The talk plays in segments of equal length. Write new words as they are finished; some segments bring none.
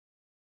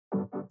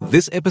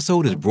This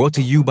episode is brought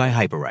to you by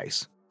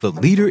Hyperice, the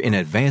leader in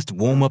advanced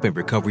warm-up and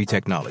recovery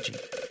technology.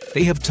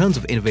 They have tons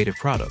of innovative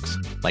products,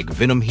 like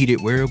Venom-heated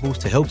wearables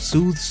to help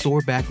soothe sore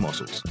back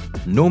muscles,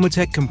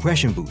 Normatec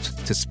compression boots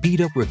to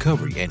speed up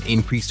recovery and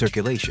increase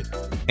circulation,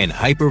 and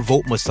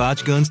Hypervolt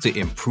massage guns to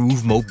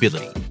improve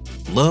mobility.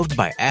 Loved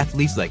by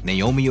athletes like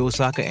Naomi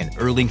Osaka and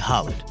Erling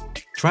Haaland.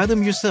 Try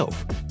them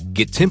yourself.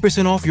 Get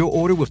 10% off your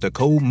order with the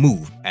code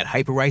MOVE at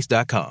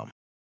Hyperice.com.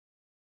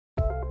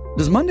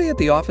 Does Monday at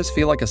the office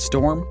feel like a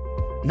storm?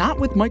 Not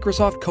with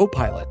Microsoft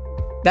Copilot.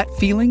 That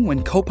feeling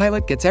when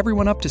Copilot gets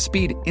everyone up to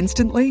speed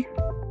instantly?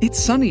 It's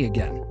sunny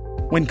again.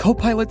 When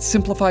Copilot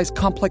simplifies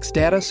complex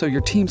data so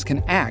your teams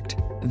can act,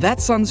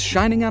 that sun's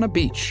shining on a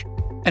beach.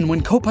 And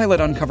when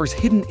Copilot uncovers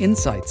hidden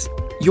insights,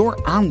 you're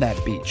on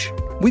that beach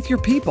with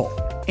your people,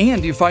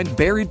 and you find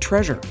buried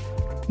treasure.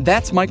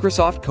 That's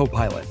Microsoft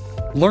Copilot.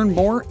 Learn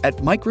more at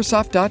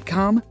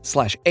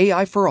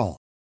Microsoft.com/AI for all.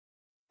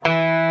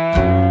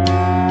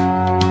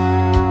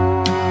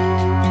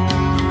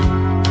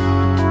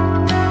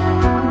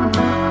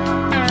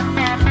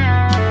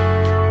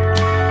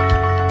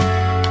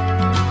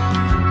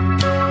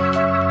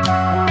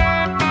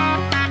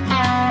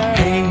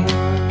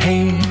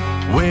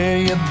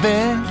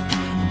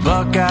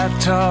 Buckeye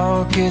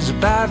Talk is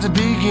about to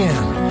begin.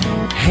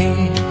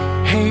 Hey,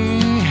 hey,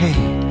 hey,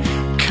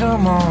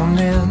 come on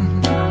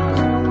in.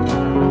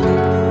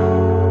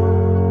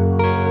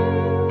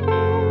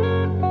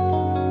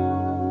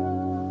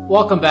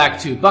 Welcome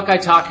back to Buckeye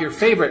Talk, your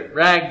favorite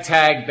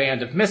ragtag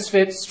band of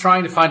misfits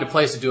trying to find a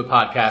place to do a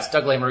podcast.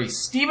 Doug Lesmerises,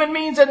 Stephen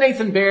Means, and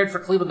Nathan Baird for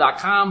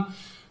Cleveland.com.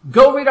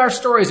 Go read our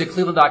stories at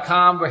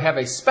Cleveland.com. We have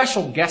a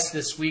special guest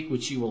this week,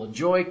 which you will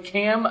enjoy.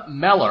 Cam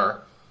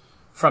Mellor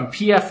from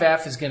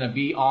PFF is going to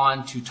be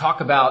on to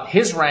talk about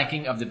his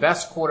ranking of the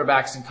best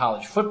quarterbacks in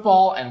college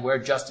football and where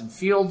Justin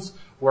Fields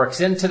works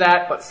into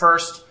that. But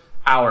first,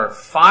 our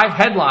 5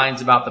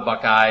 headlines about the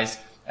Buckeyes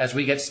as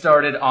we get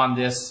started on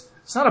this.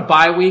 It's not a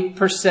bye week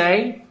per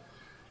se.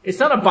 It's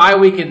not a bye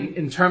week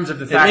in terms of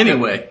the fact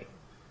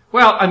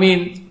well, I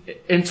mean,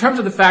 in terms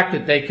of the fact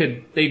that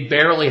they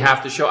barely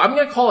have to show. I'm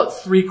going to call it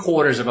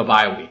 3/4 of a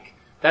bye week.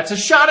 That's a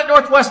shot at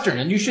Northwestern,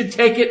 and you should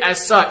take it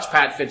as such,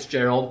 Pat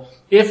Fitzgerald.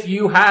 If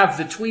you have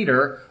the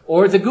Tweeter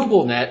or the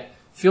Google Net,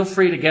 feel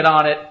free to get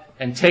on it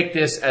and take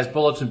this as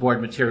bulletin board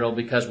material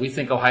because we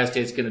think Ohio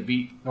State's going to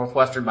beat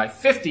Northwestern by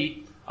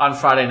 50 on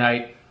Friday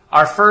night.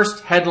 Our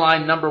first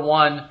headline, number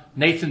 1,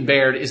 Nathan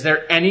Baird. Is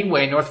there any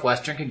way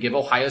Northwestern can give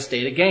Ohio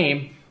State a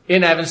game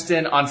in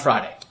Evanston on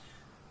Friday?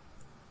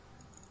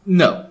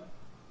 No.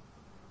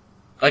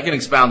 I can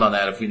expound on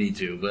that if we need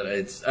to, but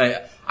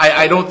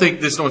I don't think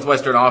this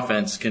Northwestern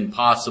offense can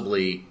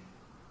possibly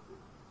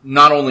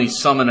not only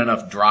summon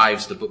enough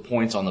drives to put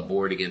points on the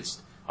board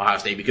against Ohio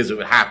State because it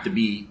would have to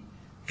be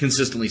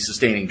consistently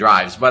sustaining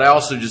drives, but I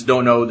also just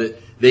don't know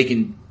that they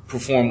can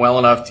perform well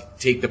enough to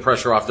take the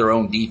pressure off their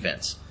own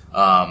defense.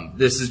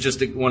 This is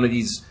just one of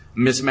these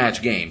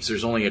mismatch games.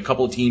 There's only a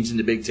couple of teams in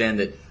the Big Ten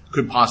that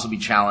could possibly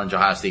challenge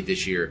Ohio State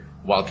this year.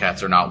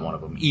 Wildcats are not one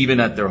of them, even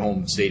at their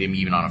home stadium,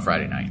 even on a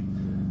Friday night.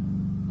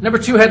 Number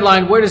 2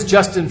 headline, where does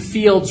Justin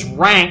Fields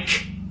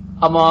rank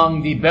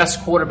among the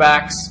best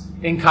quarterbacks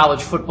in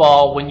college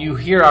football? When you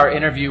hear our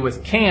interview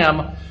with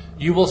Cam,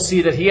 you will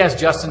see that he has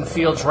Justin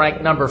Fields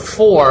ranked number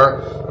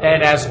 4.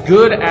 And as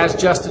good as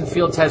Justin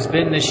Fields has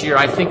been this year,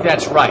 I think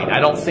that's right. I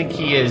don't think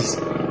he is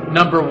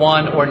number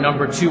 1 or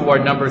number 2 or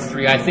number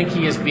 3. I think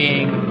he is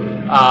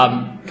being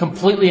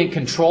completely in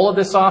control of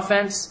this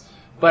offense.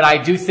 But I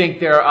do think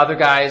there are other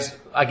guys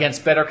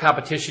against better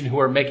competition who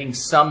are making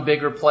some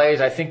bigger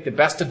plays. I think the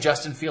best of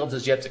Justin Fields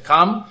is yet to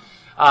come.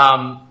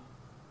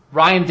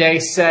 Ryan Day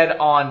said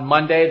on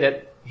Monday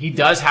that he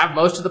does have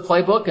most of the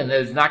playbook and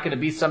there's not going to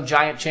be some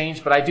giant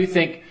change, but I do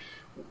think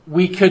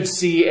we could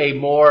see a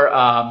more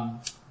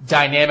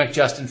dynamic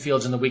Justin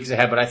Fields in the weeks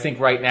ahead. But I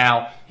think right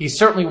now he's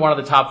certainly one of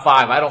the top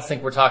 5. I don't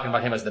think we're talking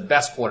about him as the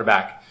best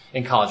quarterback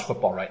in college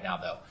football right now,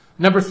 though.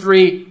 Number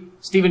 3,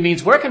 Stephen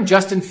Means, where can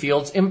Justin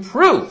Fields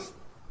improve?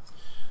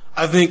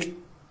 I think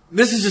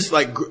this is just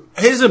like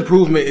his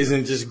improvement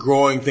isn't just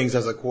growing things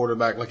as a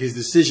quarterback, like his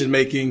decision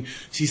making.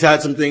 He's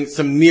had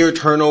some near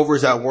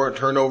turnovers that weren't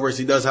turnovers.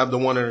 He does have the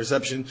 1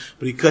 interception,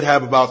 but he could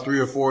have about 3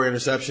 or 4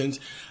 interceptions.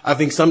 I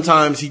think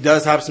sometimes he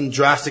does have some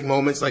drastic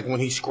moments, like when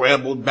he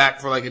scrambled back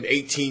for like an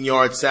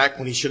 18-yard sack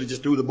when he should have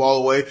just threw the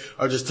ball away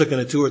or just took in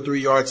a 2 or 3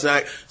 yard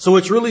sack. So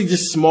it's really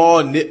just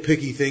small,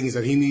 nitpicky things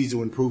that he needs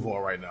to improve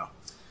on right now.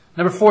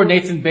 Number 4,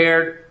 Nathan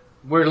Baird.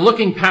 We're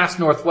looking past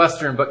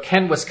Northwestern, but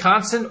can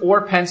Wisconsin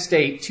or Penn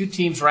State, 2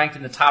 teams ranked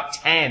in the top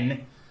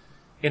 10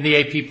 in the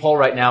AP poll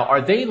right now,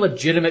 are they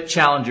legitimate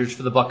challengers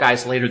for the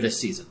Buckeyes later this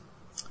season?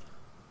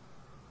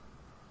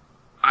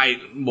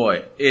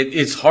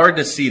 It's hard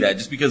to see that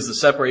just because the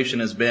separation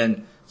has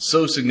been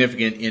so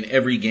significant in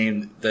every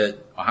game that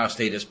Ohio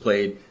State has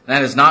played.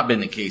 That has not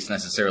been the case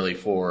necessarily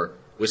for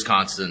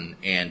Wisconsin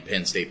and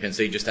Penn State. Penn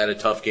State just had a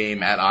tough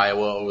game at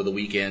Iowa over the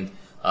weekend.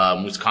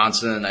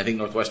 Wisconsin, I think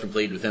Northwestern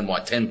played within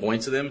 10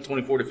 points of them,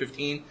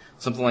 24-15,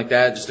 something like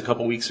that, just a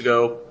couple weeks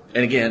ago.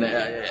 And again,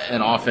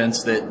 an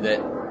offense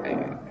that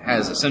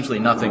has essentially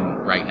nothing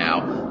right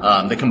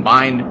now. The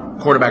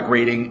combined quarterback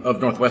rating of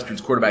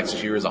Northwestern's quarterbacks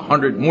this year is more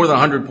than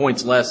 100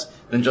 points less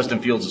than Justin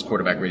Fields'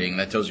 quarterback rating. And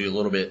that tells you a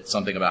little bit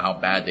something about how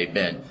bad they've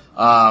been.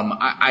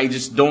 I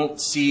just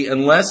don't see,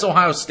 unless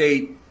Ohio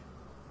State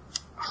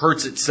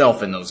hurts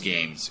itself in those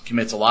games,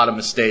 commits a lot of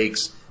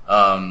mistakes,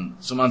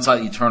 some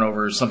unsightly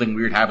turnovers, something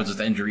weird happens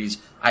with injuries.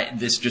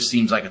 This just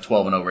seems like a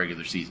 12-0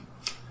 regular season.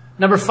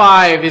 Number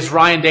 5 is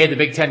Ryan Day, the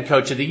Big Ten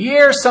Coach of the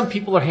Year. Some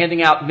people are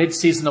handing out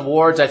midseason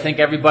awards. I think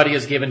everybody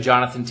has given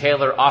Jonathan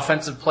Taylor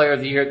Offensive Player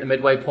of the Year at the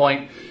midway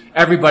point.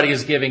 Everybody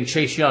is giving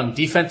Chase Young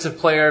Defensive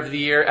Player of the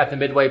Year at the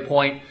midway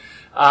point.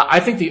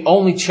 I think the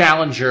only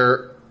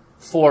challenger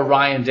for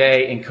Ryan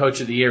Day in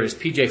Coach of the Year is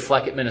P.J.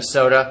 Fleck at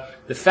Minnesota.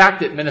 The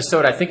fact that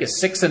Minnesota, I think,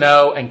 is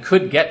 6-0 and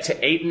could get to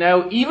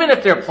 8-0, even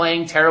if they're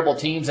playing terrible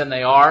teams, and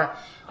they are,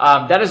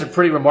 that is a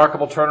pretty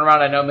remarkable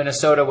turnaround. I know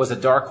Minnesota was a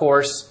dark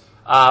horse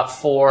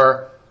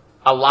for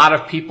a lot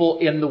of people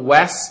in the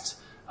West,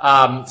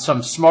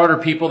 some smarter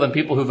people than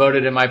people who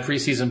voted in my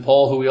preseason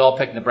poll, who we all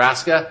picked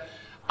Nebraska.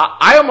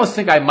 I almost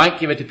think I might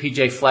give it to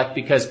P.J. Fleck,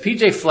 because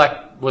P.J.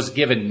 Fleck was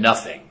given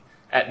nothing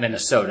at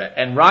Minnesota.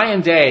 And Ryan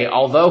Day,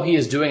 although he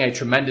is doing a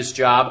tremendous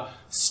job,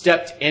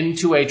 stepped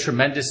into a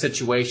tremendous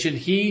situation.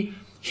 He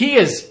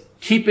is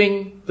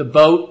keeping the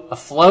boat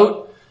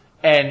afloat,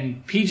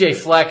 and P.J.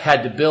 Fleck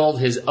had to build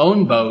his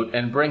own boat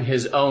and bring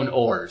his own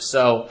oars.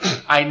 So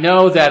I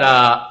know that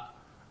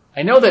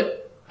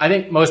I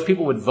think most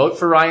people would vote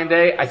for Ryan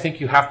Day. I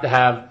think you have to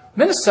have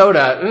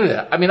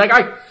Minnesota. I mean, like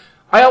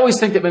I always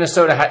think that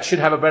Minnesota should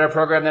have a better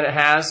program than it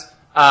has.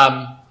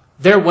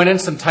 They're winning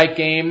some tight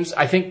games.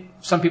 I think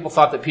some people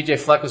thought that P.J.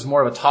 Fleck was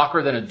more of a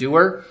talker than a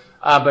doer,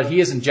 but he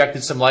has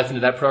injected some life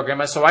into that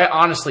program. So I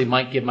honestly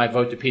might give my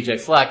vote to P.J.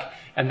 Fleck,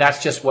 and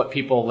that's just what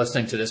people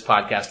listening to this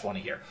podcast want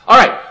to hear. All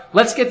right,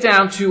 let's get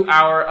down to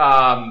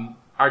our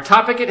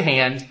topic at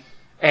hand,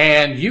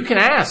 and you can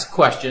ask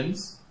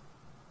questions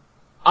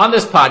on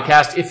this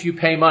podcast if you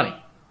pay money.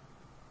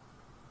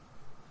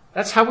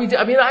 That's how we do.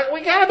 I mean,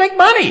 we gotta make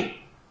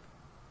money.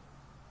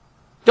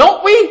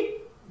 Don't we?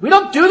 We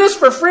don't do this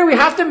for free. We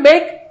have to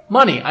make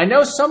money. I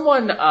know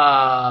someone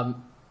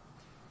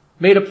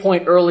made a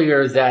point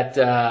earlier that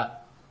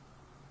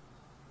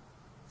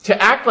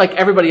to act like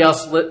everybody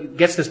else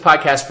gets this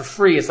podcast for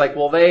free, it's like,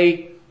 well,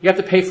 you have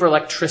to pay for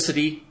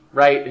electricity,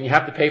 right? And you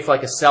have to pay for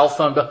like a cell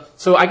phone bill.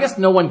 So I guess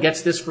no one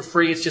gets this for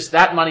free. It's just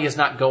that money is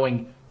not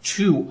going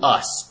to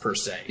us per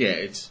se.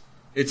 Yeah,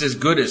 it's as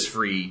good as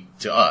free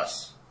to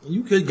us.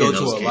 You could go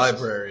to a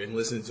library and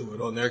listen to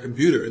it on their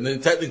computer, and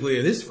then technically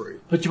it is free.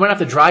 But you might have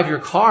to drive your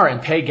car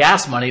and pay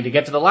gas money to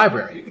get to the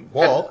library. You can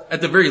walk. At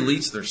the very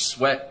least, there's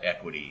sweat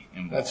equity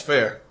involved. That's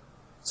fair.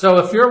 So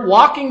if you're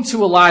walking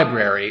to a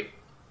library,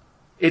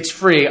 it's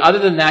free. Other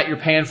than that, you're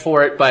paying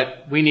for it,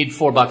 but we need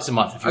 $4 a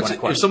month if you want to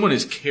question. If someone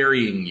is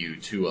carrying you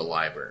to a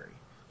library,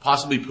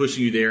 possibly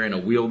pushing you there in a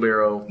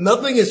wheelbarrow.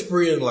 Nothing is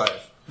free in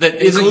life. That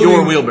isn't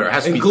your wheelbarrow. It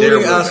has to be their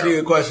wheelbarrow. Including asking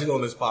a question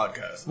on this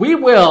podcast.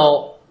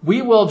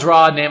 We will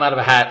draw a name out of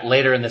a hat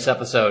later in this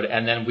episode,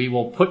 and then we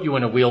will put you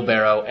in a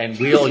wheelbarrow and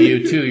wheel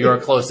you to your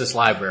closest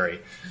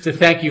library to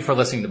thank you for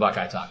listening to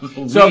Buckeye Talk.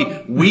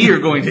 So we are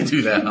going to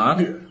do that,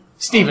 huh?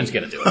 Steven's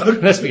going to do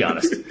it. Let's be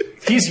honest.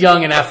 He's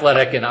young and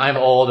athletic, and I'm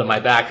old, and my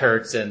back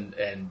hurts, and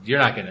you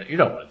don't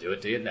want to do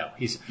it, do you? No.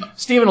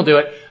 Steven will do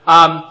it.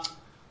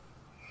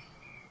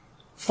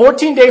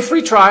 14-day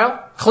free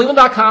trial,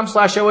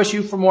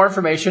 cleveland.com/OSU for more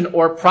information,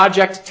 or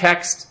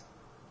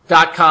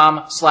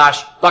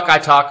projecttext.com/Buckeye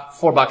Talk,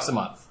 $4 a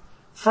month.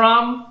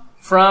 From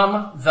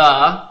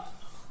the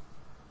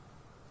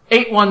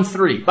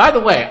 813. By the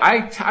way,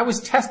 I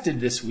was tested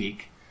this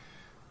week.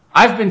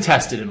 I've been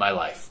tested in my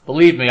life.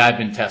 Believe me, I've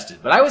been tested.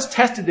 But I was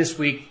tested this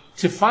week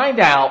to find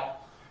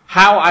out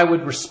how I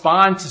would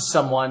respond to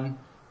someone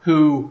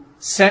who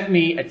sent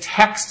me a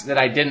text that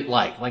I didn't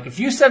like. Like, if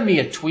you send me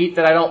a tweet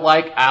that I don't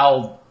like,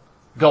 I'll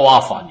go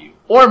off on you.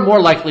 Or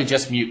more likely,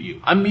 just mute you.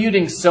 I'm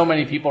muting so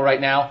many people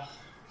right now.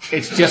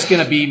 It's just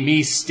going to be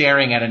me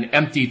staring at an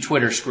empty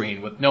Twitter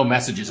screen with no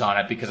messages on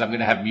it because I'm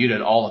going to have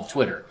muted all of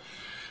Twitter.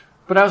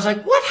 But I was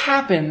like, what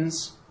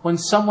happens when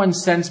someone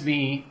sends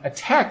me a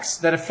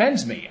text that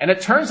offends me? And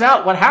it turns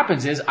out what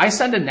happens is I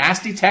send a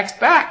nasty text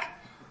back.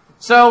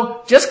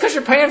 So just because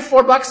you're paying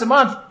 $4 a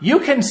month, you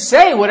can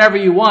say whatever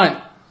you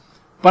want,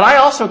 but I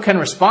also can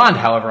respond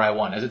however I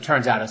want, as it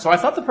turns out. And so I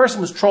thought the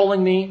person was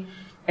trolling me,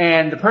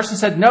 and the person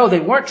said, no, they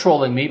weren't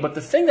trolling me. But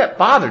the thing that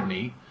bothered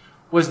me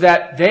was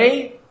that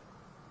they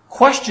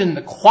questioned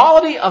the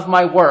quality of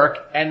my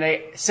work, and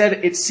they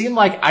said it seemed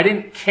like I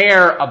didn't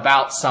care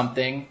about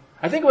something.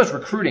 I think it was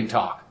recruiting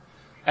talk.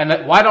 And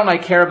that why don't I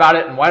care about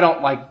it, and why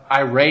don't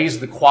I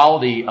raise the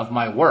quality of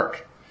my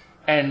work?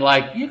 And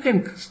you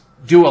can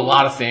do a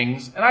lot of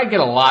things, and I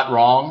get a lot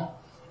wrong,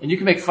 and you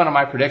can make fun of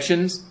my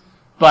predictions,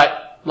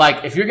 but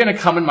if you're going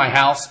to come in my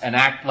house and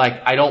act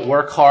like I don't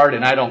work hard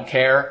and I don't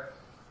care,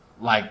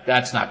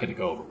 that's not going to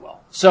go over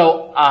well.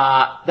 So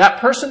that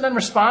person then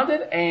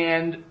responded,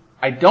 and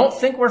I don't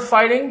think we're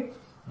fighting,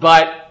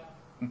 but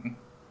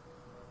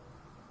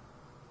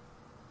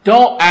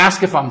don't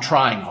ask if I'm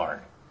trying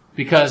hard,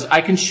 because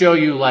I can show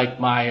you like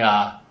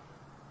my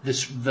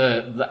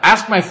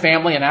ask my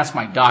family and ask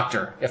my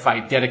doctor if I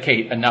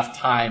dedicate enough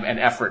time and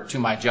effort to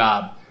my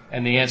job,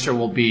 and the answer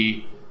will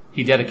be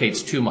he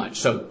dedicates too much.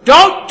 So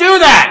don't do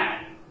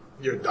that.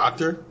 You're a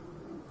doctor?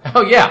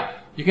 Oh yeah,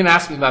 you can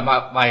ask me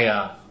about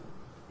my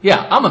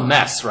yeah, I'm a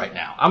mess right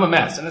now. I'm a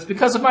mess, and it's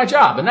because of my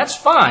job, and that's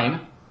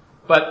fine.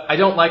 But I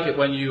don't like it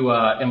when you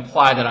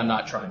imply that I'm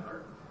not trying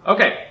hard.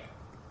 Okay.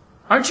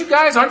 Aren't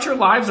your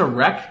lives a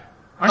wreck?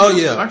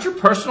 Aren't your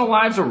personal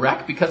lives a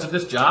wreck because of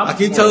this job? I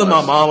keep telling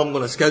my mom I'm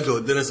going to schedule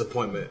a dentist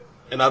appointment.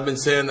 And I've been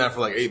saying that for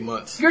like 8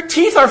 months. Your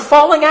teeth are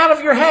falling out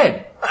of your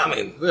head. I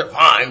mean, they're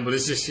fine, but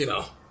it's just,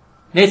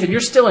 Nathan, you're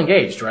still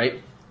engaged,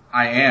 right?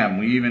 I am.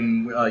 We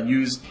even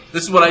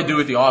this is what I do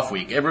with the off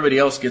week. Everybody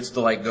else gets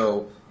to like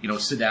go,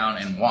 sit down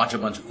and watch a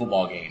bunch of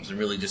football games and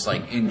really just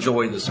like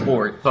enjoy the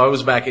sport. So I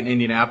was back in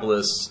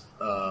Indianapolis,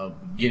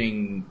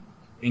 getting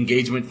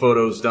engagement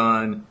photos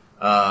done,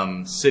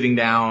 sitting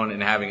down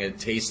and having a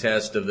taste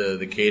test of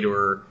the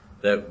caterer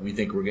that we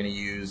think we're going to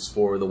use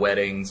for the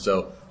wedding.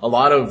 So a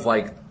lot of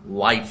like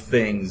life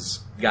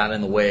things got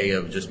in the way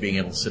of just being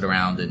able to sit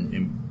around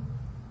and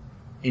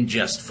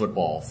ingest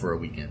football for a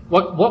weekend.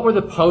 What were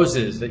the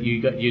poses that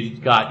you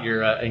got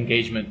your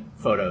engagement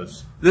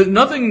photos?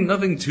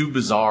 Nothing too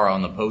bizarre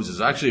on the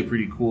poses. Actually, a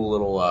pretty cool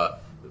little.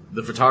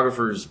 The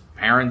photographer's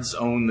parents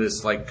own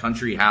this like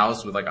country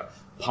house with like a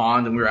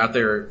pond, and we were out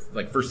there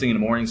like first thing in the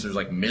morning. So there's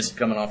like mist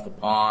coming off the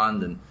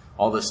pond and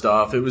all this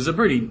stuff. It was a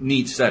pretty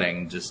neat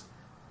setting. Just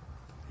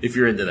if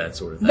you're into that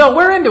sort of thing. No,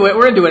 we're into it.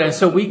 We're into it, and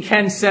so we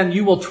can send.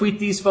 You will tweet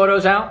these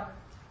photos out.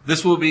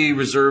 This will be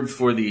reserved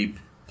for the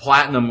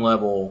platinum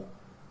level.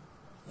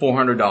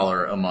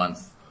 $400 a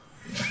month.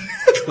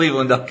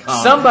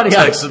 Cleveland.com. Somebody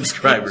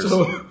subscribers.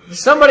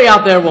 Somebody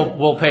out there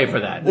will pay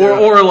for that.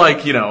 Or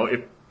like,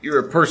 if you're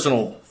a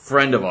personal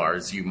friend of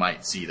ours, you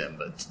might see them.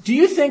 But do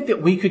you think that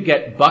we could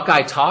get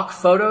Buckeye Talk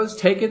photos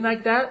taken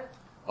like that?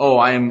 Oh,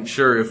 I am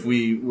sure if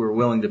we were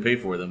willing to pay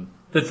for them.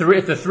 If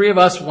the three of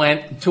us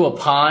went to a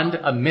pond,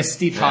 a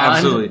misty pond,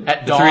 absolutely.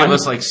 At dawn. The three of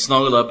us like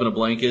snuggled up in a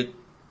blanket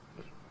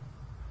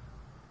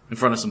in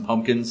front of some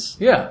pumpkins.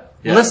 Yeah.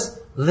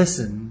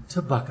 Listen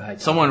to Buckeye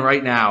Talk. Someone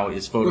right now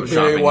is photoshopping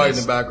Barry White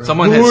in the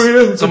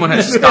background. Someone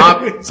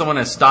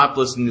has stopped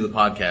listening to the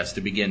podcast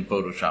to begin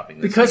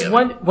photoshopping this because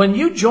together. when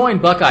you join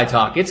Buckeye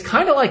Talk, it's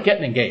kind of like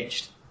getting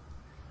engaged.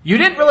 You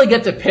didn't really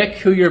get to pick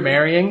who you're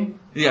marrying.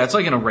 Yeah, it's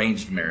like an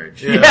arranged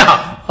marriage.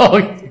 Yeah.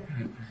 Oh,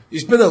 you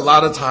spend a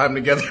lot of time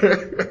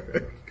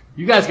together.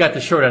 You guys got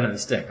the short end of the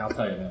stick, I'll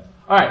tell you that.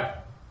 All right.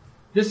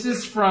 This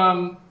is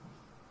from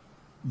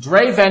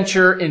Dre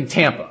Venture in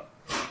Tampa.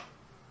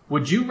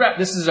 Would you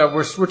this is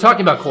we're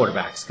talking about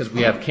quarterbacks because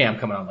we have Cam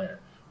coming on later.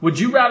 Would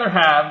you rather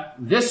have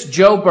this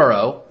Joe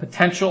Burrow,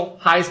 potential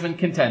Heisman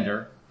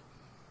contender,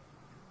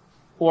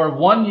 or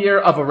 1 year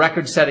of a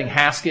record-setting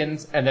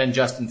Haskins and then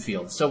Justin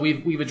Fields? So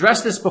we've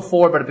addressed this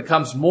before, but it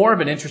becomes more of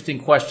an interesting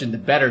question the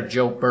better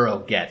Joe Burrow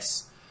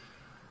gets.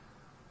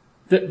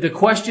 The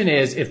question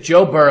is, if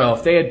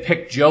they had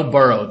picked Joe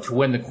Burrow to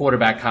win the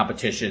quarterback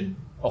competition,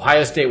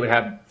 Ohio State would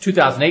have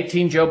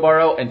 2018 Joe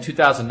Burrow and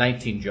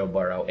 2019 Joe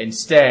Burrow.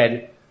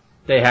 Instead,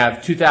 they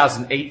have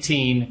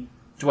 2018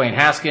 Dwayne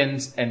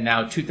Haskins and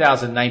now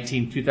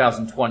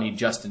 2019-2020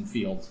 Justin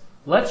Fields.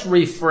 Let's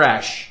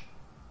refresh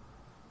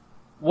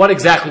what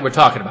exactly we're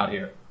talking about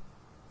here.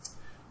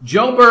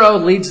 Joe Burrow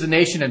leads the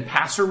nation in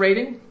passer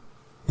rating.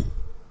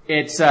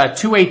 It's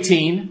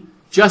 218.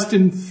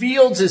 Justin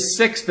Fields is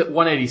 6th at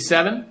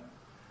 187.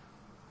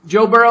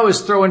 Joe Burrow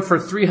is throwing for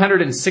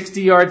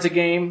 360 yards a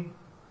game.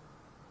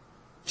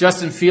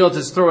 Justin Fields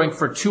is throwing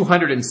for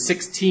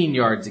 216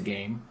 yards a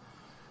game.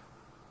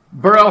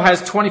 Burrow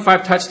has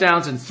 25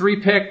 touchdowns and 3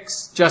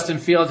 picks. Justin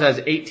Fields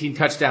has 18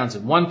 touchdowns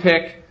and 1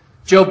 pick.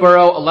 Joe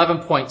Burrow,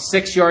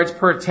 11.6 yards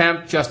per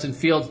attempt. Justin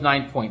Fields,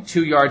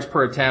 9.2 yards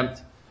per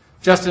attempt.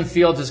 Justin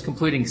Fields is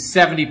completing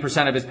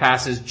 70% of his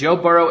passes. Joe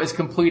Burrow is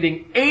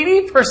completing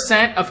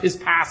 80% of his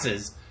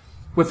passes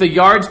with the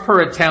yards per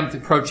attempt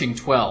approaching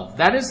 12.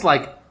 That is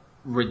like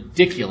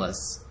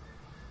ridiculous.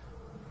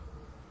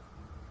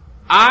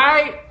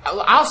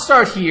 I'll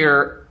start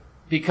here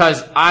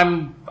because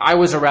I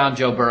was around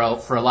Joe Burrow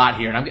for a lot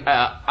here, and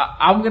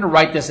I'm going to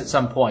write this at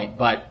some point,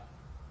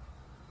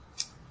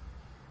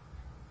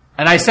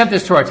 and I sent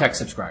this to our tech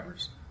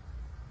subscribers.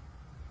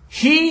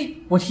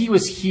 When he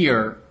was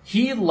here,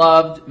 he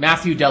loved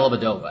Matthew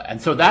Dellavedova, and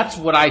so that's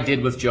what I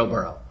did with Joe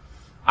Burrow.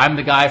 I'm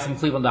the guy from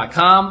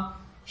Cleveland.com.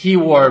 He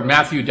wore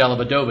Matthew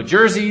Dellavedova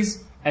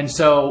jerseys, and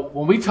so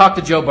when we talked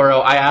to Joe Burrow,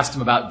 I asked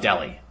him about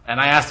Delly, and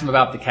I asked him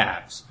about the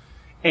Cavs.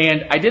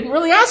 And I didn't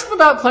really ask him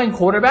about playing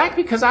quarterback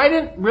because I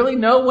didn't really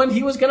know when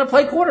he was going to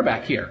play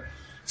quarterback here.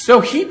 So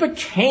he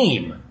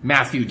became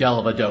Matthew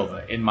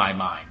Dellavedova in my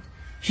mind.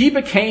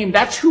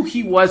 That's who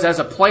he was as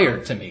a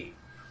player to me.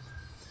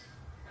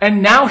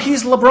 And now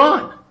he's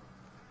LeBron.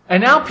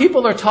 And now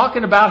people are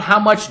talking about how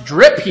much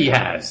drip he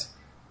has.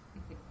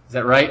 Is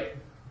that right?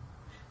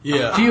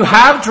 Yeah. Do you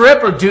have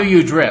drip or do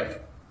you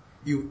drip?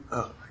 You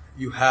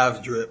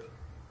have drip.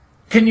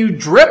 Can you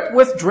drip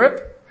with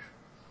drip?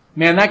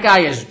 Man, that guy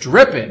is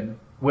dripping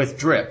with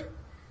drip.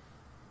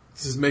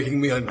 This is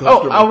making me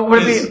uncomfortable.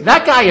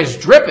 That guy is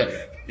dripping.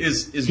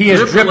 Is he drip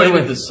is dripping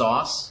related with to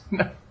sauce?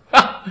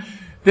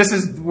 This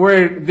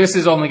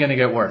is only going to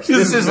get worse.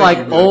 This is making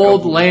like me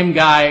old uncomfortable. lame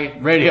guy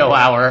radio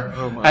hour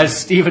as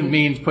Stephen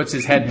Means puts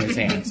his head in his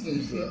hands.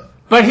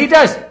 But he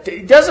does.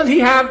 Doesn't he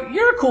have,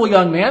 you're a cool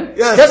young man.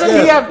 Yes,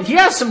 Doesn't he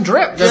has some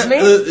drip, doesn't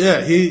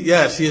he?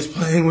 He is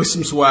playing with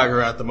some swagger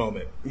at the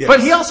moment. Yes. But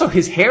he also,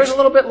 his hair's a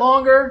little bit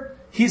longer.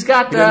 He's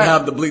got He doesn't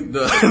have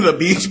the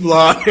beach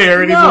blonde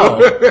hair no.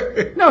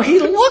 anymore. No, he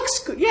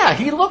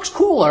looks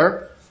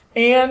cooler.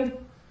 And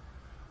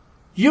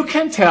you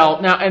can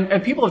tell now,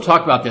 and people have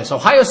talked about this.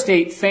 Ohio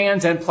State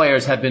fans and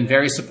players have been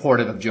very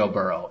supportive of Joe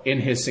Burrow in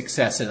his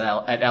success at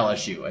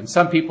LSU. And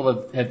some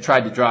people have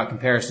tried to draw a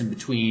comparison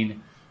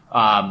between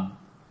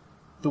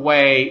the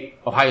way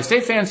Ohio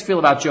State fans feel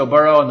about Joe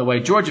Burrow and the way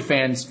Georgia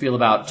fans feel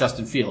about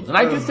Justin Fields. And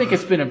I do think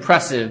it's been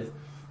impressive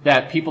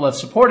that people have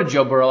supported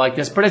Joe Burrow like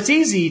this, but it's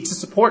easy to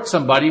support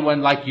somebody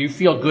when, like, you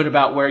feel good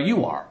about where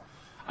you are.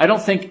 I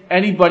don't think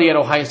anybody at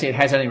Ohio State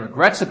has any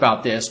regrets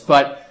about this,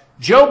 but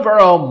Joe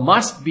Burrow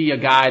must be a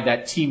guy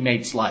that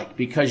teammates like,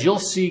 because you'll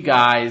see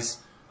guys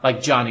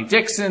like Johnny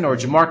Dixon or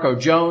Jamarco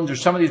Jones or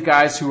some of these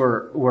guys who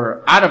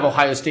are out of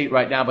Ohio State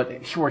right now, but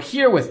who are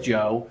here with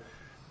Joe,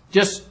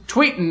 just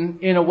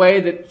tweeting in a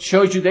way that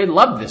shows you they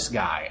love this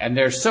guy and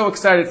they're so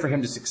excited for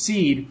him to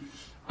succeed.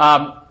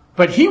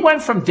 But he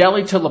went from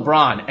Delhi to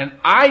LeBron, and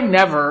I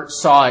never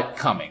saw it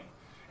coming.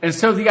 And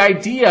so the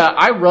idea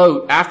I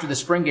wrote after the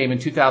spring game in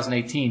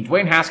 2018,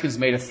 Dwayne Haskins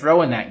made a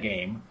throw in that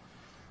game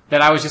that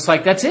I was just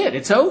like, that's it.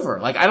 It's over.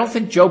 Like, I don't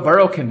think Joe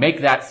Burrow can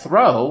make that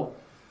throw.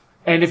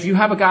 And if you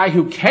have a guy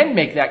who can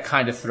make that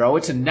kind of throw,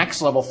 it's a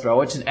next level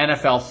throw. It's an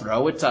NFL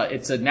throw.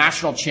 It's a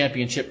national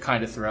championship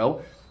kind of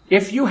throw.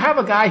 If you have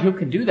a guy who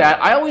can do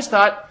that, I always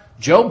thought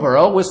Joe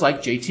Burrow was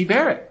like JT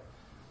Barrett.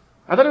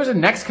 I thought it was the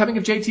next coming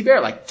of JT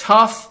Barrett, like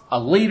tough, a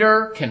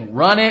leader, can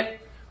run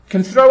it,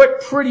 can throw it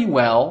pretty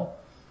well,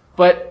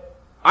 but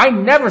I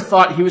never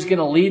thought he was going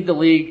to lead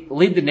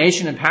the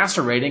nation in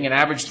passer rating and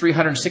average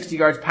 360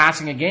 yards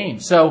passing a game.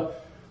 So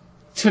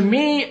to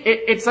me,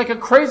 it's like of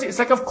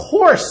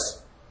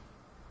course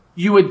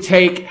you would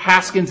take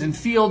Haskins and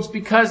Fields,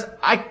 because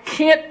I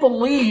can't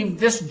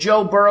believe this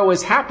Joe Burrow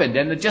has happened.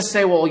 And to just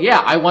say, well, yeah,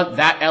 I want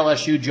that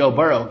LSU Joe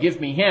Burrow, give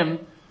me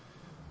him,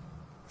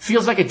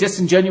 feels like a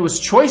disingenuous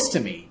choice to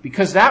me,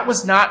 because that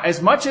was not,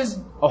 as much as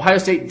Ohio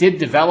State did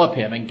develop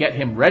him and get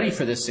him ready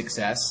for this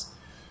success,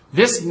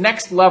 this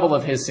next level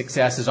of his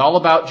success is all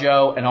about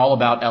Joe and all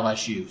about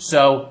LSU.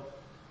 So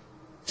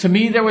to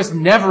me, there was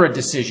never a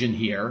decision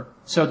here.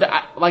 So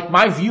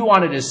my view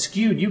on it is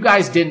skewed. You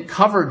guys didn't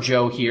cover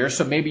Joe here,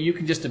 so maybe you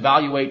can just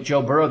evaluate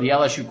Joe Burrow, the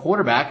LSU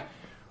quarterback.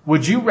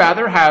 Would you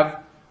rather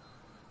have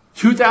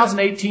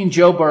 2018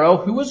 Joe Burrow,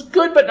 who was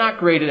good but not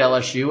great at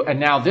LSU, and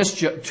now this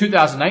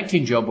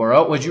 2019 Joe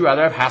Burrow, would you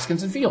rather have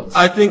Haskins and Fields?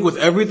 I think with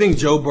everything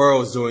Joe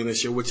Burrow is doing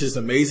this year, which is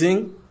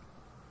amazing,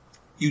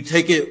 you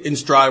take it in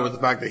stride with the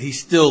fact that he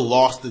still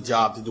lost the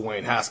job to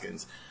Dwayne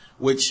Haskins,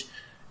 which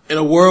in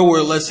a world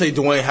where, let's say,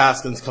 Dwayne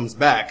Haskins comes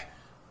back,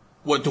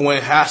 what Dwayne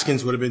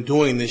Haskins would have been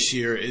doing this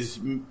year is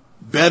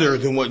better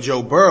than what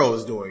Joe Burrow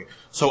is doing.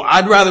 So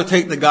I'd rather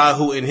take the guy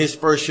who in his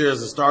first year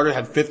as a starter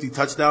had 50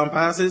 touchdown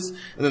passes,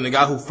 and then the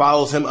guy who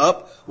follows him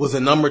up was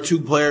a number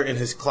 2 player in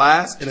his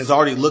class and is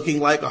already looking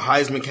like a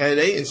Heisman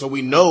candidate. And so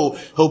we know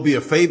he'll be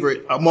a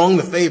favorite among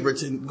the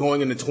favorites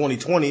going into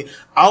 2020.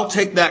 I'll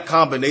take that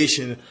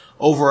combination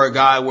over a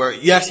guy where,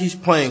 yes, he's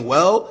playing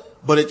well,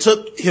 but it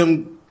took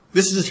him,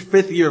 this is his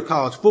 5th year of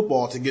college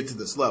football to get to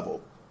this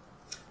level.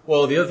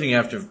 Well, the other thing you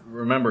have to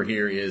remember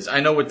here is,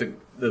 I know what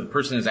the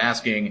person is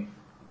asking,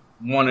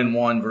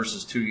 1-1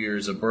 versus 2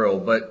 years of Burrow,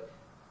 but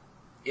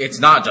it's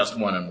not just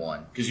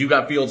 1-1, because you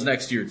got Fields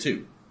next year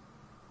too.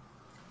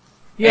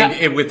 Yeah.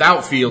 And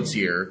without Fields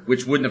here,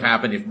 which wouldn't have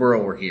happened if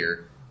Burrow were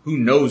here, who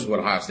knows what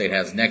Ohio State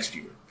has next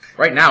year?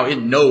 Right now,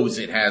 it knows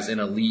it has an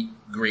elite,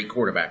 great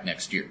quarterback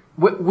next year.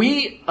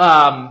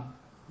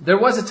 There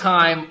was a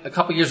time a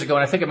couple years ago,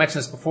 and I think I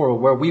mentioned this before,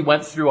 where we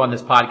went through on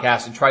this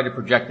podcast and tried to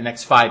project the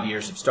next 5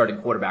 years of starting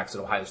quarterbacks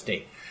at Ohio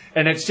State.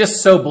 And it's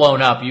just so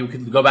blown up. You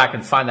can go back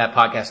and find that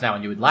podcast now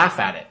and you would laugh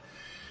at it.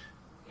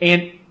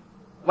 And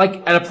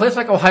like at a place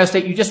like Ohio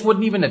State, you just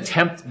wouldn't even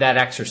attempt that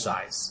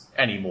exercise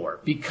anymore,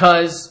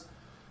 because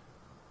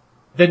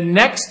the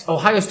next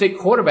Ohio State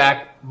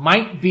quarterback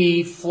might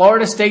be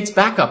Florida State's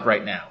backup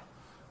right now.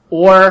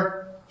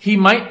 Or he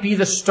might be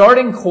the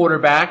starting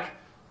quarterback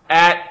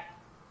at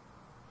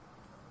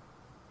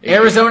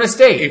Arizona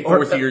State. A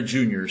fourth-year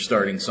junior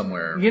starting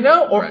somewhere. You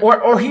know,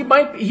 or he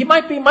might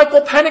be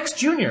Michael Penix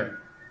Jr.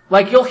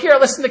 Like, you'll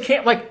listen to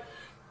Camp, like,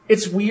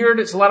 it's weird,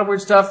 it's a lot of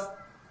weird stuff.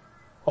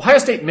 Ohio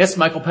State missed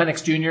Michael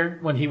Penix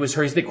Jr. when he was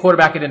hurt. He's the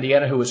quarterback at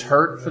Indiana who was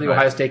hurt for the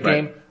Ohio State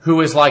game, who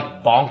was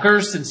like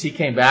bonkers since he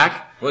came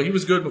back. Well, he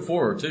was good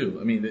before, too.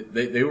 I mean,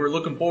 they were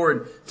looking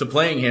forward to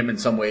playing him in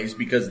some ways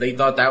because they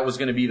thought that was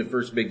going to be the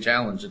first big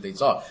challenge that they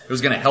saw. It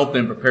was going to help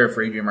them prepare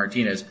for Adrian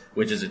Martinez,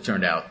 which, as it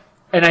turned out,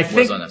 And I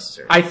was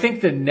unnecessary. I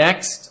think the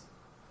next,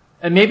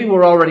 and maybe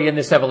we're already in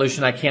this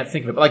evolution, I can't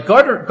think of it, but like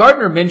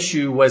Gardner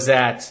Minshew was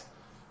at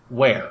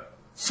where?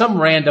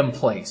 Some random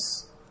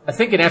place. I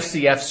think an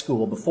FCF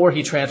school before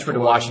he transferred to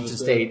Washington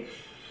State.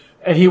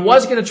 And he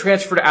was going to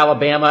transfer to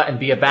Alabama and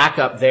be a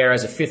backup there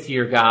as a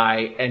fifth-year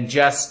guy and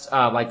just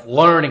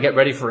learn and get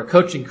ready for a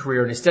coaching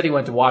career. And instead he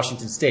went to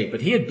Washington State.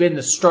 But he had been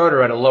the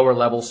starter at a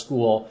lower-level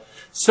school.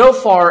 So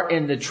far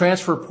in the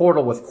transfer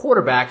portal with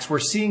quarterbacks, we're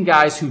seeing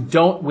guys who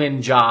don't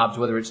win jobs,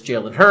 whether it's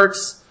Jalen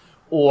Hurts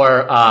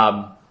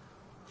or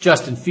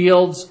Justin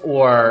Fields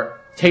or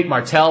Tate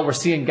Martell. We're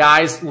seeing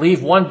guys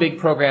leave one big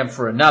program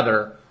for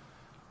another.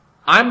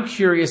 I'm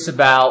curious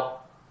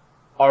about,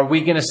 are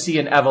we going to see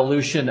an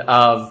evolution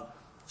of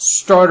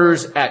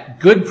starters at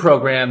good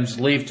programs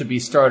leave to be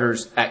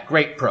starters at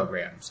great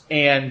programs?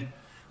 And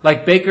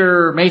like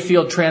Baker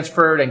Mayfield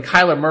transferred and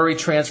Kyler Murray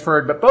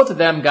transferred, but both of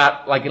them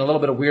got like in a little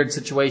bit of weird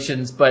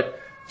situations. But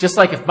just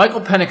like if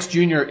Michael Penix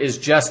Jr. is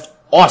just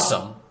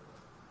awesome,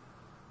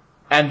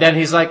 and then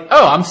he's like,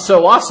 oh, I'm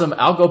so awesome,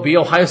 I'll go be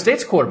Ohio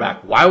State's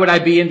quarterback. Why would I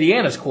be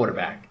Indiana's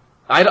quarterback?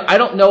 I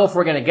don't know if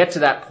we're going to get to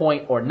that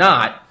point or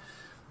not,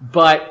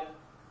 but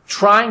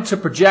trying to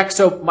project.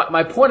 So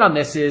my point on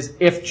this is,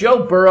 if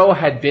Joe Burrow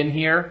had been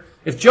here,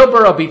 if Joe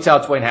Burrow beats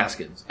out Dwayne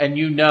Haskins, and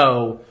you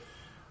know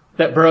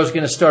that Burrow's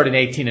going to start in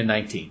 18 and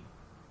 19,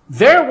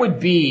 there would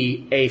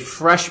be a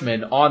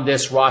freshman on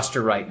this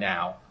roster right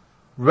now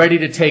ready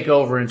to take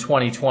over in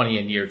 2020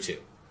 in year 2.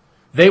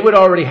 They would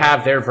already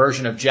have their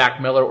version of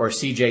Jack Miller or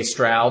CJ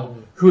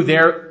Stroud, who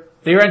they're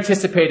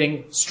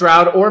anticipating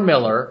Stroud or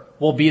Miller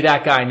will be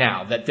that guy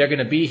now, that they're going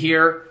to be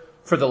here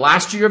for the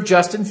last year of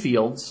Justin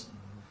Fields,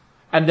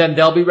 and then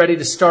they'll be ready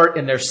to start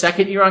in their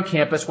second year on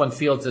campus when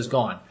Fields is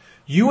gone.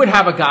 You would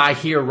have a guy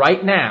here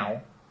right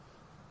now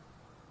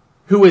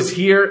who is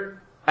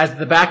here as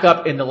the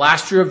backup in the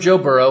last year of Joe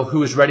Burrow,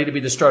 who is ready to be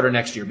the starter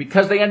next year,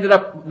 because they ended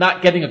up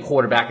not getting a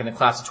quarterback in the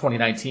class of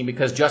 2019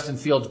 because Justin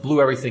Fields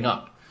blew everything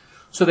up.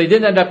 So they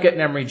didn't end up getting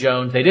Emory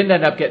Jones. They didn't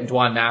end up getting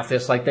Dwan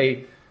Mathis. Like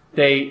I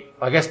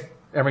guess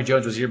Emory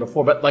Jones was the year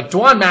before, but like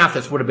Dwan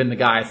Mathis would have been the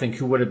guy, I think,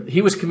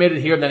 he was committed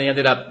here, and then they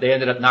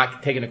ended up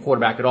not taking a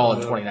quarterback at all in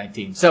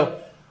 2019.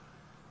 So,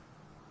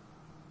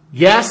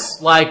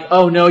 yes,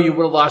 oh no, you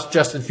would have lost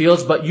Justin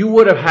Fields, but you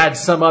would have had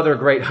some other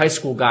great high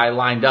school guy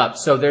lined up.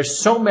 So there's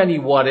so many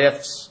what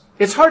ifs.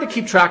 It's hard to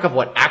keep track of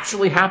what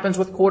actually happens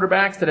with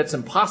quarterbacks that it's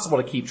impossible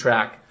to keep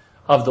track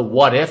of the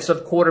what ifs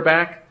of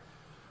quarterback.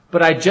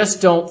 But I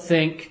just don't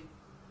think,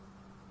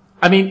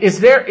 I mean,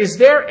 is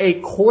there a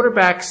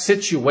quarterback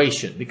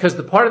situation? Because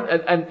the part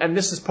of, and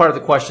this is part of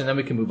the question, then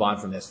we can move on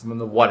from this, from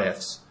the what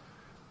ifs.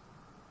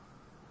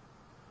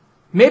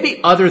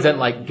 Maybe other than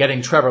like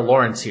getting Trevor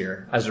Lawrence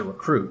here as a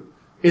recruit,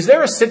 is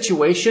there a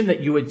situation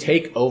that you would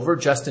take over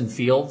Justin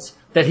Fields?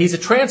 That he's a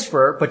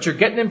transfer, but you're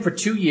getting him for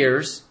 2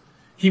 years.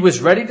 He was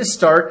ready to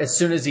start as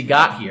soon as he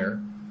got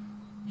here.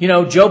 You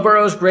know, Joe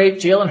Burrow's great.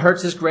 Jalen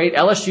Hurts is great.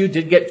 LSU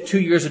did get 2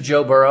 years of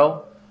Joe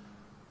Burrow.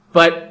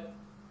 But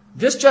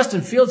this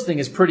Justin Fields thing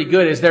is pretty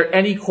good. Is there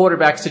any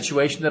quarterback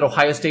situation that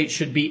Ohio State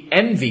should be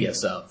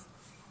envious of?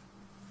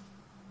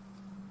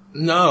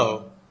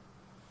 No,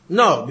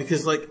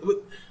 because like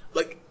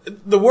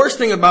the worst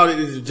thing about it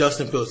is if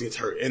Justin Fields gets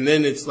hurt, and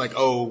then it's like,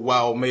 oh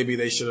wow, maybe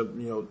they should have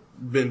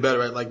been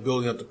better at like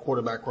building up the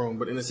quarterback room.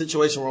 But in a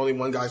situation where only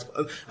one guy's,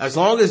 as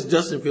long as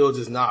Justin Fields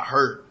is not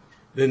hurt,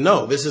 then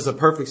no, this is a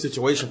perfect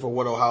situation for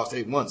what Ohio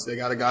State wants. They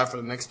got a guy for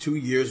the next 2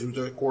 years who's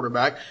their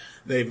quarterback.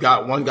 They've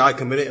got one guy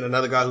committed and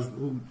another guy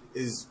who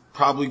is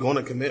probably going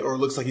to commit, or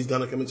looks like he's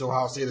going to commit to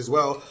Ohio State as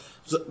well.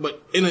 So,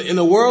 but in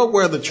a world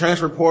where the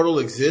transfer portal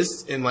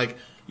exists, and like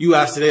you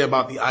asked today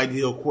about the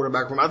ideal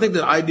quarterback room, I think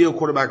the ideal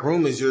quarterback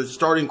room is your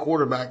starting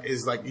quarterback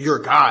is like your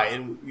guy,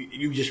 and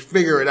you just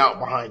figure it out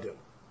behind him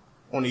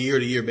on a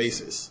year-to-year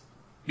basis.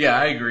 Yeah,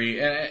 I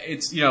agree. And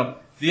it's,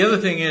 the other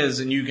thing is,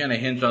 and you kind of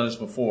hinted on this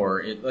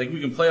before, we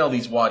can play all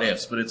these what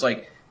ifs, but it's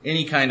like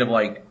any kind of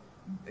like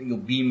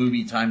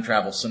B-movie time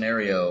travel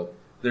scenario,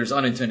 there's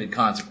unintended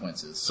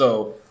consequences.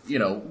 So,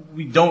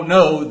 we don't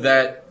know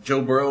that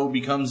Joe Burrow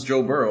becomes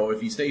Joe Burrow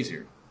if he stays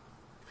here.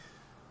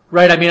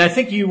 Right. I mean, I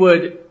think you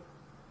would.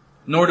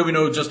 Nor do we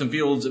know Justin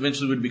Fields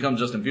eventually would become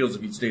Justin Fields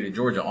if he'd stayed at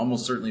Georgia.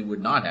 Almost certainly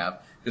would not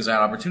have, because that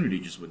opportunity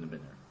just wouldn't have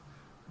been there.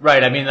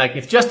 Right. I mean, like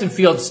if Justin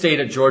Fields stayed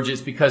at Georgia,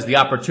 it's because the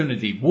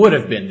opportunity would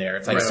have been there.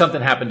 It's like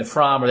something happened to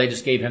Fromm, or they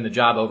just gave him the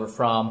job over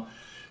Fromm.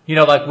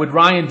 Would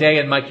Ryan Day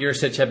and Mike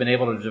Yurcich have been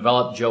able to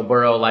develop Joe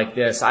Burrow like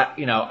this?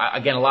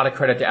 Again, a lot of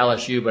credit to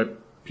LSU, but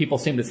people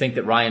seem to think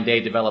that Ryan Day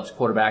develops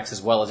quarterbacks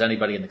as well as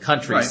anybody in the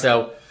country. Right.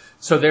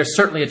 So there's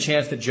certainly a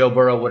chance that Joe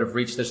Burrow would have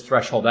reached this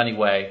threshold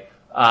anyway.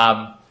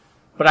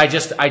 But I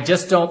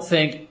just don't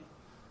think,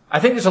 I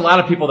think there's a lot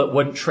of people that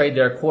wouldn't trade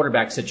their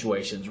quarterback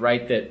situations,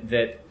 right?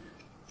 That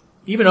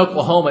even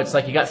Oklahoma, it's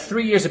like you got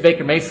 3 years of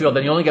Baker Mayfield,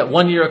 then you only get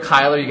 1 year of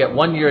Kyler, you get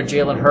 1 year of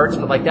Jalen Hurts,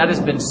 but like that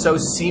has been so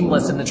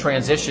seamless in the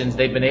transitions.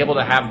 They've been able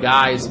to have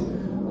guys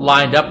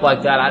lined up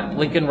like that.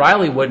 Lincoln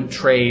Riley wouldn't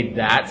trade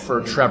that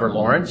for Trevor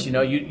Lawrence.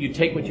 You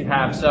take what you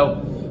have.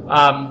 So,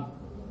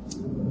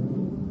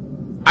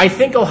 I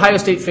think Ohio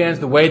State fans,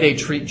 the way they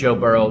treat Joe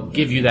Burrow,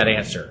 give you that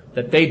answer.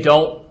 That they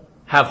don't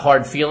have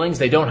hard feelings.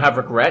 They don't have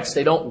regrets.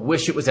 They don't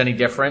wish it was any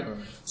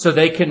different. So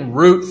they can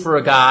root for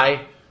a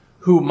guy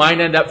who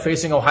might end up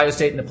facing Ohio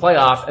State in the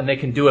playoff, and they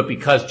can do it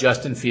because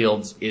Justin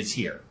Fields is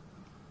here.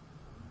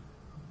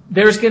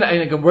 We're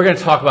going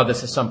to talk about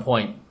this at some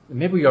point.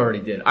 Maybe we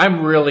already did.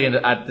 I'm really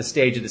at the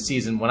stage of the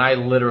season when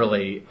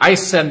I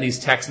send these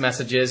text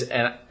messages,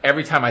 and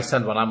every time I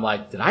send one, I'm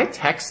like, did I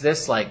text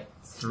this like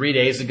 3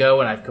 days ago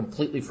and I've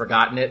completely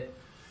forgotten it?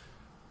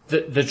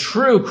 The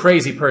true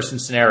crazy person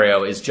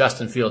scenario is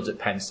Justin Fields at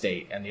Penn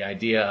State, and the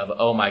idea of,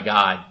 oh my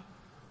God,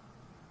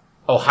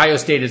 Ohio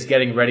State is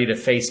getting ready to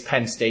face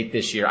Penn State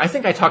this year. I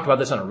think I talked about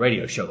this on a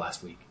radio show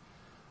last week.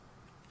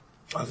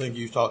 I think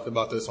you talked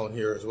about this on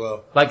here as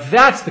well. Like,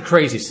 that's the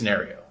crazy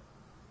scenario.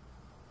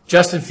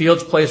 Justin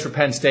Fields plays for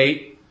Penn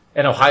State,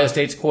 and Ohio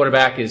State's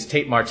quarterback is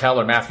Tate Martell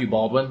or Matthew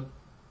Baldwin.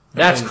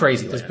 That's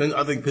crazy.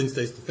 I think Penn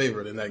State's the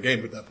favorite in that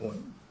game at that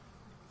point.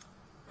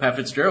 Pat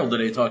Fitzgerald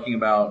today talking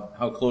about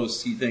how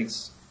close he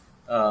thinks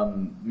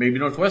maybe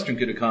Northwestern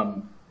could have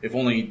come if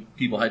only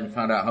people hadn't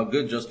found out how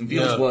good Justin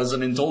Fields was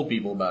and then told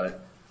people about it.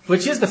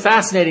 Which is the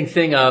fascinating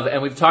thing of,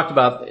 and we've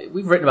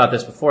written about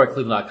this before at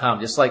Cleveland.com,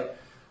 just like,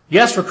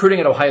 yes, recruiting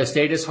at Ohio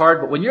State is hard,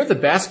 but when you're the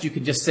best, you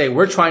can just say,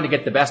 we're trying to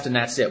get the best and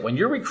that's it. When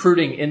you're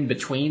recruiting in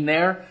between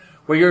there,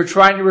 where you're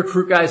trying to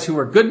recruit guys who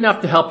are good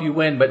enough to help you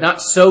win, but not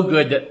so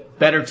good that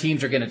better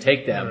teams are going to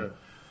take them.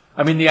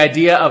 I mean, the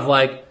idea of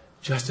like,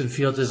 Justin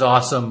Fields is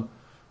awesome.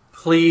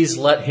 Please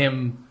let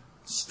him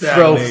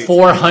throw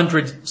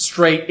 400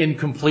 straight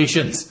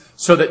incompletions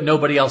so that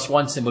nobody else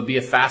wants him would be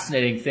a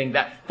fascinating thing.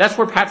 That's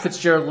where Pat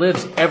Fitzgerald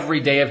lives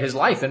every day of his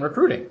life in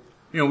recruiting.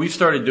 You know, we've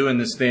started doing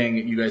this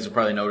thing. You guys have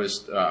probably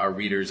noticed, our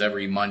readers,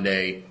 every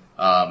Monday,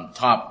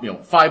 top,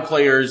 5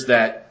 players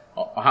that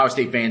Ohio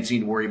State fans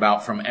need to worry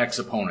about from X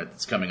opponent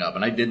that's coming up.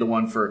 And I did the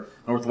one for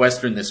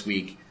Northwestern this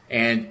week.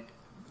 And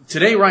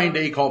today, Ryan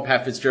Day called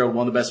Pat Fitzgerald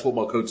one of the best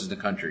football coaches in the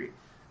country.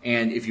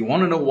 And if you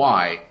want to know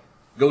why,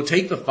 go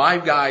take the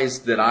 5 guys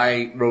that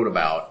I wrote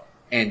about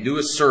and do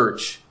a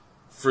search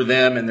for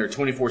them and their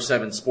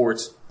 24/7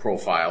 sports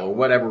profile or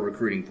whatever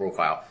recruiting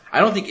profile.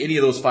 I don't think any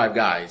of those 5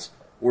 guys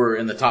were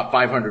in the top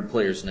 500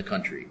 players in the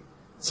country.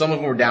 Some of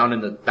them were down in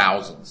the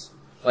thousands.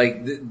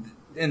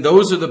 And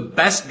those are the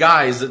best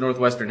guys that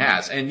Northwestern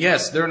has. And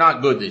yes, they're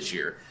not good this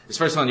year,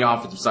 especially on the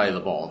offensive side of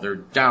the ball. They're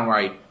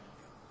downright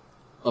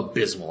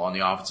abysmal on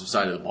the offensive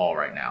side of the ball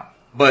right now.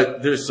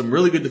 But there's some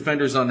really good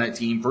defenders on that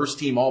team. First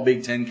team all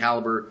Big Ten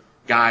caliber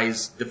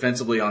guys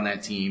defensively on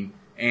that team.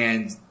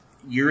 And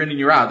year in and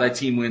year out, that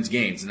team wins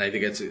games. And I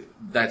think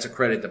that's a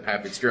credit to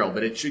Pat Fitzgerald.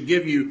 But it should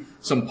give you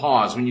some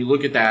pause when you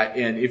look at that.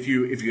 And if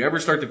you ever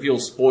start to feel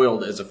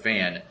spoiled as a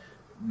fan,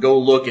 go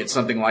look at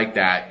something like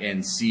that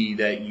and see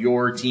that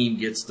your team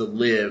gets to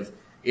live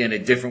in a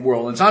different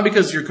world. And it's not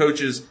because your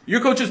coaches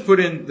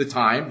put in the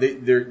time.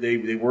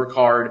 They work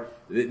hard.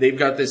 They've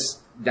got this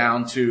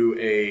down to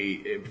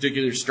a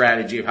particular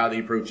strategy of how they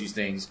approach these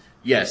things.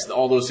 Yes,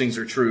 all those things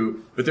are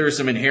true, but there are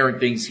some inherent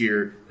things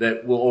here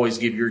that will always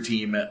give your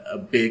team a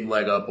big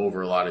leg up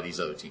over a lot of these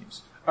other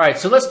teams. All right,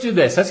 so let's do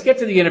this. Let's get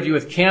to the interview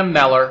with Cam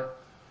Mellor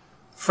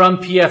from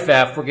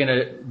PFF. We're going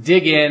to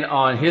dig in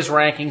on his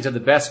rankings of the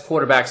best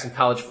quarterbacks in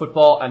college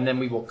football, and then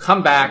we will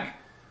come back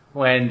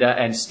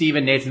and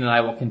Stephen, Nathan, and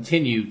I will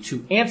continue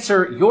to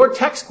answer your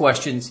text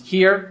questions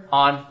here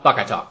on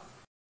Buckeye Talk.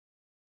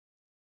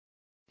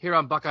 Here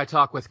on Buckeye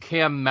Talk with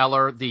Cam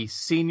Mellor, the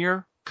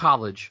senior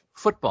college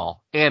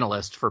football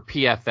analyst for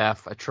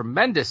PFF, a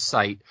tremendous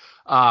site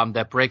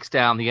that breaks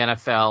down the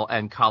NFL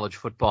and college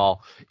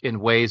football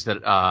in ways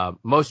that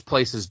most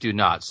places do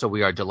not. So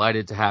we are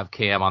delighted to have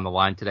Cam on the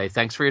line today.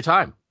 Thanks for your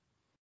time.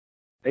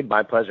 Hey,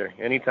 my pleasure.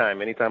 Anytime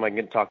I can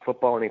get to talk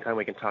football, anytime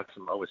we can talk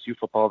some OSU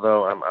football,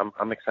 though,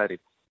 I'm excited.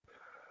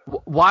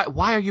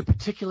 Why are you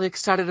particularly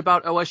excited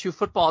about OSU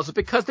football? Is it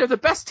because they're the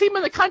best team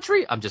in the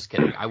country? I'm just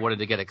kidding. I wanted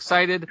to get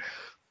excited.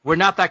 We're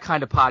not that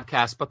kind of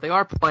podcast, but they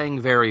are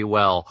playing very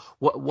well.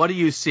 What are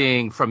you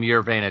seeing from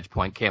your vantage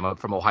point, Cam,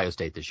 from Ohio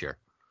State this year?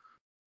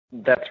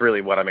 That's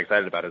really what I'm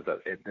excited about, is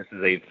that this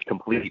is a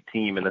complete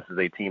team, and this is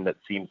a team that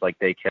seems like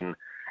they can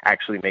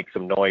actually make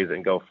some noise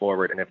and go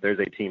forward. And if there's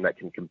a team that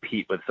can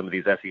compete with some of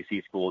these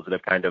SEC schools that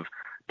have kind of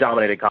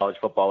dominated college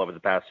football over the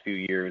past few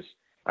years,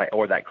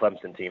 or that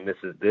Clemson team,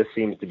 this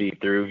seems to be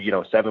through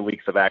 7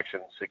 weeks of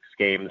action, 6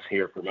 games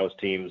here for most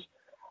teams.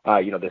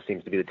 This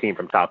seems to be the team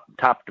from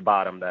top to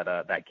bottom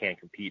that can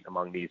compete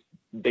among these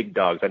big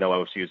dogs. I know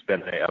OSU's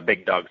been a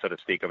big dog, so to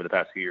speak, over the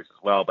past few years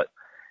as well, but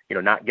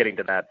not getting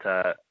to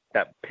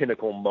that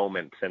pinnacle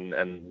moment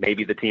and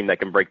maybe the team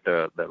that can break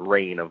the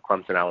reign of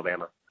Clemson,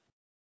 Alabama.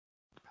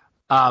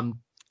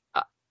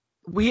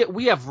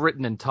 We have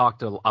written and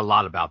talked a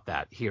lot about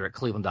that here at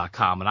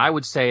Cleveland.com, and I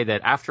would say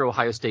that after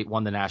Ohio State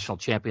won the national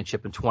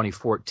championship in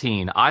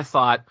 2014, I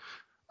thought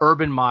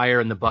Urban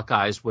Meyer and the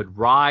Buckeyes would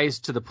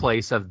rise to the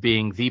place of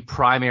being the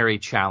primary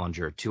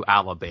challenger to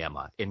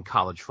Alabama in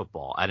college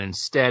football. And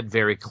instead,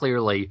 very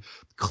clearly,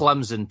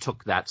 Clemson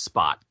took that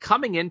spot.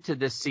 Coming into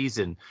this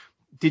season,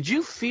 Did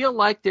you feel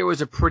like there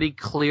was a pretty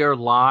clear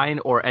line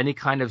or any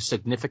kind of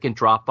significant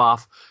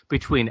drop-off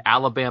between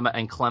Alabama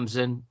and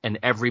Clemson and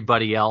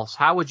everybody else?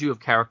 How would you have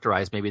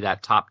characterized maybe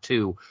that top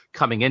two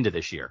coming into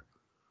this year?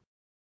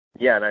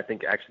 Yeah, and I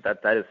think actually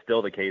that is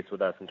still the case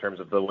with us in terms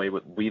of the way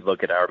we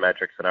look at our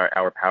metrics and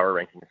our power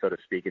ranking, so to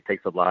speak. It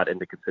takes a lot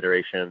into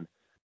consideration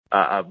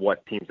of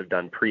what teams have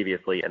done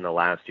previously in the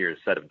last year's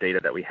set of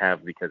data that we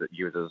have, because it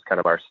uses kind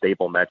of our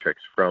stable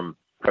metrics from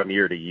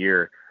year to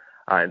year.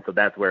 And so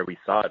that's where we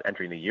saw it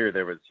entering the year.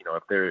 There was,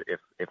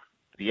 if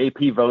the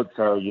AP votes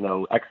are,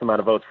 X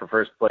amount of votes for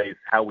first place,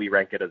 how we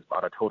rank it is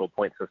on a total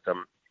point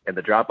system. And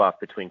the drop-off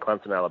between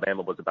Clemson and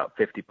Alabama was about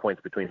 50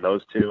 points between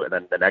those two, and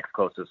then the next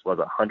closest was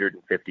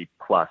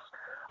 150-plus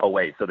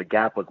away. So the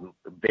gap was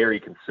very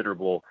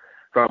considerable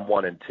from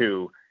 1 and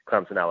 2,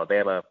 Clemson,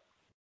 Alabama.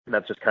 And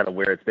that's just kind of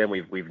where it's been.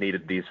 We've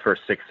needed these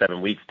first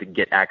 6-7 weeks to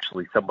get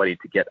actually somebody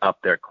to get up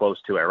there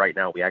close to it. Right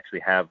now, we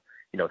actually have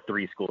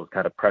 3 schools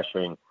kind of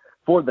pressuring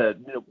for the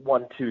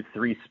 1, 2,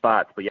 3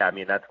 spots. But yeah, I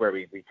mean that's where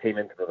we came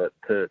into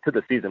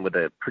the season with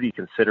a pretty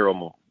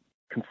considerable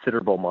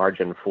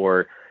margin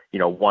for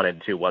 1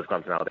 and 2 was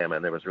Clemson, Alabama,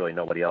 and there was really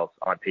nobody else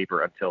on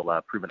paper until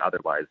proven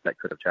otherwise that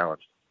could have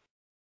challenged.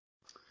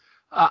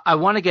 I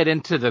want to get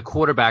into the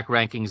quarterback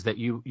rankings that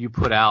you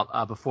put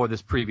out before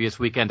this previous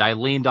weekend. I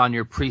leaned on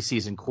your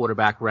preseason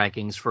quarterback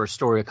rankings for a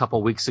story a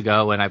couple weeks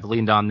ago, and I've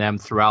leaned on them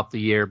throughout the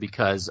year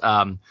because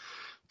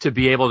to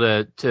be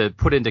able to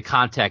put into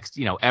context,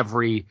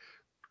 every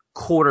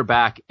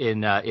quarterback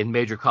in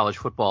major college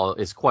football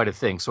is quite a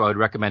thing. So I would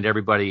recommend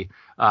everybody,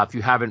 if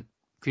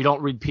you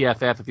don't read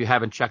PFF, if you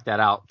haven't checked that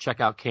out, check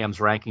out Cam's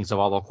rankings of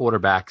all the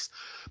quarterbacks.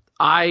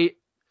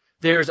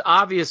 There's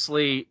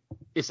obviously,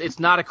 it's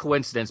not a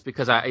coincidence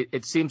because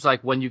it seems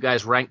like when you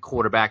guys rank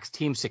quarterbacks,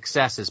 team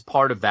success is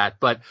part of that.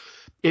 But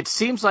it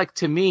seems like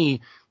to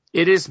me,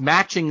 it is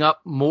matching up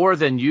more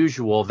than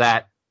usual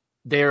that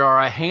there are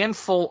a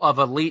handful of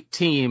elite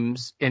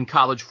teams in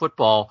college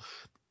football,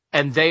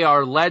 and they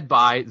are led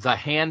by the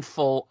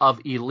handful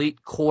of elite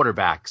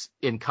quarterbacks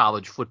in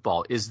college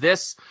football. Is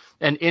this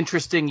an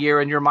interesting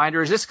year in your mind,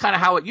 or is this kind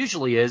of how it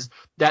usually is,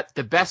 that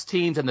the best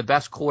teams and the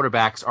best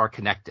quarterbacks are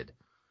connected?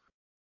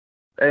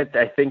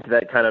 I think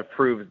that kind of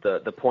proves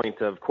the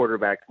point of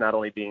quarterbacks not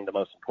only being the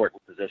most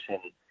important position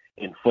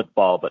in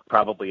football, but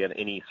probably in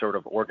any sort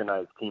of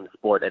organized team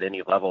sport at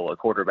any level. A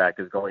quarterback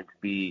is going to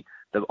be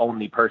the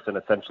only person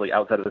essentially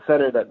outside of the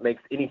center that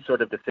makes any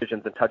sort of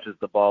decisions and touches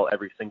the ball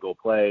every single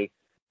play.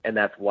 And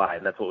that's why,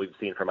 and that's what we've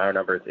seen from our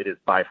numbers. It is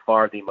by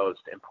far the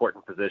most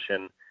important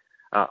position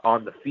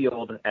on the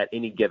field at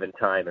any given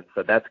time. And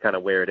so that's kind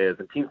of where it is.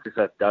 And team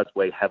success does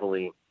weigh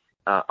heavily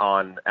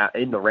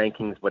in the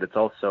rankings, but it's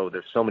also,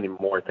 there's so many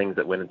more things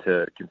that went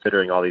into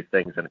considering all these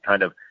things. And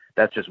kind of,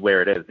 that's just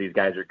where it is. These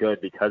guys are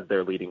good because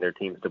they're leading their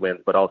teams to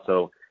wins, but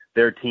also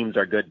their teams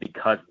are good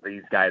because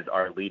these guys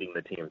are leading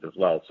the teams as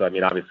well. So, I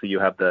mean, obviously you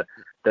have the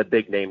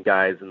big name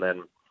guys, and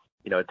then,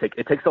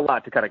 it takes a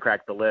lot to kind of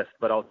crack the list,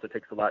 but also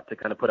takes a lot to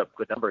kind of put up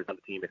good numbers on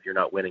the team if you're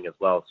not winning as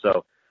well.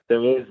 So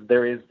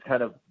there is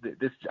kind of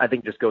this, I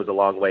think, just goes a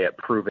long way at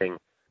proving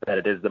that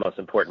it is the most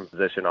important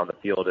position on the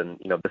field. And,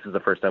 this is the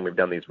first time we've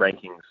done these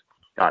rankings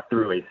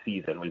through a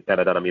season. We've kind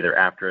of done them either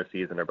after a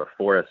season or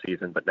before a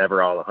season, but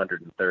never all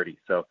 130.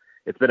 So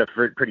it's been a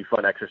pretty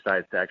fun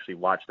exercise to actually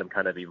watch them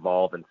kind of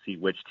evolve and see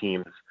which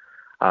teams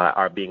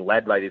are being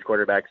led by these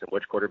quarterbacks and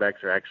which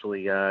quarterbacks are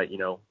actually,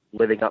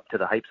 living up to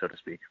the hype, so to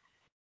speak.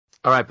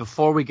 All right,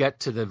 before we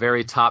get to the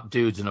very top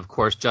dudes, and of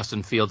course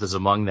Justin Fields is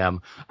among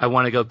them, I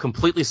want to go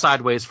completely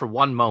sideways for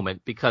one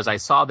moment because I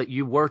saw that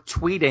you were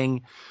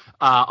tweeting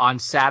on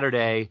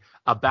Saturday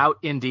about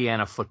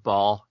Indiana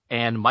football,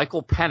 and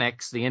Michael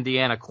Penix, the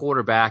Indiana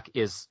quarterback,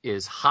 is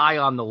high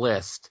on the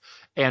list,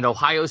 and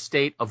Ohio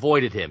State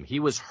avoided him. He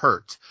was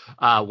hurt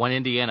when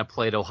Indiana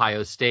played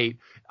Ohio State.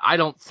 I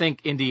don't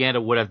think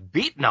Indiana would have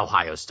beaten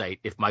Ohio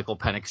State if Michael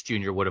Penix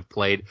Jr. would have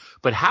played.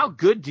 But how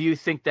good do you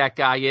think that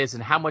guy is,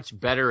 and how much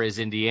better is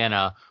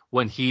Indiana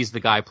when he's the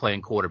guy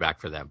playing quarterback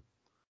for them?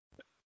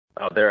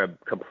 Oh, they're a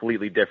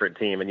completely different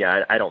team. And,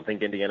 yeah, I don't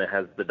think Indiana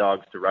has the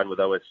dogs to run with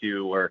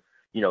OSU or,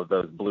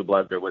 those Blue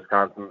Bloods or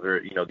Wisconsins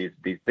or,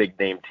 these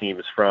big-name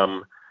teams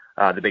from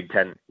the Big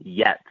Ten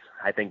yet.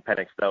 I think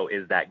Penix, though,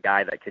 is that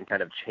guy that can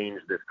kind of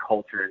change this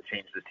culture and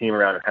change the team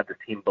around and have the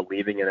team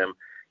believing in him.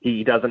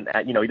 He doesn't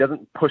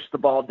push the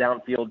ball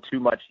downfield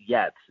too much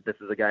yet. This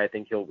is a guy I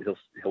think he'll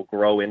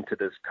grow into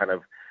this kind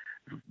of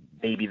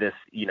maybe this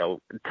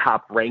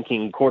top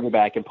ranking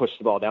quarterback and push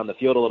the ball down the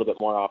field a little bit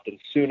more often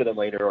sooner than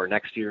later, or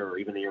next year, or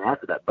even the year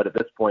after that. But at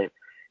this point,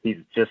 he's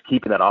just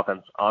keeping that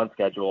offense on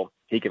schedule.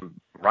 He can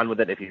run with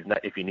it if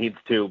he needs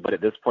to. But at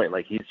this point,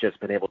 he's just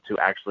been able to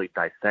actually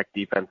dissect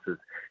defenses.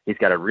 He's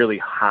got a really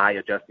high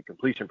adjusted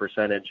completion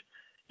percentage,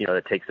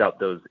 that takes out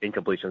those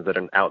incompletions that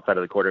are outside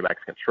of the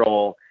quarterback's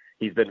control.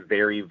 He's been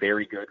very,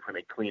 very good from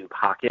a clean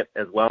pocket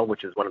as well,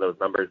 which is one of those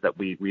numbers that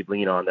we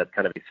lean on. That's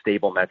kind of a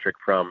stable metric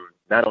from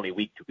not only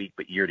week to week,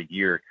 but year to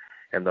year.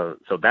 And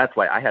so that's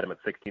why I had him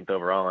at 16th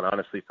overall. And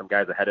honestly, some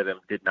guys ahead of him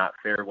did not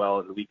fare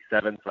well in week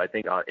 7. So I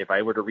think if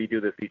I were to redo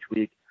this each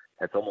week,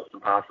 It's almost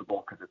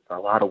impossible because it's a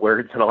lot of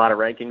words and a lot of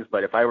rankings.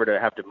 But if I were to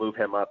have to move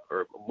him up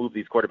or move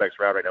these quarterbacks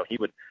around right now, he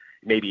would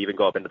maybe even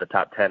go up into the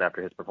top 10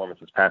 after his performance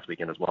this past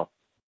weekend as well.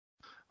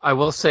 I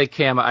will say,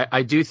 Cam,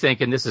 I do think,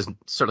 and this is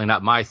certainly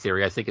not my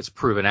theory, I think it's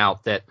proven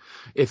out that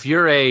if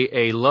you're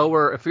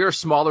if you're a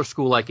smaller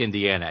school like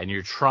Indiana and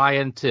you're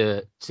trying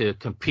to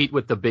compete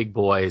with the big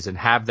boys and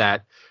have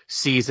that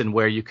season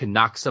where you can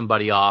knock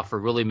somebody off or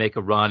really make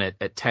a run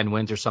at 10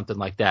 wins or something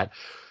like that,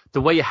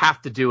 the way you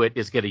have to do it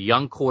is get a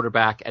young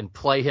quarterback and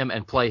play him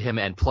and play him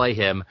and play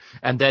him,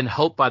 and then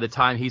hope by the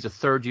time he's a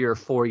 3rd-year,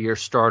 4-year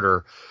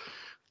starter,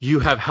 you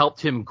have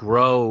helped him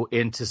grow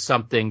into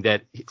something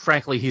that,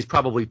 frankly, he's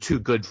probably too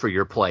good for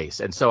your place.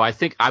 And so I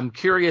think I'm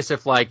curious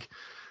if,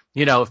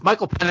 if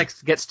Michael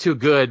Penix gets too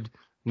good,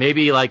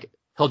 maybe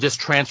he'll just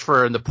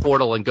transfer in the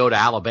portal and go to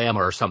Alabama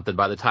or something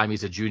by the time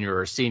he's a junior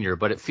or a senior.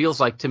 But it feels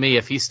like to me,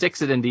 if he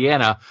sticks at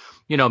Indiana,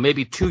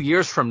 maybe 2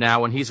 years from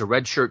now when he's a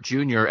redshirt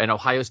junior and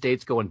Ohio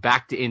State's going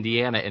back to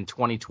Indiana in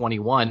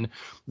 2021,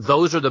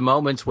 those are the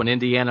moments when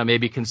Indiana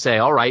maybe can say,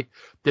 all right,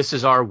 this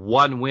is our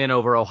one win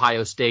over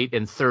Ohio State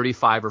in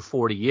 35 or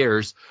 40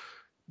 years,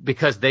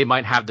 because they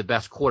might have the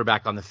best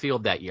quarterback on the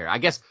field that year. I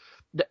guess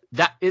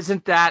is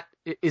that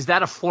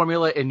a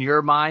formula in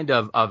your mind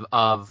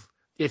of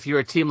if you're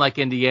a team like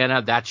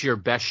Indiana, that's your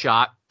best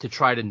shot to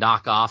try to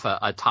knock off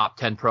a top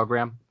 10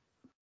 program?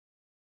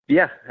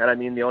 Yeah, and I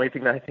mean, the only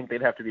thing that I think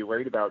they'd have to be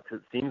worried about, because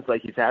it seems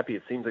like he's happy.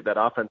 It seems like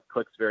that offense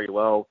clicks very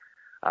well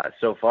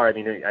so far. I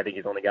mean, I think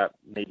he's only got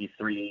maybe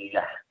three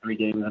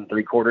games and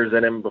 3 quarters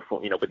in him before,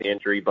 with the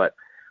injury. But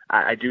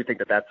I do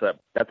think that's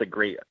a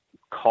great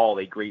call,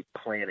 a great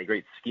plan, a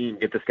great scheme.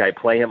 Get this guy,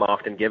 play him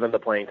often, give him the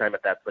playing time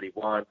if that's what he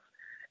wants,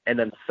 and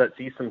then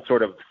see some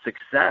sort of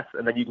success.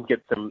 And then you can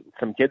get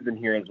some kids in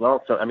here as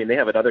well. So, I mean, they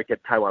have another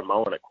kid, Tywan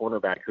Mullen, at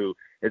cornerback, who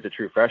is a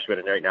true freshman,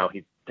 and right now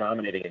he's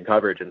dominating in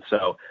coverage. And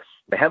so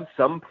they have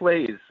some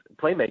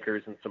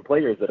playmakers and some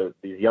players that are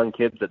these young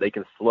kids that they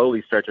can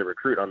slowly start to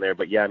recruit on there.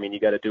 But yeah, I mean, you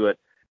got to do it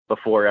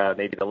before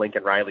maybe the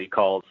Lincoln Riley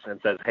calls and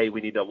says, hey,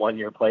 we need a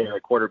 1-year player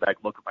at quarterback.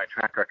 Look at my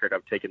track record.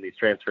 I've taken these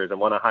transfers and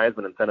won a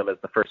Heisman and sent him as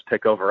the first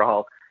pick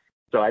overall.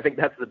 So I think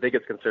that's the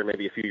biggest concern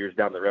maybe a few years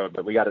down the road.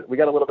 But we got a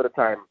little bit of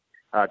time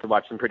to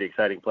watch some pretty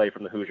exciting play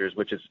from the Hoosiers,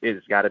 which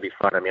is got to be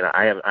fun. I mean,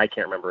 I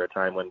can't remember a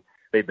time when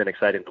they've been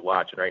exciting to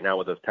watch. And right now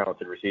with those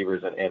talented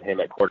receivers and him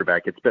at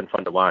quarterback, it's been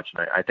fun to watch.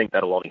 And I think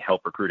that'll only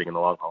help recruiting in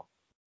the long haul.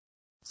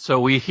 So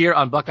we here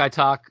on Buckeye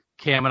Talk,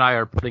 Cam and I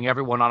are putting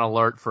everyone on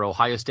alert for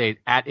Ohio State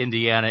at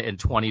Indiana in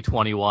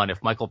 2021.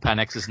 If Michael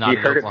Penix is not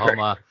in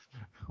Oklahoma,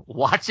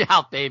 watch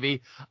out,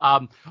 baby.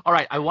 All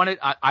right.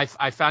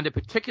 I found it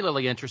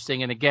particularly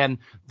interesting. And again,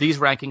 these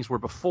rankings were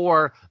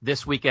before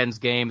this weekend's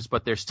games,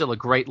 but they're still a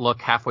great look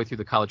halfway through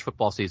the college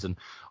football season.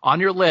 On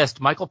your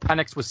list, Michael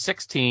Penix was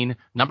 16.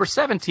 Number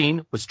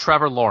 17 was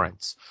Trevor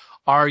Lawrence.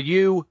 Are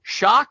you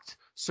shocked,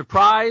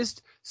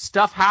 surprised?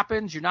 Stuff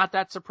happens. You're not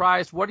that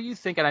surprised. What do you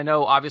think? And I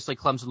know obviously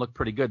Clemson looked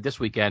pretty good this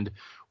weekend.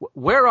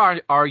 Where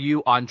are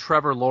you on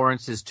Trevor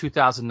Lawrence's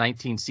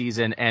 2019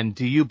 season? And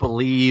do you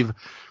believe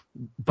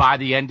by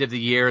the end of the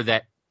year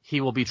that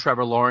he will be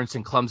Trevor Lawrence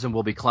and Clemson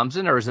will be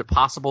Clemson, or is it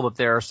possible that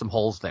there are some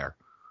holes there?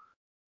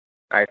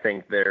 I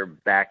think they're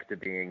back to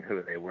being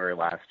who they were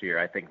last year.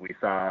 I think we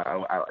saw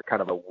a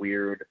kind of a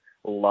weird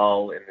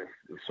lull in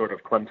this sort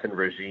of Clemson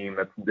regime.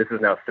 This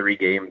is now 3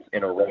 games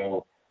in a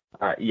row.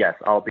 Yes,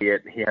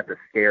 albeit he had the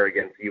scare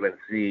against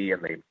UNC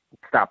and they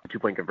stopped the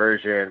 2-point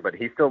conversion, but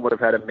he still would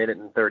have had a minute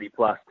and 30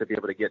 plus to be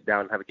able to get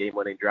down and have a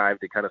game-winning drive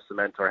to kind of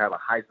cement or have a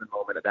Heisman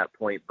moment at that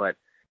point. But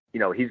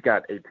he's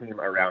got a team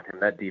around him.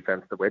 That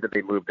defense, the way that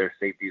they move their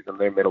safeties and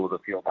their middle of the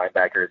field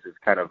linebackers is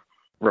kind of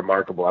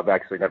remarkable. I've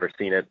actually never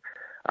seen it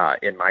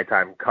in my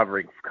time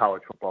covering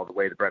college football, the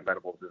way that Brent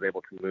Venables is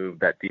able to move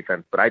that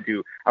defense. But I'm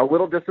a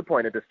little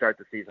disappointed to start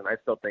the season. I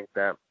still think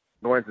that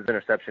Lawrence's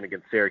interception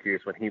against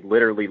Syracuse, when he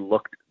literally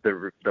looked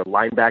the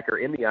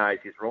linebacker in the eyes,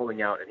 he's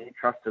rolling out, and he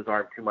trusts his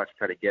arm too much to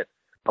try to get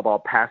a ball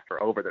past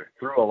or over there.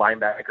 Through a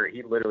linebacker,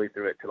 he literally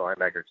threw it to the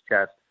linebacker's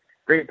chest.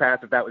 Great pass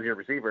if that was your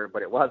receiver,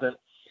 but it wasn't.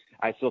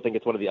 I still think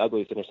it's one of the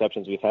ugliest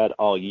interceptions we've had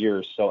all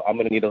year. So I'm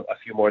going to need a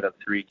few more than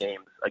 3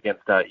 games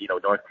against,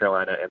 North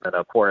Carolina and then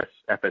a porous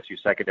FSU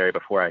secondary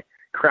before I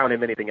crown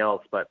him anything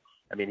else. But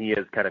I mean, he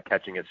is kind of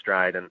catching his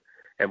stride,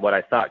 and what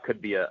I thought could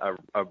be a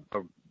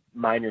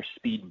minor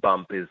speed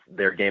bump is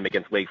their game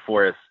against Wake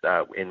Forest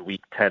in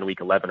week 10, week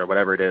 11, or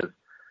whatever it is,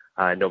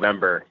 in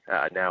November.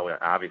 Now,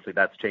 obviously,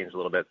 that's changed a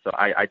little bit. So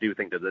I do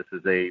think that this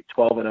is a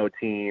 12-0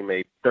 team,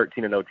 a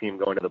 13-0 team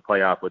going to the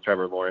playoff with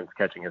Trevor Lawrence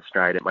catching his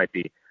stride. It might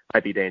be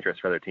dangerous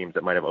for other teams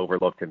that might have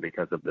overlooked him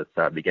because of this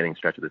beginning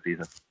stretch of the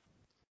season.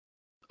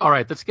 All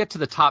right, let's get to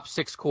the top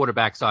 6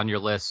 quarterbacks on your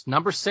list.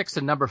 Number 6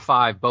 and number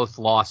 5 both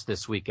lost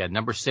this weekend.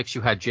 Number 6, you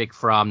had Jake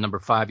Fromm. Number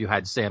 5, you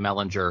had Sam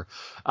Ehlinger.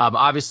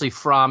 Obviously,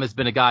 Fromm has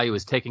been a guy who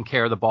has taken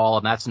care of the ball,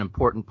 and that's an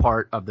important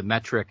part of the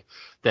metric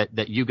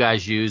that you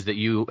guys use, that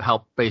you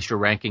help base your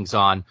rankings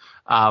on.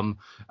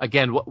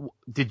 Again,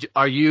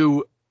 are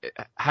you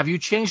have you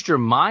changed your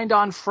mind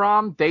on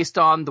Fromm based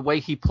on the way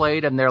he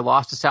played and their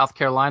loss to South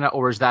Carolina,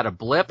 or is that a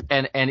blip?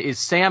 And is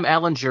Sam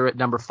Ehlinger at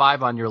number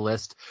 5 on your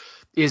list?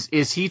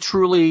 Is he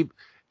truly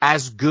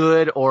as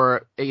good,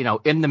 or,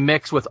 in the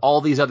mix with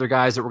all these other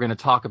guys that we're going to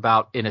talk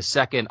about in a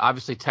second?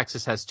 Obviously,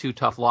 Texas has 2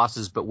 tough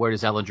losses, but where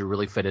does Ehlinger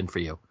really fit in for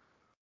you?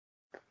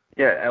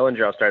 Yeah,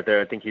 Ehlinger, I'll start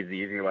there. I think he's the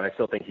easier one. I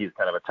still think he's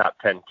kind of a top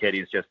 10 kid.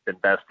 He's just been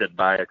bested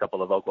by a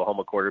couple of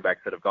Oklahoma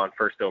quarterbacks that have gone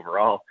first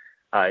overall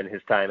in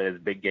his time in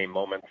his big game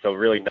moments. So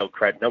really no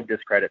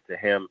discredit to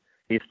him.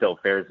 He still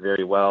fares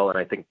very well, and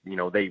I think, they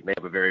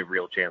have a very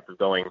real chance of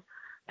going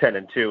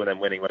 10-2 and then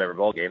winning whatever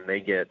bowl game they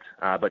get.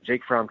 But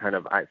Jake Fromm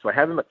I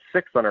have him at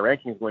 6 on our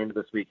rankings going into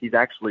this week. He's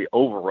actually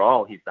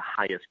overall, he's the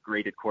highest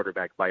graded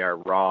quarterback by our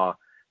raw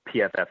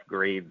PFF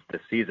grades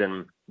this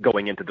season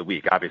going into the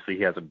week. Obviously,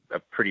 he has a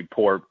pretty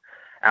poor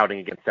outing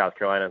against South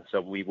Carolina, so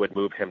we would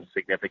move him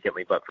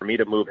significantly. But for me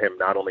to move him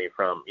not only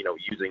from,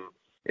 using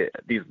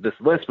this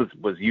list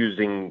was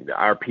using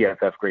our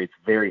PFF grades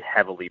very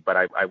heavily, but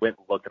I went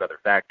and looked at other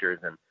factors,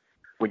 and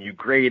when you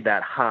grade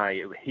that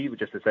high, he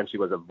just essentially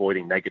was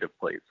avoiding negative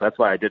plays. So that's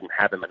why I didn't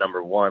have him at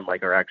number 1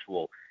 like our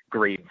actual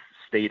grades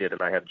stated,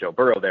 and I have Joe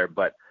Burrow there.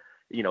 But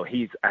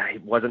I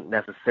wasn't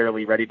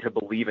necessarily ready to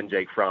believe in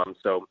Jake Fromm,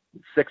 so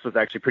 6 was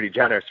actually pretty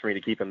generous for me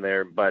to keep him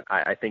there. But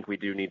I think we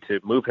do need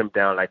to move him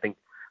down. I think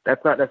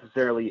that's not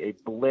necessarily a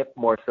blip,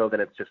 more so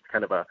than it's just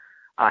kind of a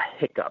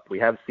hiccup. We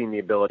have seen the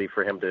ability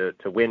for him to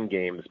win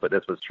games, but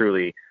this was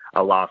truly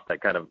a loss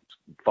that kind of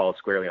falls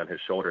squarely on his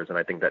shoulders, and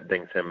I think that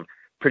dings him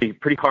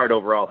pretty hard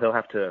overall. He'll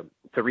have to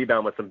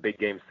rebound with some big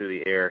games through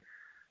the air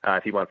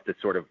if he wants to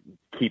sort of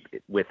keep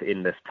it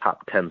within this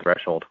top 10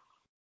 threshold.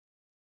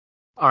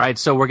 All right,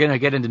 so we're going to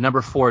get into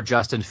number 4,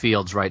 Justin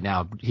Fields, right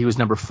now. He was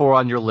number 4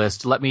 on your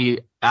list. Let me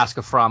ask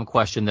a Fromm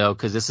question, though,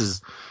 because this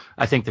is,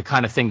 I think, the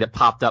kind of thing that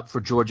popped up for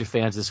Georgia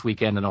fans this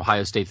weekend, and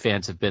Ohio State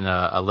fans have been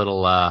a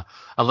little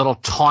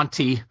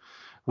taunty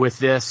with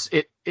this.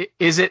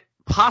 Is it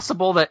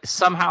possible that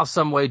somehow,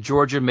 some way,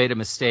 Georgia made a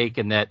mistake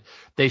and that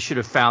they should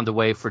have found a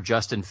way for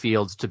Justin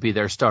Fields to be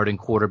their starting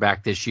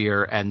quarterback this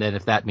year, and then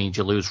if that means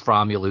you lose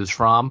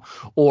Fromm?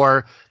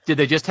 Or did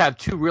they just have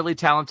 2 really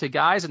talented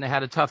guys and they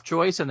had a tough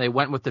choice and they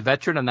went with the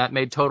veteran and that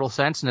made total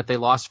sense, and if they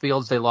lost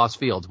Fields, they lost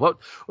Fields? What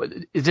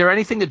is there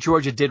anything that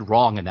Georgia did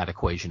wrong in that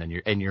equation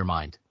in your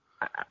mind?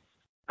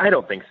 I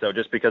don't think so,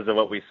 just because of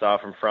what we saw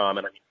from Fromm.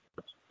 And I mean,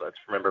 let's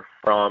remember,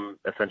 Fromm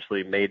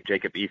essentially made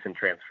Jacob Eason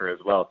transfer as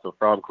well. So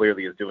Fromm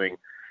clearly is doing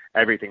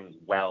everything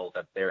well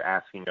that they're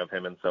asking of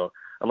him. And so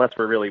unless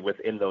we're really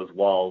within those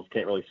walls,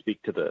 can't really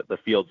speak to the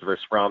Fields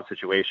versus Fromm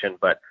situation.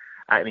 But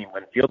I mean,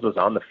 when Fields was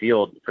on the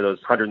field for those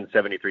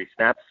 173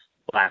 snaps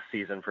last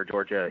season for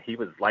Georgia, he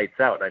was lights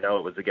out. I know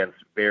it was against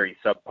very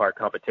subpar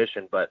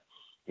competition, but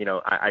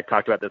I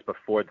talked about this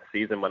before the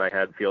season when I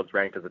had Fields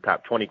ranked as a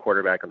top 20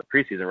 quarterback on the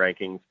preseason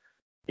rankings,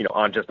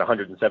 on just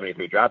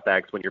 173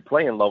 dropbacks. When you're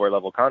playing lower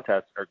level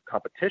contests or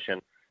competition,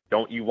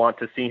 don't you want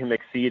to see him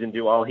exceed and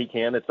do all he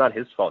can? It's not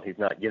his fault he's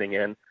not getting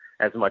in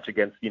as much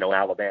against,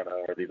 Alabama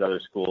or these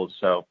other schools.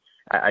 So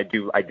I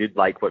did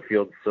like what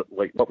Fields,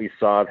 like what we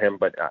saw of him,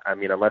 but I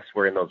mean, unless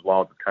we're in those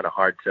walls, it's kind of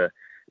hard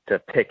to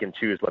pick and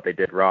choose what they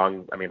did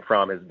wrong. I mean,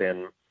 Fromm has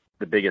been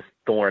the biggest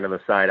thorn in the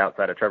side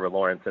outside of Trevor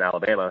Lawrence in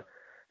Alabama.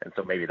 And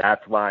so maybe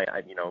that's why,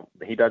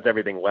 he does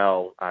everything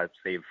well,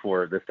 save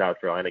for the South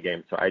Carolina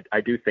game. So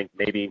I do think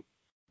maybe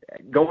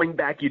going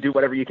back, you do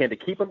whatever you can to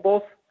keep them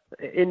both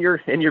in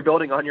your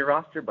building on your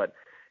roster. But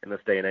in this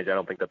day and age, I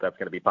don't think that's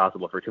going to be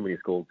possible for too many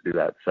schools to do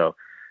that. So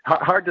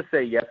hard to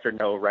say yes or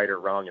no, right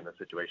or wrong in this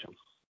situation.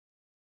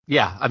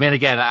 Yeah, I mean,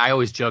 again, I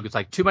always joke, it's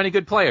like too many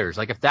good players.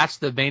 Like if that's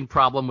the main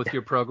problem with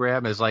your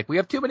program is like we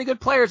have too many good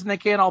players and they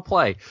can't all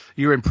play,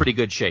 you're in pretty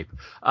good shape.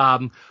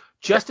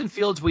 Justin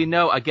Fields, we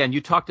know, again,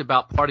 you talked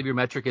about part of your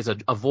metric is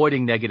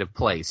avoiding negative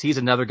plays. He's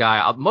another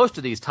guy. Most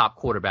of these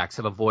top quarterbacks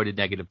have avoided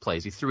negative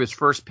plays. He threw his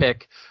first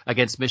pick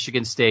against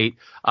Michigan State.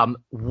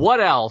 What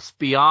else,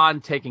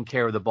 beyond taking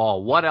care of the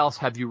ball, what else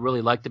have you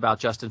really liked about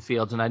Justin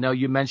Fields? And I know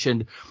you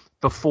mentioned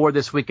before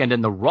this weekend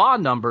in the raw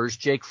numbers,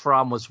 Jake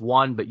Fromm was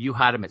 1, but you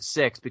had him at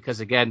 6 because,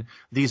 again,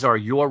 these are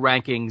your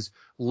rankings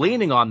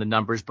leaning on the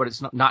numbers, but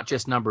it's not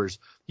just numbers.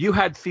 You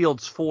had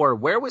Fields 4.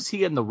 Where was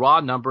he in the raw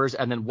numbers,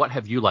 and then what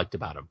have you liked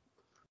about him?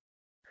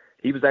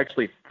 He was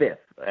actually 5th,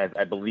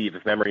 I believe,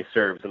 if memory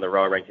serves, in the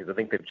raw rankings. I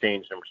think they've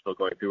changed, and we're still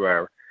going through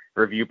our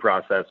review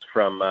process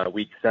from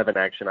Week 7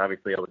 action.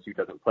 Obviously, LSU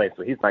doesn't play,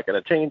 so he's not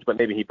going to change, but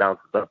maybe he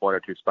bounces up 1 or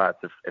 2 spots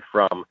if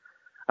Fromm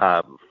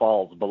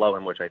falls below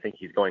him, which I think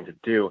he's going to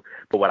do.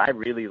 But what I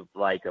really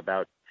like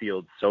about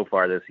Fields so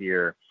far this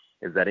year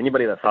is that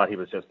anybody that thought he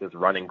was just this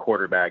running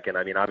quarterback, and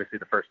I mean, obviously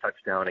the first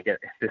touchdown again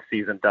this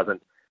season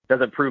doesn't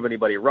prove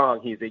anybody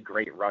wrong. He's a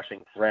great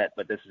rushing threat,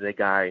 but this is a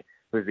guy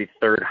who's the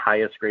 3rd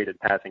highest graded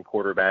passing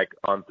quarterback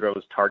on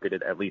throws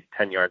targeted at least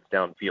 10 yards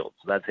downfield.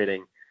 So that's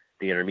hitting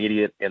the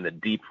intermediate and the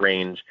deep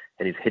range,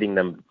 and he's hitting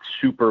them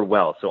super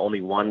well. So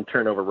only 1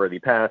 turnover-worthy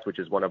pass, which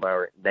is one of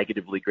our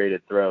negatively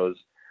graded throws,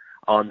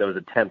 on those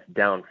attempts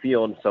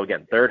downfield. So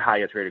again, third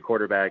highest rated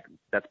quarterback.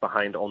 That's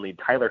behind only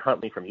Tyler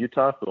Huntley from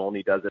Utah, who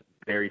only does it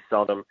very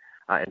seldom,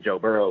 and Joe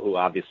Burrow, who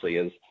obviously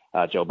is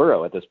Joe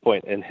Burrow at this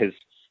point in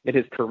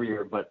his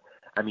career. But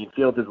I mean,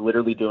 Fields is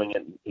literally doing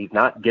it. He's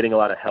not getting a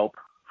lot of help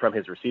from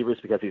his receivers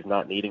because he's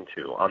not needing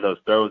to. On those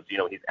throws,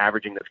 he's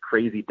averaging this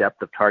crazy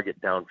depth of target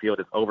downfield.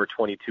 It's over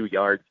 22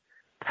 yards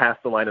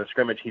past the line of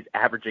scrimmage. He's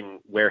averaging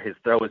where his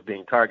throw is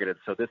being targeted.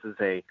 So this is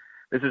a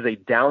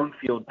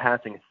downfield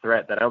passing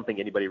threat that I don't think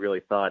anybody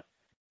really thought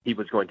he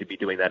was going to be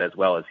doing that as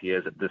well as he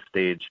is at this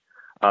stage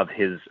of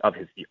his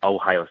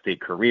Ohio State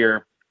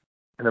career.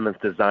 And then this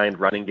designed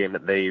running game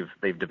that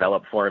they've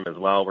developed for him as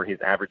well, where he's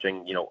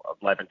averaging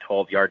 11,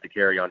 12 yards to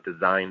carry on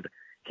designed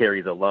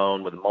carries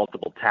alone, with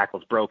multiple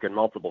tackles broken,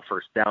 multiple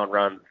first down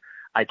runs.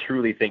 I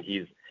truly think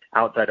he's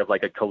outside of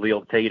like a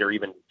Khalil Tate or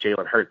even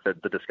Jalen Hurts.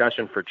 The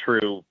discussion for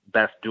true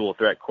best dual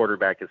threat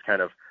quarterback is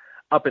kind of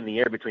up in the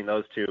air between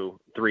those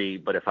three.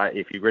 But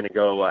if you're going to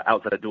go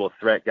outside of dual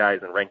threat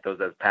guys and rank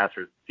those as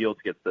passers, Fields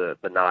gets the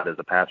nod as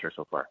a passer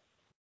so far.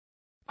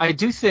 I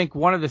do think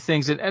one of the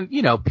things, and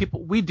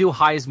we do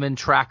Heisman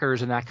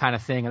trackers and that kind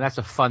of thing, and that's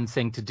a fun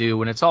thing to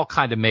do, and it's all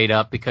kind of made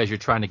up because you're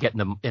trying to get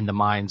in the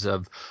minds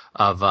of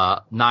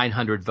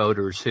 900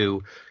 voters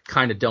who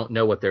kind of don't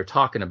know what they're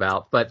talking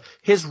about. But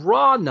his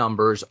raw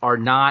numbers are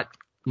not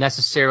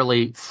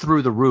necessarily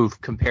through the roof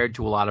compared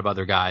to a lot of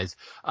other guys,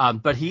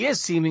 but he is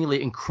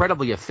seemingly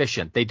incredibly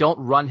efficient. They don't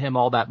run him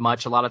all that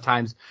much. A lot of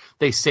times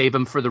they save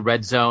him for the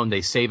red zone.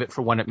 They save it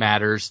for when it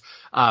matters.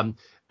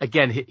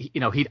 Again,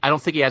 I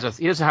don't think he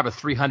doesn't have a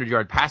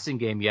 300-yard passing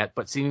game yet,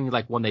 but seemingly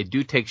like when they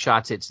do take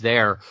shots, it's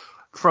there.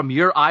 From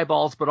your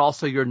eyeballs, but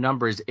also your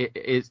numbers,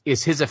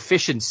 is his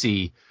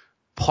efficiency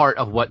part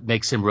of what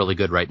makes him really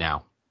good right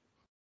now?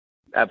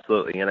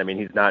 Absolutely, and I mean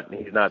he's not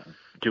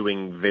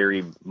doing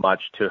very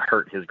much to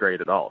hurt his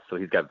grade at all. So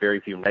he's got very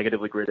few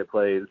negatively graded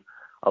plays,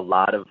 a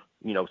lot of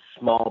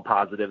small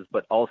positives,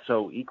 but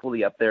also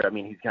equally up there. I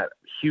mean, he's got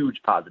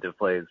huge positive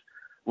plays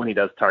when he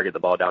does target the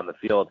ball down the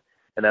field.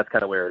 And that's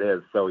kind of where it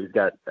is. So he's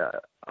got,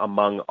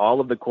 among all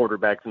of the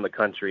quarterbacks in the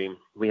country,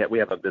 we have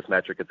this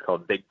metric. It's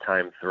called big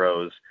time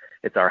throws.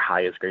 It's our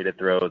highest graded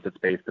throws. It's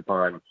based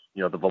upon,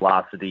 the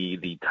velocity,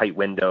 the tight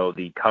window,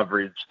 the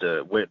coverage,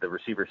 the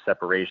receiver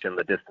separation,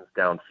 the distance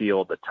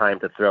downfield, the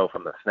time to throw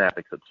from the snap.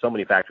 Because so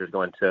many factors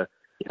go into,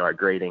 our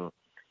grading.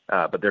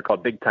 But they're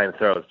called big time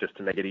throws just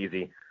to make it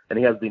easy. And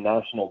he has the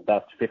national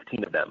best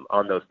 15 of them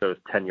on those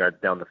 10 yards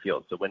down the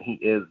field. So when he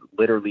is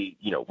literally,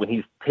 when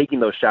he's taking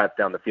those shots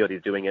down the field,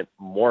 he's doing it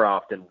more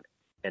often,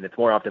 and it's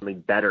more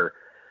oftenly better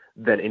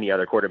than any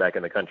other quarterback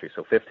in the country.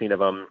 So 15 of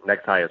them,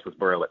 next highest was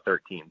Burrow at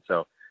 13.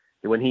 So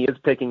when he is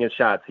picking his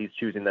shots, he's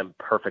choosing them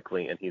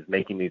perfectly, and he's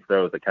making these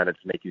throws that kind of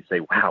just make you say,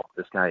 wow,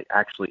 this guy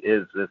actually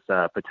is this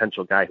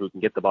potential guy who can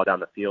get the ball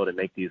down the field and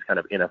make these kind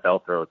of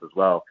NFL throws as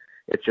well.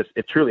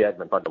 It truly has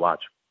been fun to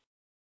watch.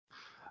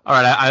 All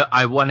right,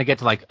 I want to get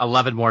to like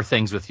 11 more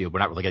things with you. We're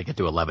not really going to get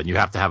to 11. You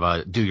have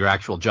to do your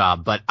actual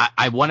job. But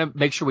I want to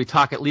make sure we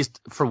talk at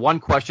least for one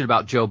question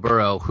about Joe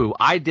Burrow, who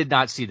I did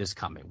not see this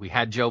coming. We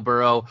had Joe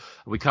Burrow.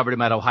 We covered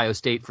him at Ohio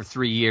State for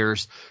 3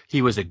 years.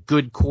 He was a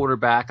good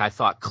quarterback. I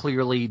thought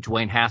clearly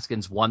Dwayne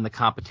Haskins won the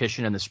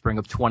competition in the spring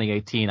of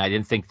 2018. I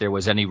didn't think there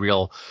was any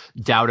real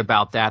doubt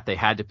about that. They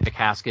had to pick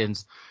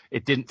Haskins.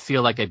 It didn't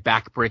feel like a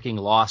back-breaking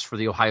loss for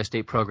the Ohio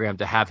State program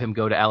to have him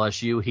go to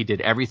LSU. He did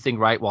everything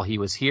right while he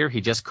was here. He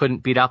just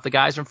couldn't beat out the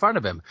guys in front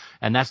of him.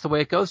 And that's the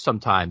way it goes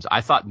sometimes.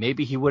 I thought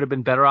maybe he would have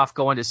been better off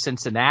going to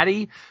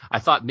Cincinnati. I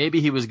thought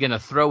maybe he was going to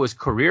throw his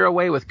career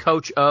away with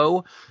Coach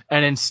O.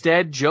 And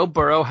instead, Joe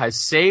Burrow has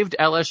saved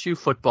LSU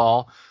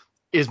football,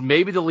 is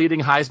maybe the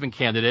leading Heisman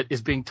candidate,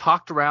 is being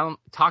talked about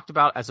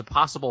as a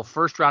possible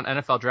first-round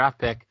NFL draft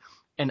pick.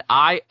 And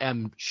I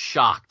am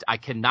shocked. I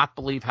cannot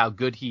believe how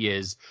good he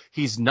is.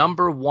 He's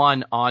number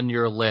one on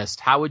your list.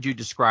 How would you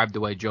describe the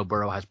way Joe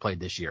Burrow has played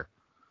this year?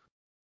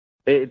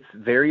 It's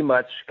very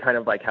much kind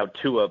of like how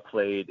Tua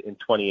played in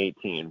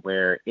 2018,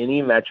 where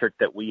any metric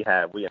that we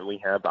have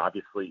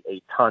obviously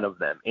a ton of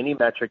them. Any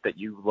metric that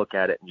you look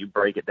at it and you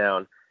break it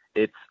down,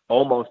 it's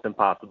almost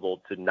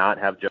impossible to not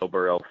have Joe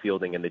Burrow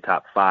fielding in the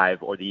top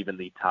 5 or even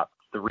the top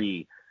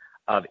 3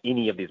 of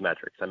any of these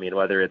metrics. I mean,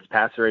 whether it's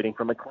passer rating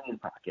from a clean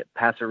pocket,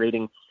 passer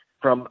rating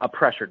from a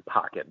pressured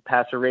pocket,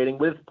 passer rating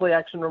with play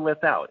action or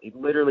without.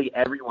 Literally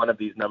every one of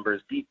these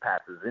numbers, deep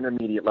passes,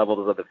 intermediate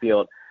levels of the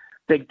field,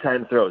 big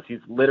time throws. He's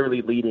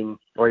literally leading,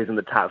 or he's in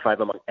the top 5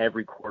 among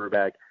every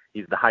quarterback.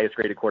 He's the highest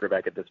graded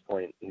quarterback at this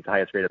point. He's the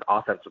highest graded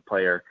offensive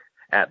player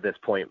at this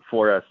point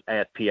for us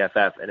at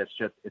PFF. And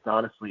it's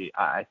honestly,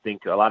 I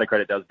think a lot of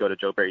credit does go to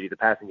Joe Brady, the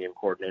passing game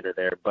coordinator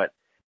there, but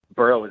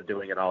Burrow is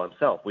doing it all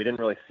himself. We didn't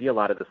really see a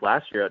lot of this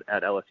last year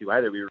at LSU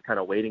either. We were kind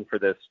of waiting for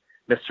this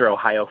Mr.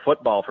 Ohio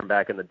football from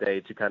back in the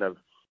day to kind of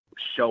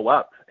show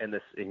up, and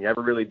he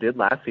never really did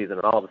last season.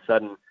 And all of a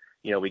sudden,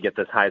 we get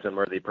this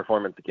Heisman-worthy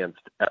performance against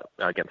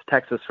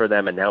Texas for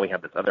them, and now we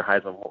have this other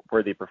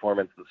Heisman-worthy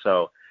performance. And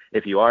so,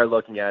 if you are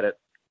looking at it,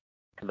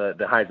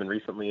 the Heisman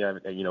recently,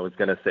 is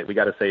going to say we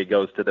got to say it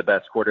goes to the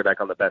best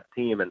quarterback on the best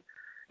team, and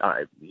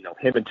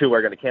him and Tua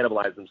are going to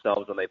cannibalize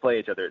themselves when they play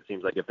each other. It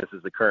seems like if this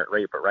is the current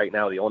rate, but right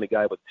now the only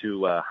guy with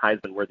 2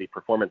 Heisman-worthy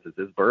performances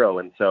is Burrow,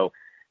 and so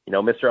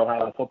Mr.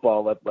 Ohio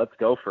football, let's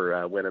go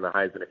for winning the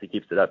Heisman if he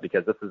keeps it up,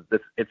 because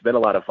it's been a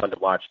lot of fun to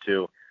watch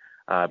too.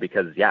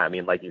 Because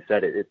like you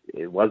said,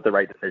 it was the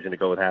right decision to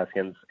go with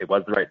Haskins. It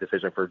was the right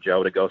decision for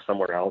Joe to go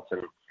somewhere else,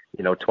 and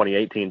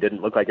 2018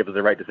 didn't look like it was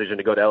the right decision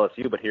to go to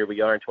LSU, but here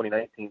we are in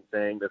 2019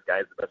 saying this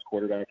guy's the best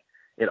quarterback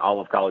in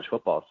all of college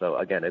football. So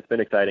again, it's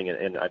been exciting,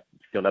 and I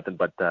feel nothing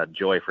but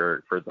joy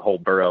for the whole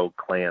Burrow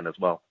clan as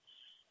well.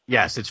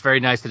 Yes, it's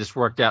very nice that it's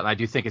worked out, and I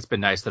do think it's been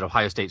nice that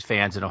Ohio State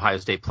fans and Ohio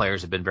State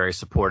players have been very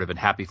supportive and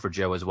happy for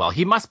Joe as well.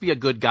 He must be a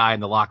good guy in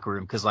the locker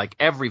room because, like,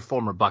 every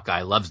former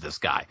Buckeye loves this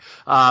guy.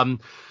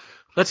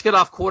 Let's get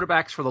off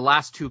quarterbacks for the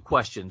last 2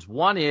 questions.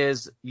 One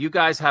is, you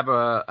guys have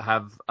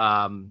a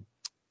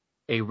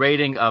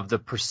rating of the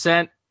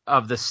percent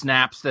of the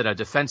snaps that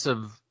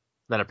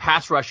a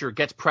pass rusher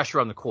gets pressure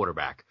on the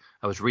quarterback.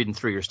 I was reading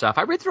through your stuff.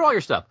 I read through all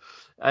your stuff.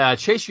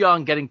 Chase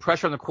Young getting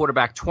pressure on the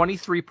quarterback,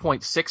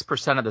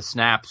 23.6% of the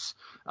snaps.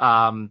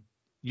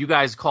 You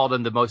guys called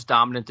him the most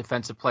dominant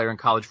defensive player in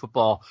college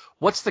football.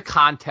 What's the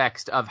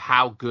context of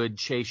how good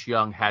Chase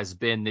Young has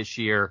been this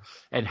year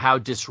and how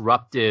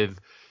disruptive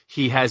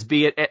he has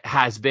been?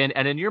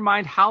 And in your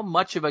mind, how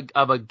much of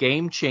a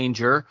game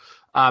changer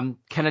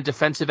can a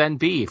defensive end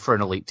be for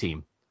an elite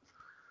team?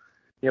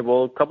 Yeah,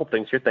 well, a couple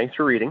things here. Thanks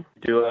for reading.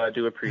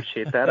 Do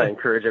appreciate that. I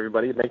encourage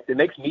everybody. It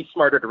makes me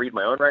smarter to read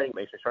my own writing. It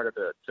makes me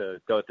smarter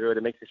to go through it.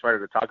 It makes me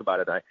smarter to talk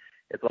about it.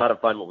 It's a lot of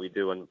fun what we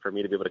do, and for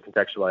me to be able to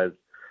contextualize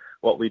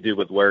what we do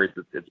with words,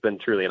 it's been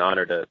truly an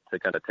honor to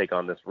kind of take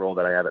on this role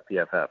that I have at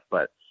PFF.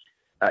 But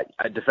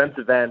a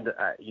defensive end,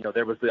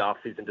 there was the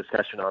offseason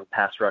discussion on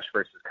pass rush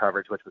versus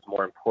coverage, which was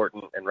more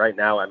important. And right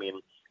now,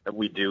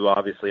 we do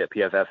obviously at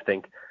PFF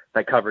think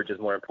that coverage is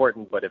more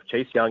important. But if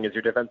Chase Young is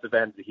your defensive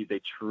end, he's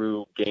a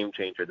true game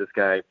changer. This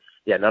guy,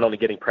 not only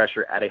getting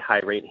pressure at a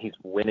high rate, he's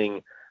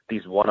winning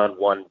these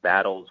one-on-one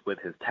battles with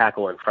his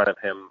tackle in front of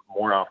him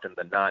more often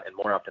than not, and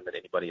more often than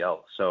anybody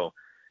else. So,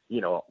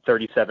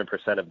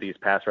 37% of these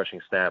pass rushing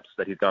snaps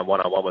that he's gone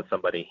one-on-one with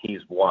somebody, he's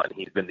won.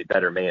 He's been the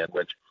better man,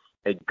 which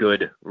a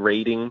good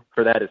rating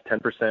for that is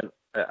 10%.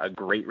 A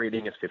great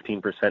rating is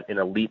 15%. An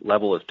elite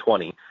level is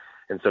 20%.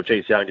 And so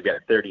Chase Young to be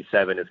at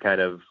 37 is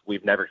kind of,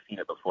 we've never seen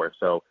it before.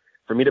 So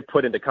for me to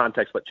put into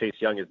context what Chase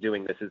Young is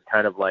doing, this is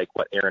kind of like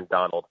what Aaron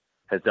Donald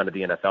has done at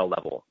the NFL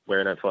level, where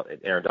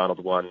Aaron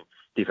Donald won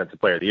Defensive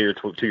Player of the Year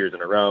 2 years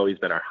in a row. He's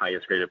been our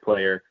highest graded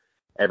player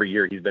every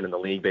year he's been in the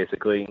league,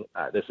 basically.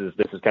 This is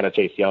kind of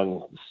Chase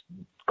Young's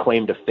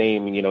claim to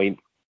fame. He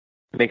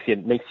makes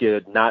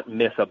you not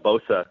miss a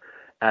Bosa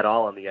at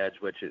all on the edge,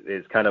 which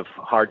is kind of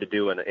hard to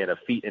do in a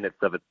feat in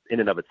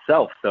and of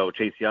itself. So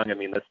Chase Young,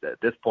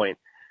 at this point,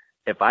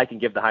 if I can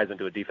give the Heisman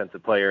to a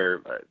defensive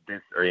player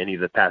or any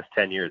of the past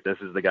 10 years, this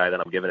is the guy that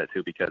I'm giving it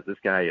to, because this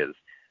guy is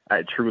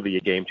truly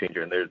a game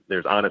changer. And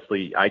there's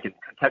honestly, I can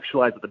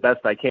contextualize it the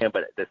best I can,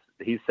 but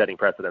he's setting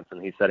precedents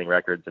and he's setting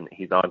records, and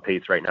he's on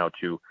pace right now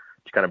to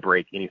kind of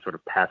break any sort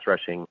of pass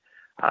rushing,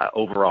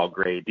 overall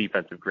grade,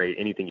 defensive grade,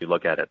 anything you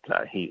look at it.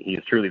 He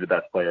is truly the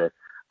best player,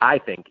 I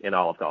think, in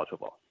all of college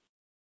football.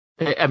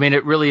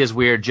 It really is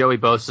weird. Joey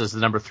Bosa is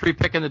the number 3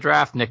 pick in the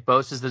draft. Nick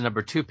Bosa is the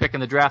number 2 pick in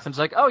the draft. And it's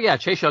like, oh yeah,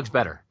 Chase Young's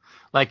better.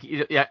 Like,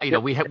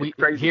 we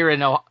here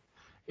in Ohio,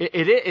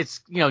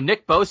 it's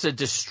Nick Bosa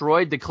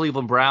destroyed the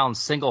Cleveland Browns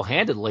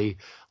single-handedly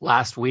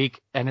last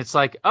week, and it's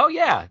like, oh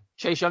yeah,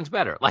 Chase Young's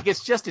better. Like,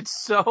 it's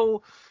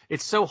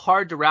so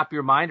hard to wrap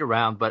your mind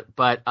around, but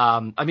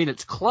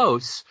it's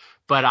close,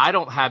 but I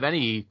don't have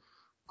any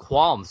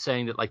qualms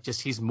saying that, like,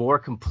 just he's more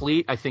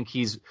complete. I think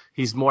he's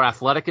more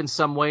athletic in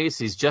some ways.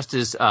 He's just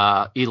as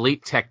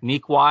elite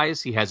technique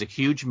wise. He has a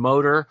huge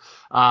motor.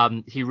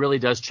 He really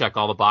does check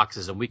all the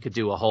boxes, and we could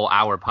do a whole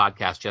hour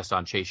podcast just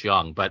on Chase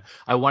Young. But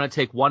I want to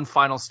take one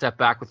final step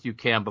back with you,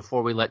 Cam,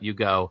 before we let you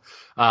go.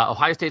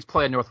 Ohio State's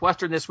playing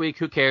Northwestern this week.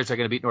 Who cares? They're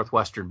going to beat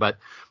Northwestern, but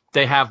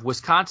they have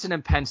Wisconsin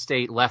and Penn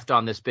State left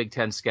on this Big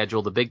Ten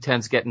schedule. The Big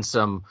Ten's getting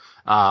some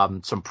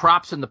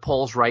props in the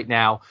polls right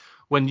now.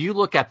 When you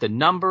look at the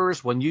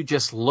numbers, when you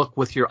just look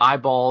with your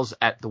eyeballs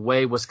at the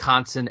way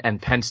Wisconsin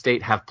and Penn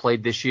State have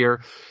played this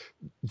year,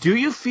 do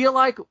you feel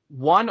like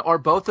one or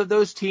both of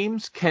those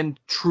teams can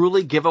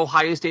truly give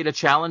Ohio State a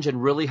challenge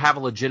and really have a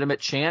legitimate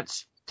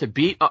chance to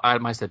beat, I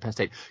might say Penn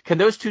State. Can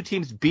those two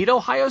teams beat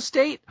Ohio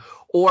State?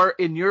 Or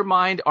in your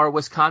mind, are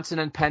Wisconsin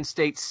and Penn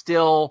State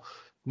still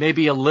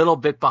maybe a little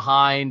bit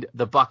behind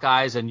the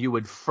Buckeyes, and you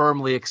would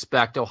firmly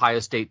expect Ohio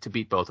State to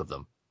beat both of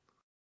them?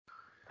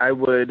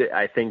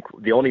 I think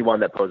the only one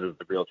that poses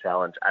the real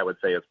challenge, I would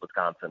say, is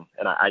Wisconsin.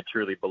 And I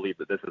truly believe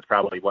that this is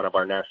probably one of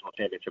our national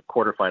championship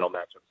quarterfinal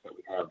matchups that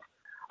we have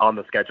on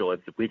the schedule.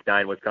 It's week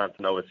 9,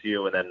 Wisconsin,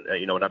 OSU, and then,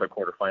 another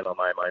quarterfinal in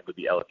my mind would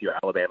be LSU,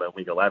 Alabama in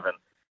week 11.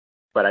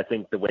 But I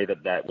think the way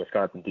that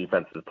Wisconsin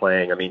defense is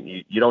playing,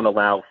 you don't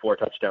allow 4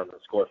 touchdowns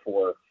and score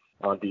 4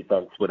 on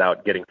defense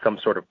without getting some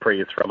sort of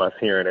praise from us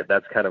here. And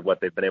that's kind of what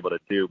they've been able to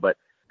do. But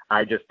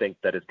I just think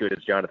that as good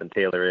as Jonathan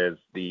Taylor is,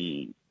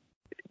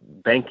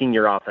 banking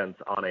your offense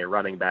on a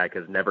running back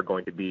is never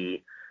going to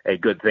be a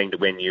good thing to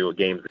win you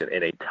games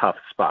in a tough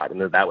spot.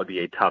 And that would be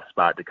a tough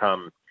spot to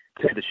come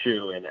to the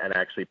shoe and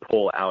actually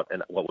pull out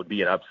what would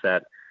be an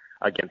upset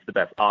against the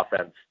best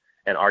offense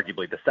and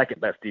arguably the second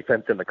best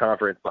defense in the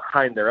conference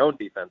behind their own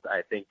defense.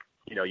 I think,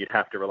 you'd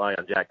have to rely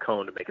on Jack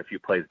Cohn to make a few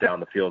plays down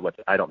the field, which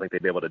I don't think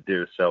they'd be able to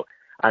do. So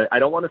I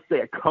don't want to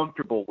say a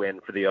comfortable win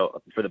for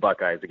the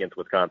Buckeyes against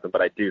Wisconsin,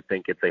 but I do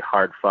think it's a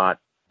hard fought,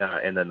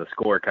 and then the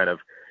score kind of,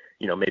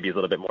 maybe is a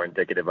little bit more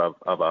indicative of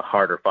a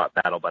harder fought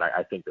battle. But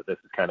I think that this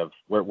is kind of,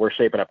 we're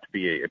shaping up to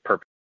be a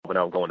perfect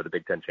going to the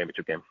Big Ten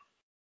championship game.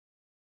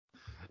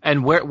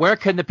 And where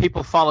can the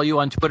people follow you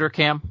on Twitter,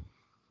 Cam?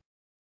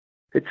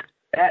 It's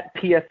at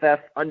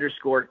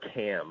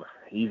PFF_Cam.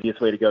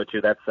 Easiest way to go to.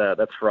 That's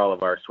for all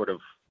of our sort of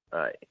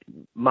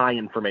my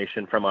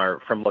information from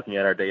looking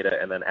at our data,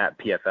 and then at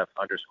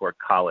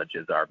PFF_college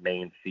is our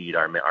main feed,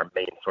 our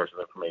main source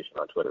of information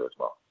on Twitter as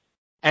well.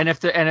 And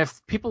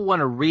if people want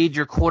to read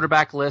your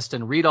quarterback list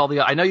and read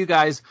I know you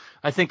guys,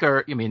 I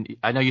know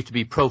you used to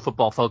be Pro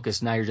Football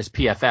Focus, now you're just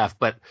PFF,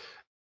 but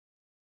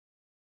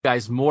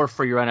guys more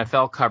for your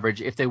NFL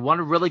coverage. If they want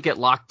to really get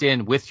locked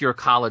in with your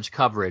college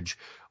coverage,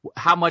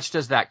 how much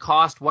does that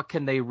cost? What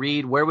can they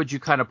read? Where would you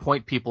kind of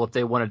point people if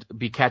they want to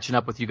be catching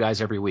up with you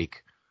guys every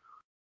week?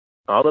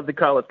 All of the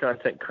college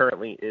content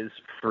currently is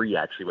free,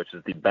 actually, which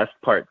is the best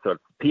part. So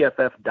it's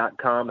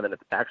pff.com, and then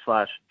it's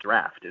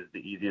 /draft is the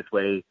easiest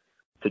way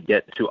to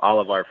get to all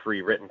of our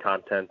free written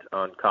content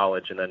on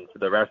college. And then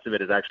the rest of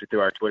it is actually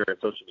through our Twitter and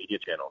social media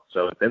channels.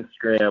 So it's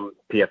Instagram,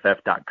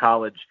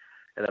 pff.college,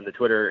 and then the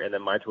Twitter, and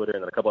then my Twitter,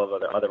 and then a couple of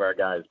other our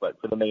guys. But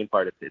for the main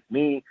part, it's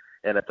me,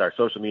 and it's our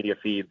social media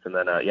feeds. And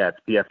then, it's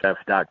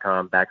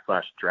pff.com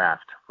 /draft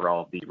for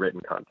all of the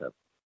written content.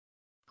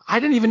 I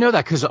didn't even know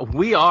that, because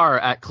we are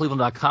at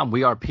Cleveland.com.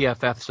 We are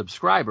PFF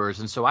subscribers.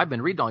 And so I've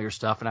been reading all your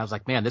stuff, and I was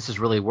like, man, this is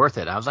really worth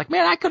it. I was like,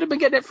 man, I could have been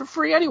getting it for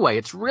free anyway.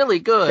 It's really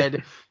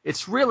good.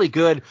 It's really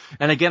good.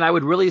 And again, I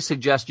would really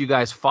suggest you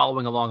guys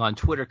following along on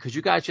Twitter, because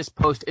you guys just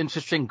post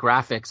interesting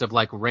graphics of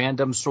like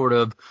random sort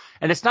of,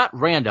 and it's not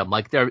random,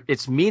 like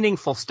it's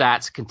meaningful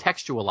stats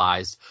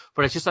contextualized,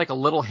 but it's just like a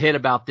little hit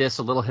about this,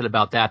 a little hit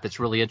about that. That's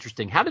really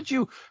interesting. How did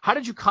you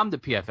come to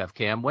PFF,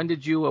 Cam? When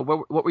did you,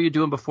 what were you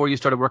doing before you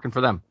started working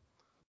for them?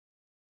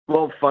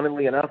 Well,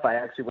 funnily enough, I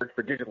actually worked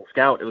for Digital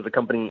Scout. It was a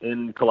company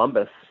in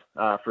Columbus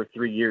for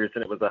 3 years,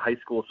 and it was a high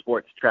school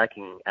sports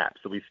tracking app.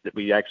 So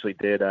we actually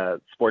did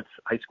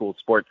high school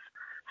sports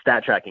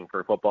stat tracking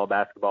for football,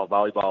 basketball,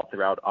 volleyball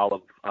throughout all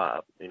of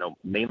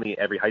mainly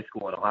every high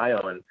school in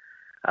Ohio, and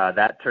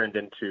that turned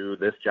into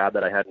this job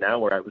that I had now,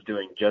 where I was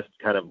doing just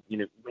kind of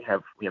we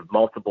have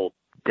multiple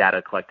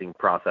data collecting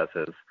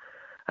processes,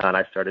 and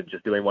I started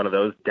just doing one of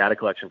those data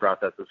collection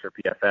processes for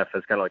PFF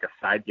as kind of like a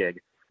side gig.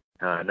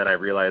 And then I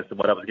realized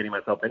what I was getting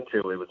myself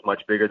into. It was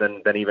much bigger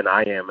than even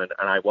I am, and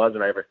I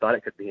ever thought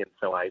it could be. And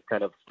so I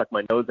kind of stuck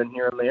my nose in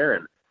here and there,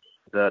 and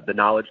the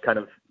knowledge kind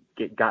of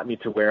got me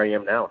to where I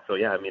am now. So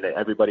yeah, I mean,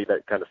 everybody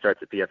that kind of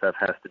starts at PFF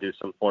has to do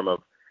some form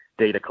of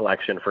data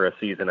collection for a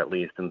season at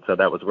least. And so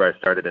that was where I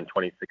started in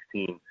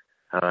 2016,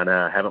 and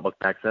haven't looked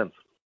back since.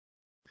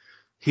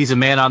 He's a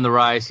man on the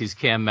rise. He's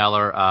Cam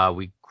Mellor.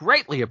 We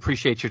greatly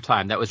appreciate your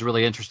time. That was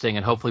really interesting,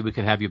 and hopefully we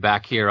can have you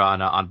back here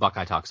on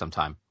Buckeye Talk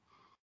sometime.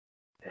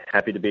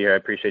 Happy to be here. I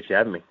appreciate you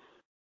having me.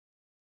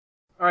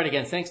 All right,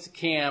 again, thanks to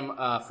Cam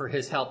for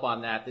his help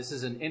on that. This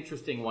is an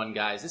interesting one,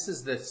 guys. This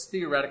is this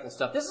theoretical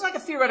stuff. This is like a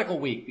theoretical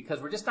week, because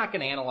we're just not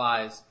going to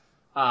analyze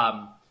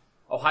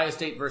Ohio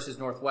State versus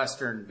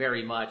Northwestern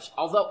very much.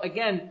 Although,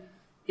 again,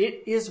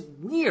 it is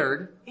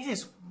weird. It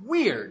is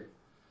weird.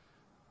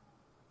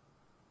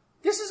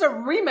 This is a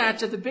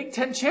rematch of the Big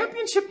Ten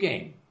championship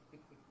game.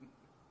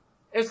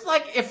 It's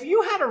like if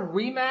you had a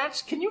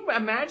rematch, can you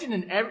imagine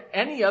in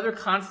any other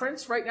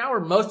conference right now, where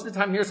most of the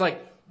time here's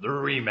like, the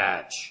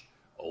rematch,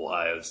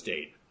 Ohio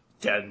State.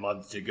 10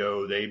 months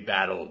ago, they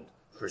battled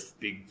for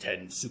Big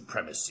Ten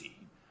supremacy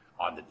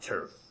on the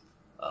turf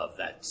of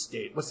that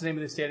state. What's the name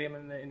of the stadium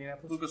in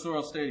Indianapolis? Lucas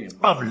Oil Stadium.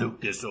 Of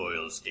Lucas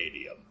Oil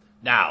Stadium.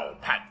 Now,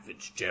 Pat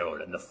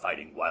Fitzgerald and the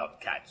Fighting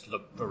Wildcats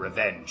look for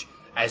revenge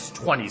as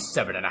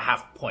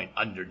 27.5-point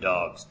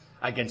underdogs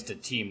against a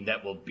team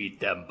that will beat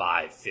them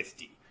by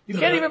 50. You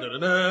can't even.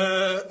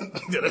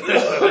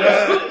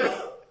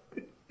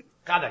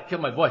 God, that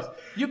killed my voice.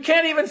 You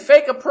can't even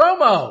fake a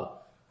promo.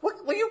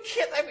 What? Well, you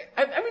can't.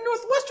 I mean,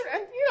 Northwestern,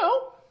 and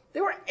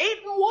they were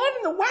 8-1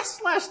 in the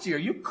West last year.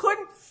 You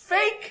couldn't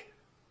fake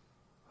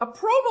a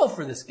promo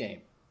for this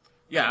game.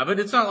 Yeah, but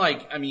it's not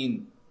like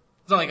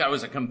I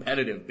was a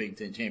competitive Big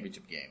Ten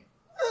championship game.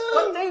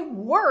 But they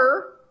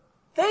were.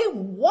 They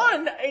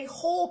won a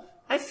whole.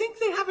 I think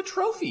they have a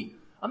trophy.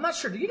 I'm not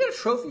sure. Do you get a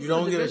trophy? You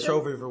don't get a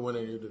trophy for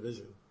winning your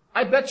division.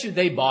 I bet you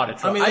they bought a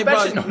trophy. I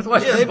bet you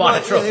Northwestern bought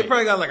a trophy. They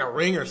probably got like a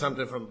ring or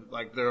something from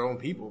like their own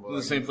people. But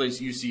the same place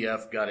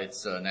UCF got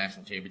its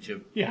national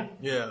championship. Yeah.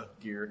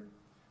 Gear.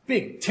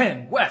 Big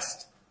Ten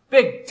West.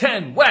 Big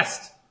Ten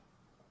West.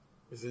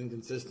 It's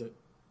inconsistent.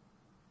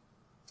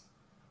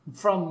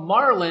 From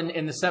Marlin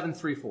in the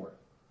 7-3-4.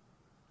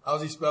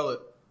 How's he spell it?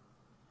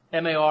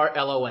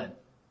 Marlon.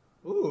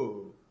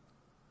 Ooh.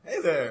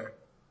 Hey there.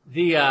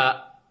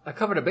 I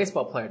covered a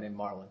baseball player named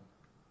Marlon.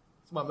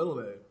 It's my middle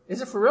name.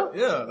 Is it for real?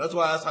 Yeah, that's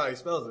why that's how he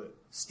spells it.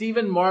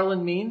 Stephen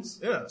Marlon Means?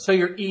 Yeah. So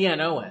you're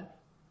Enon.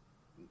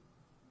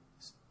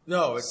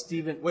 No, it's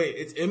Stephen. Wait,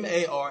 it's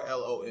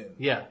Marlon.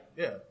 Yeah.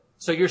 Yeah.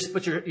 So you're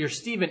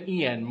Stephen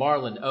En,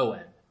 Marlon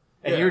On,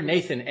 and you're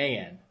Nathan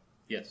An.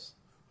 Yes.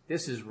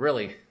 This is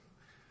really.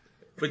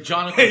 But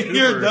Jonathan Cooper.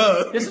 You're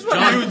done. This is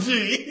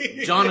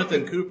what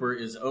Jonathan Cooper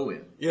is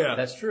Owen. Yeah.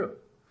 That's true.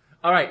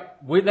 All right,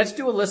 let's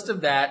do a list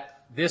of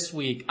that this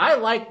week. I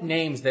like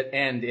names that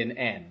end in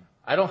N.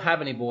 I don't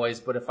have any boys,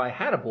 but if I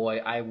had a boy,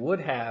 I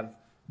would have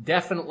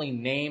definitely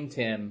named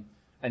him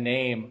a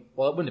name.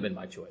 Well, it wouldn't have been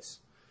my choice.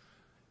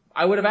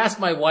 I would have asked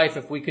my wife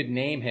if we could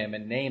name him a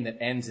name that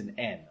ends in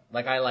N.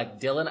 Like I like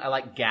Dylan, I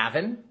like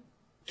Gavin,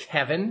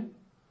 Kevin.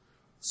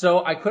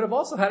 So I could have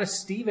also had a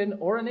Stephen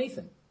or a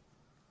Nathan,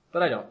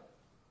 but I don't.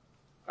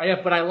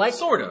 But I like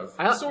Sort of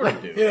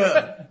do.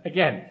 Yeah.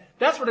 Again,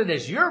 that's what it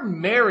is. You're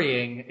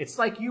marrying. It's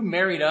like you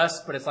married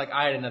us, but it's like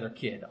I had another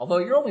kid. Although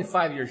you're only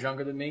 5 years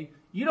younger than me,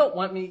 you don't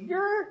want me.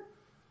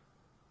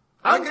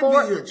 I could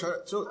be your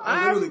child.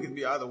 I literally could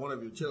be either one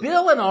of your children.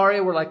 Bill and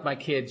Aria were like my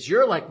kids.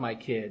 You're like my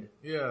kid.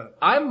 Yeah.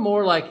 I'm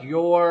more like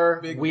your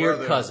Big weird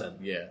brother. cousin.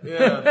 Yeah.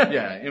 Yeah.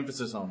 Yeah.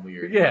 Emphasis on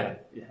weird. Yeah.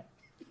 Yeah.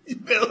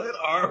 Bill and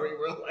Ari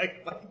were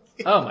like my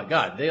kids. Oh my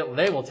God.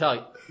 They will tell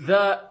you.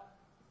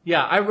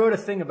 I wrote a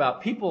thing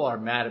about, people are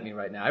mad at me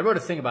right now. I wrote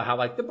a thing about how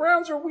like the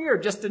Browns are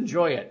weird. Just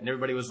enjoy it. And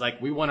everybody was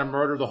like, we want to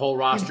murder the whole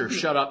roster.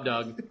 Shut up,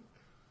 Doug.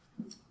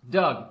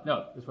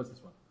 No, what's this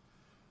one?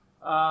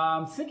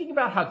 Thinking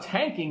about how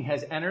tanking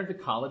has entered the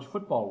college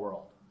football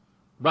world.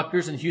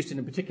 Rutgers and Houston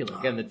in particular.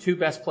 Again, the two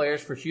best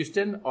players for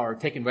Houston are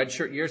taking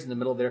redshirt years in the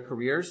middle of their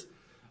careers.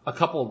 A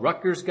couple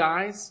Rutgers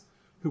guys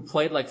who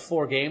played like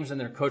 4 games and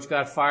their coach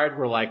got fired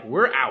were like,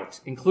 we're out,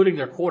 including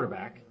their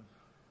quarterback.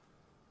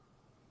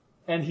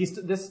 And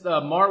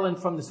Marlon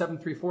from the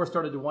 734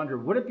 started to wonder,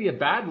 would it be a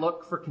bad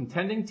look for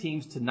contending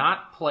teams to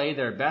not play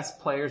their best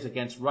players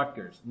against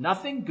Rutgers?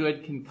 Nothing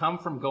good can come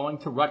from going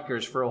to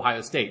Rutgers for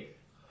Ohio State.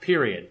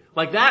 Period.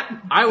 Like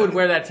that, I would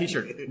wear that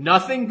t-shirt.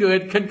 Nothing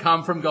good can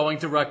come from going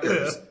to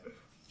Rutgers.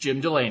 Jim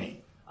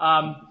Delaney.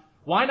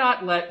 Why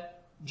not let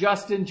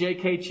Justin,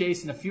 J.K.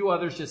 Chase, and a few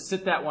others just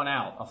sit that one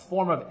out? A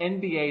form of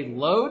NBA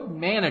load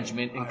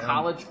management in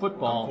college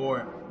football. I'm for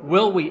it.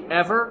 Will we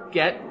ever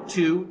get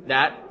to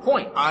that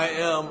point? I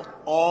am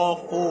all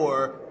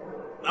for,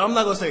 I'm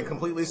not going to say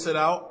completely sit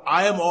out.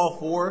 I am all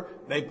for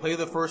they play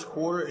the first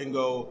quarter and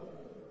go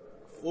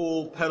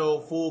full pedal,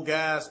 full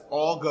gas,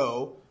 all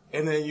go.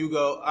 And then you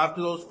go,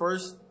 after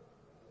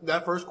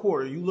that first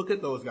quarter, you look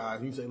at those guys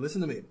and you say,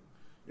 listen to me.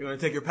 You're going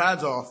to take your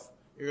pads off.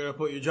 You're going to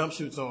put your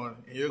jumpsuits on,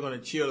 and you're going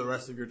to cheer the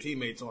rest of your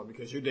teammates on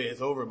because your day is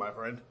over, my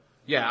friend.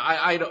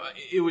 Yeah,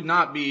 it would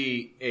not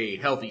be a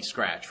healthy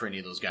scratch for any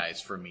of those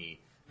guys for me.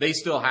 They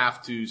still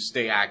have to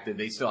stay active.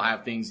 They still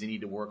have things they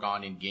need to work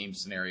on in game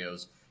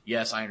scenarios.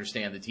 Yes, I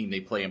understand the team they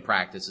play in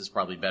practice is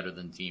probably better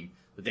than the team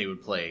that they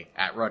would play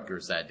at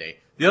Rutgers that day.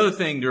 The other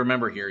thing to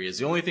remember here is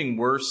the only thing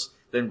worse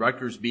than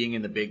Rutgers being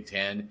in the Big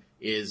Ten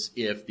is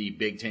if the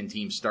Big Ten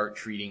teams start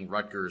treating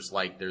Rutgers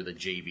like they're the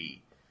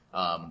JV.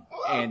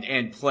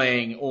 And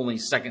playing only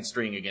second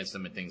string against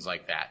them and things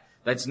like that.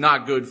 That's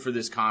not good for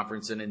this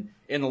conference, and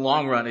in the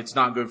long run, it's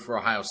not good for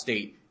Ohio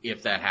State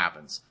if that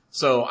happens.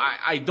 So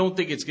I don't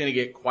think it's going to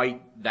get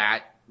quite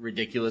that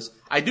ridiculous.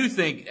 I do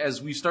think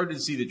as we started to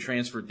see the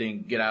transfer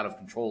thing get out of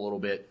control a little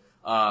bit,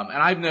 and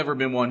I've never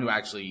been one who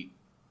actually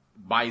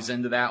buys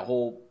into that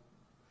whole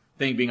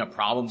thing being a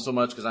problem so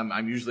much because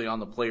I'm usually on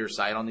the player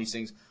side on these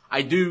things.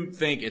 I do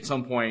think at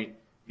some point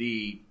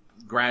the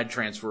grad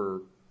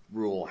transfer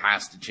rule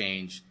has to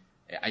change.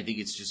 I think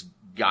it's just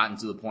gotten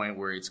to the point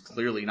where it's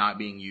clearly not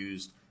being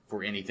used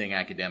for anything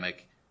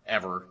academic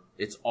ever.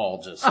 It's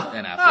all just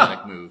an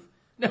athletic move.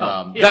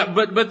 No,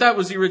 But that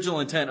was the original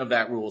intent of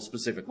that rule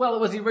specifically. Well,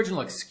 it was the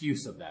original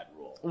excuse of that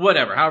rule.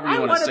 Whatever, however you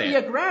want to say it. I want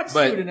to be a grad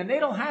student, and they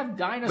don't have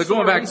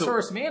dinosaur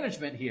resource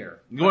management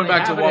here. Going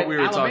back to what we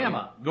were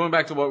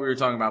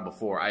talking about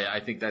before,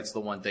 I think that's the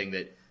one thing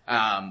that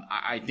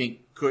I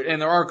think could,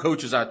 and there are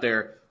coaches out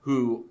there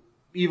who,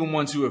 even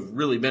ones who have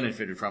really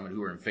benefited from it,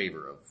 who are in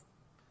favor of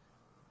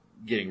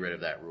getting rid of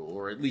that rule,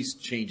 or at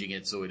least changing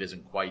it so it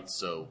isn't quite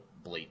so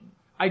blatant.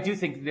 I do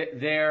think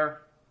that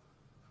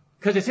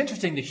because it's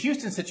interesting, the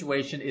Houston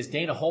situation is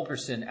Dana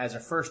Holgorsen as a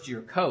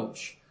first-year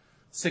coach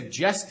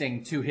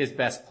suggesting to his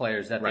best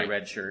players that they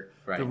redshirt.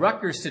 Right. The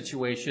Rutgers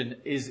situation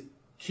is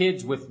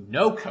kids with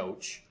no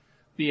coach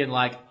being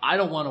like, I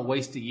don't want to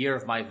waste a year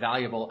of my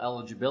valuable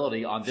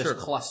eligibility on this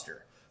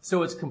cluster.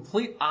 So it's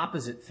complete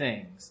opposite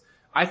things.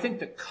 I think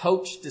the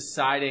coach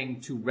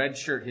deciding to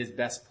redshirt his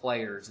best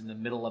players in the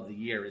middle of the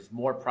year is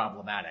more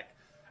problematic.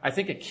 I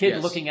think a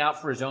kid looking out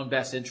for his own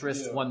best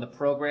interests when the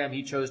program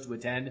he chose to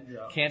attend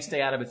can't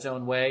stay out of its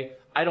own way.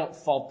 I don't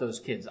fault those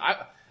kids.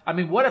 I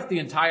mean, what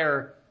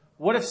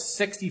if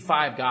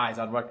 65 guys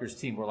on Rutgers'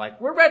 team were like,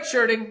 we're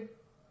redshirting?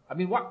 I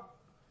mean, what?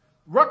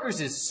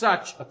 Rutgers is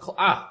such a,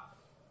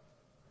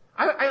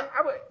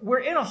 We're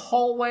in a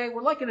hallway.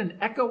 We're like in an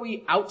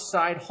echoey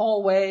outside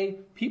hallway.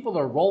 People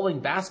are rolling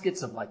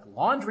baskets of like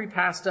laundry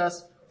past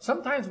us.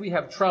 Sometimes we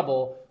have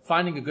trouble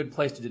finding a good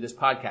place to do this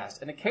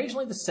podcast. And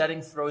occasionally the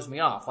setting throws me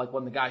off. Like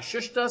when the guy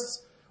shushed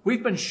us,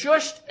 we've been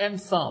shushed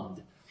and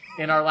thumbed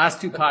in our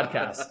last 2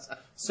 podcasts.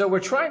 So we're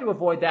trying to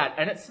avoid that.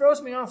 And it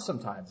throws me off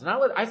sometimes. And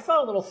I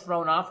felt a little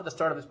thrown off at the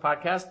start of this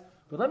podcast.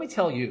 But let me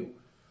tell you,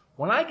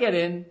 when I get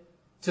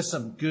into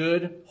some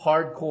good,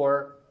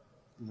 hardcore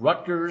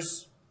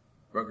Rutgers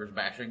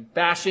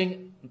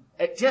bashing,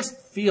 it just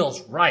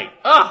feels right.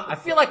 I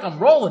feel like I'm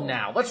rolling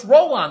now. Let's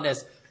roll on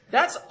this.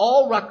 That's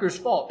all Rutgers'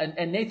 fault.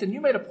 And Nathan,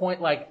 you made a point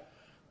like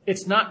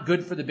it's not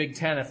good for the Big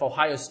Ten if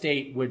Ohio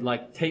State would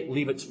like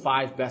leave its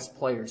 5 best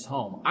players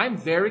home. I'm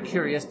very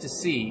curious to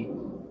see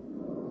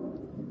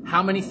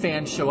how many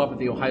fans show up at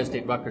the Ohio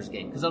State-Rutgers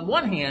game. Because on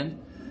one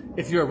hand,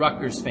 if you're a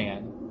Rutgers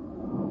fan,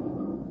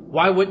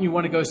 why wouldn't you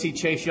want to go see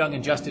Chase Young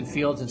and Justin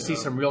Fields and see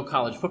some real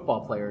college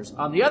football players?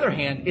 On the other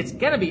hand, it's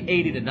going to be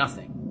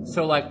 80-0.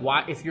 So like,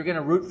 why, if you're going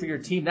to root for your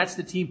team, that's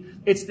the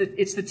team. It's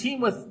the team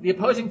with the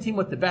opposing team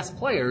with the best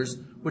players,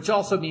 which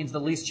also means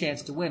the least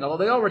chance to win, although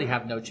they already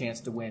have no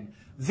chance to win.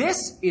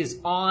 This is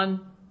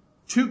on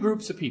 2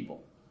 groups of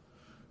people.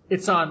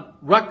 It's on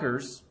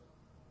Rutgers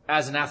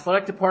as an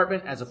athletic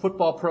department, as a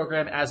football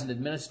program, as an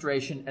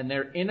administration, and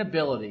their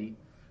inability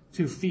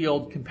to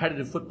field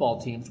competitive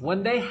football teams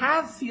when they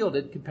have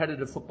fielded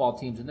competitive football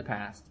teams in the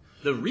past.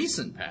 The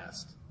recent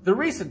past. The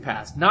recent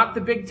past, not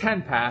the Big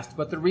Ten past,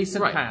 but the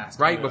recent past.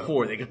 Right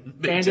before they got the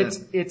Big Ten.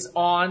 And it's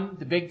on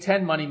the Big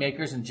Ten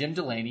moneymakers and Jim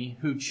Delaney,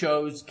 who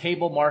chose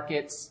cable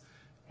markets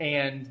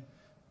and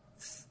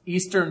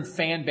Eastern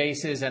fan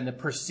bases and the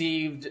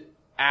perceived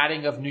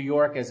adding of New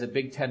York as a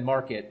Big Ten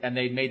market, and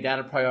they made that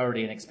a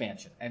priority in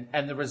expansion.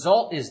 And the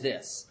result is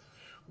this.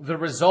 The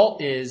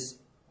result is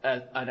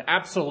an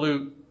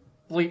absolute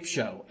bleep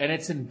show, and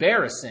it's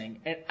embarrassing.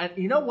 And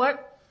you know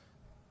what?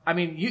 I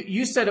mean,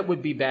 you said it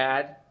would be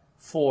bad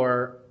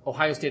for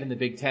Ohio State and the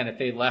Big Ten if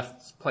they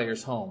left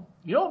players home.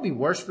 You know what would be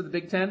worse for the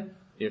Big Ten?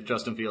 If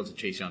Justin Fields and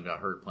Chase Young got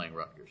hurt playing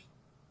Rutgers.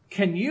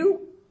 Can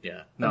you?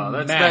 Yeah.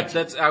 No,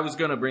 that's I was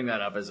going to bring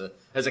that up as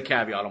a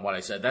caveat on what I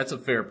said. That's a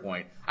fair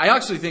point. I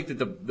actually think that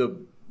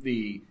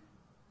the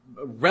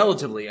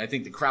relatively, I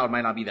think the crowd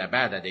might not be that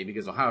bad that day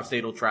because Ohio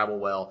State will travel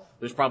well.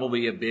 There's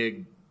probably a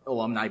big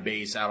alumni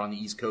base out on the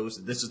East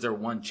Coast. This is their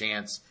one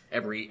chance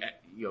every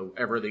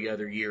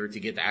other year to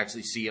get to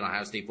actually see an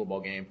Ohio State football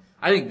game.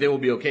 I think they will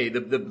be okay.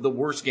 The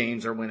worst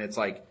games are when it's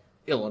like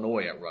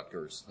Illinois at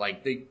Rutgers.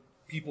 Like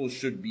people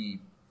should be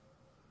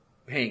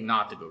paying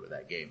not to go to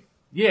that game.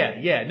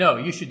 Yeah. No,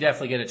 you should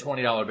definitely get a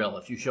 $20 bill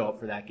if you show up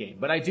for that game.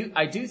 But I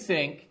do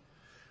think,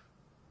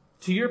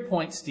 to your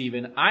point,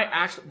 Stephen,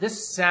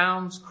 this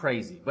sounds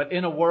crazy, but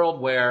in a world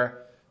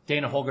where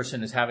Dana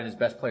Holgorsen is having his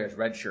best players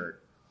redshirt,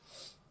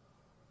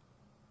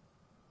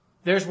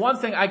 there's one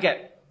thing I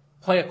get: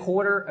 play a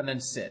quarter and then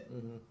sit.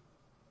 Mm-hmm.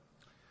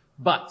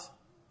 But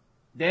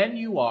then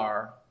you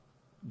are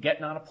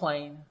getting on a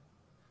plane,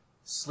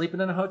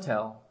 sleeping in a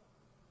hotel,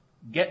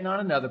 getting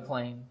on another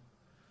plane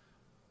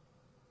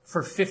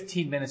for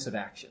 15 minutes of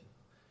action.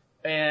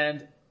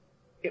 And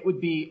it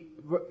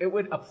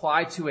would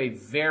apply to a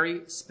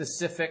very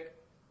specific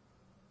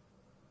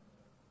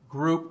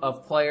group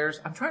of players.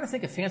 I'm trying to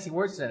think of fancy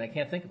words today, and I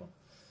can't think of them.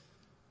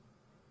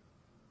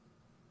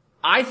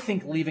 I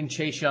think leaving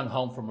Chase Young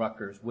home from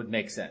Rutgers would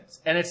make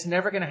sense. And it's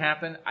never going to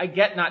happen. I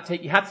get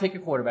you have to take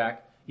your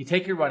quarterback. You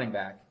take your running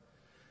back.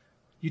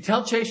 You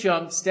tell Chase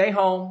Young, stay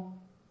home,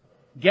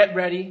 get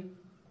ready,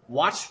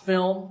 watch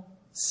film,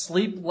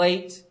 sleep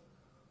late,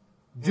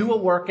 do a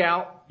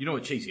workout. You know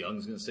what Chase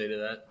Young's going to say to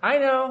that? I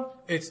know.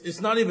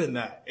 It's not even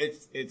that.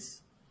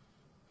 It's.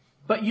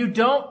 But you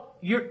don't.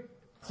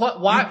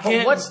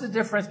 What's the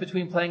difference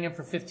between playing him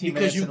for 15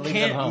 minutes and leaving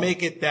him home? Because you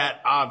can't make it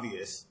that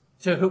obvious.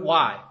 To who?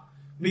 Why?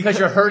 Because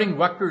you're hurting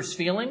Rutgers'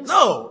 feelings?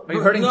 No. Are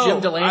you hurting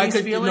Jim Delaney's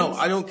feelings? No,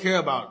 I don't care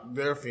about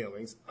their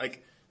feelings.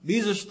 Like,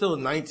 these are still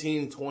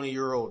 19,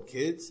 20-year-old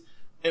kids.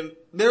 And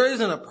there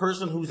isn't a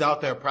person who's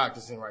out there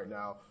practicing right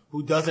now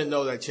who doesn't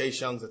know that Chase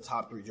Young's a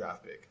top 3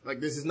 draft pick. Like,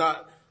 this is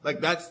not,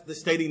 like, that's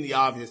stating the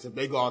obvious if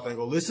they go out there and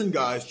go, listen,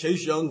 guys,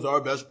 Chase Young's our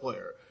best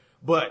player.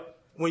 But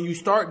when you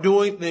start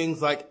doing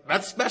things like,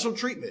 that's special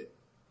treatment.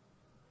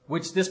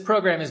 Which this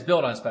program is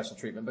built on special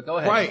treatment, but go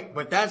ahead. Right,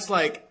 but that's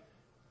like,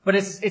 but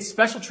it's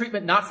special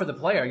treatment not for the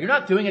player. You're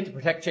not doing it to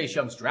protect Chase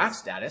Young's draft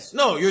status.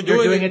 No, you're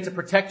doing it to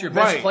protect your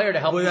best player to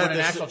help you win a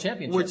national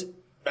championship.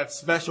 That's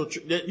special.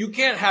 You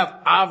can't have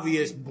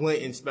obvious,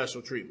 blatant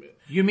special treatment.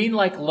 You mean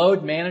like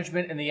load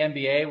management in the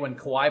NBA when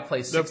Kawhi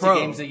plays 60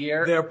 games a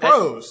year? They're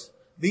pros.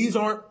 These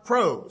aren't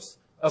pros,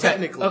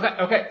 technically.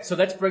 Okay. So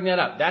let's bring that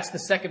up. That's the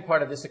second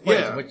part of this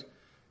equation. Which,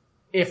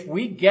 if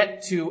we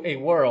get to a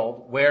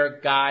world where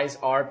guys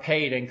are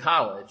paid in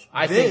college,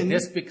 I think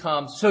this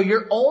becomes so.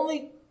 Your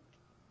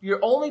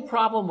only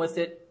problem with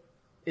it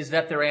is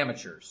that they're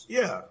amateurs.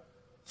 Yeah.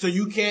 So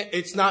you can't.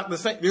 It's not the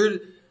same.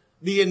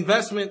 the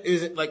investment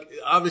isn't like,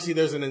 obviously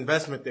there's an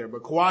investment there,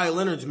 but Kawhi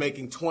Leonard's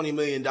making $20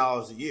 million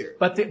a year.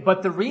 But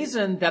the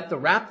reason that the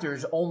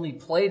Raptors only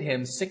played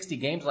him 60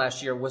 games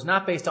last year was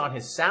not based on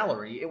his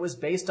salary. It was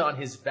based on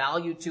his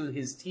value to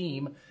his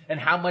team and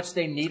how much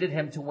they needed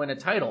him to win a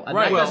title. And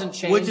that doesn't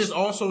change. Which is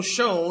also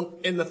shown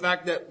in the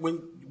fact that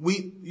when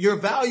your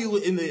value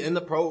in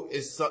the pro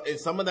is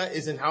some of that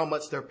is in how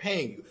much they're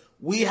paying you.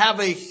 We have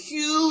a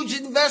huge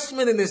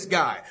investment in this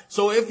guy.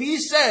 So if he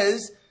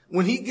says,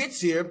 when he gets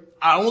here,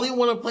 I only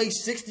want to play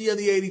 60 of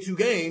the 82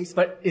 games.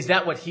 But is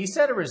that what he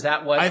said, or is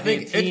that what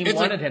the team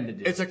wanted him to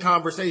do? It's a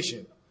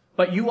conversation.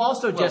 But you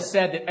also just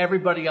said that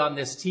everybody on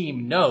this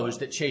team knows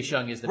that Chase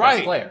Young is the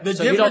best player.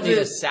 So you don't need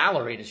a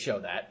salary to show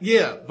that.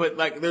 Yeah, but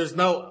like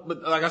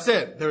I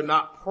said, they're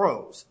not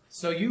pros.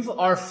 So you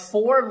are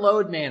for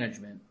load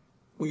management.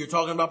 When you're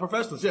talking about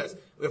professionals, yes.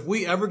 If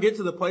we ever get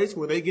to the place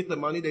where they get the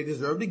money they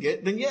deserve to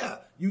get, then yeah,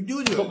 you do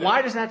it. But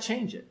why does that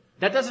change it?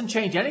 That doesn't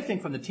change anything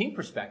from the team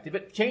perspective.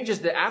 It changes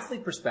the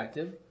athlete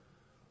perspective.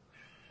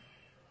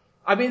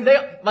 I mean,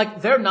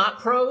 they're not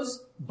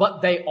pros,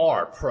 but they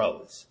are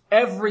pros.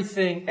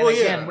 Everything,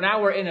 and now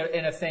we're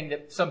in a thing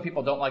that some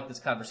people don't like this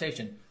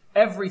conversation.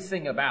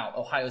 Everything about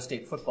Ohio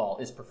State football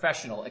is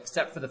professional,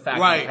 except for the fact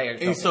that the players don't get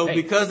paid. And so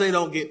because they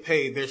don't get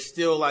paid, there's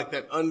still like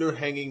that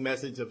underhanging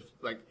message of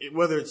like,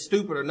 whether it's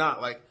stupid or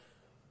not, like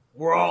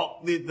we're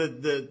all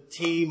the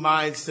team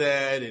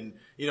mindset and,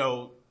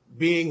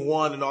 being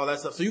one and all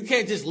that stuff. So you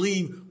can't just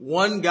leave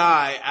one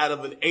guy out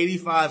of an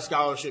 85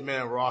 scholarship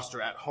man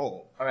roster at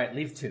home. All right,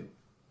 leave two.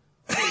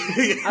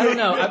 I don't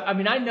know. I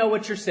mean, I know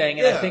what you're saying,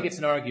 and I think it's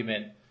an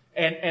argument.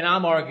 And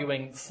I'm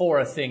arguing for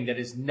a thing that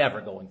is never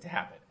going to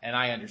happen. And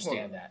I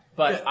understand that.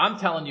 But I'm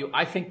telling you,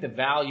 I think the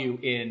value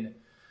in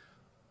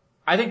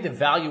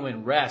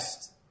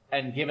rest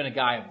and giving a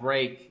guy a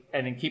break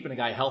and in keeping a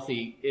guy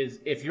healthy is,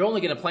 if you're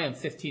only going to play him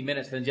 15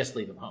 minutes, then just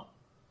leave him home.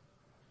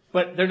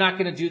 But they're not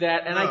going to do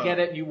that, and I get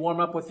it. You warm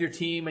up with your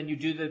team, and you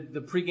do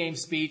the pregame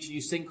speech, and you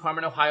sing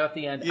Carmen, Ohio at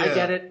the end. Yeah.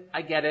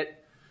 I get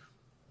it.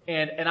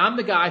 And I'm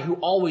the guy who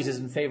always is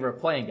in favor of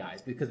playing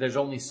guys because there's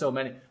only so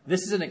many.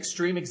 This is an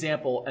extreme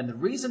example, and the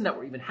reason that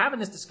we're even having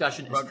this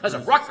discussion is because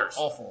of Rutgers.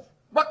 Awful.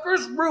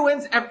 Rutgers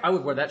ruins I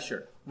would wear that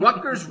shirt.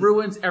 Rutgers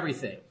ruins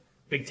everything.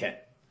 Big Ten.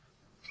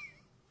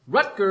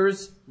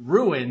 Rutgers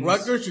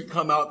should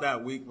come out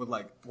that week with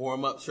like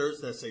warm-up shirts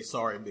that say,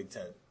 sorry, Big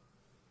Ten.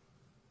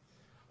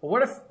 Well,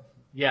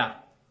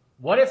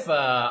 what if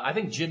I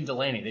think Jim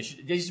Delaney,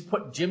 they should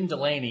put Jim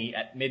Delaney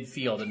at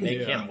midfield and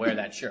make him wear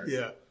that shirt.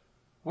 Yeah.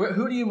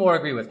 Who do you more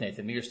agree with,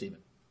 Nathan, me or Steven?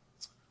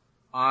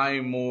 I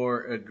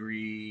more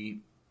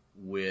agree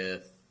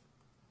with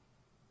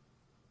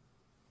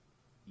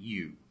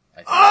you.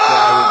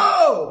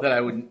 No,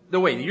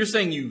 wait, you're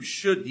saying they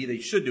should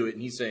do it,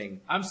 and he's saying...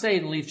 I'm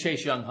saying leave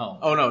Chase Young home.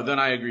 Oh, no, then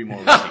I agree more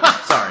with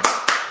Steven.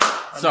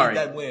 Sorry.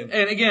 That win.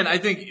 And again, I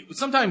think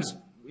sometimes...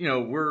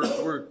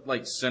 we're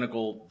like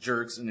cynical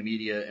jerks in the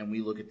media, and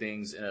we look at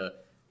things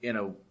in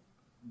a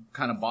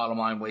kind of bottom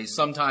line way.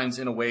 Sometimes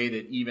in a way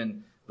that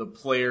even the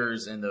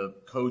players and the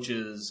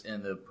coaches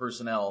and the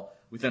personnel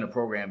within a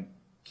program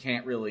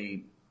can't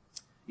really,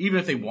 even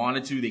if they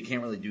wanted to, they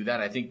can't really do that.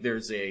 I think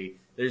there's a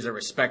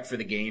respect for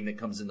the game that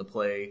comes into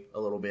play a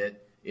little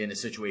bit in a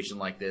situation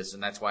like this,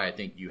 and that's why I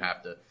think you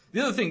have to.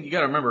 The other thing you got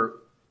to remember,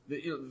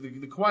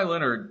 the Kawhi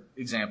Leonard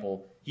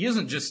example, he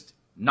isn't just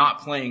not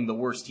playing the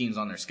worst teams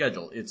on their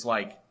schedule. It's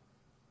like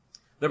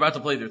they're about to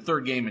play their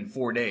third game in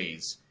 4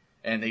 days,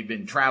 and they've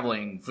been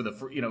traveling for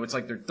it's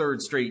like their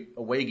third straight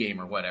away game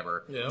or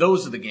whatever. Yeah.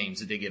 Those are the games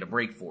that they get a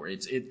break for.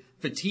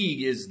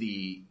 Fatigue is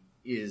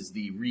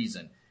the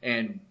reason.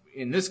 And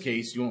in this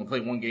case, you only play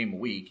one game a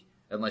week,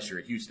 unless you're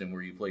at Houston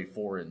where you play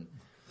 4 in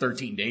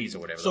 13 days or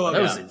whatever. So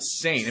that was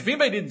insane. If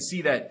anybody didn't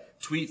see that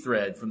tweet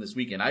thread from this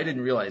weekend, I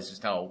didn't realize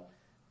just how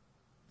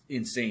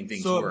insane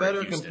things were. So a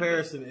better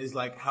comparison is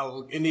like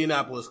how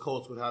Indianapolis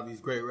Colts would have these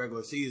great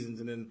regular seasons,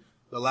 and then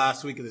the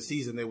last week of the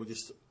season they would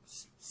just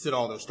sit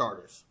all their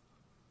starters.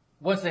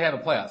 Once they have a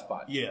playoff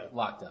spot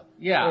locked up.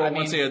 Yeah, or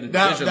once they have the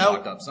division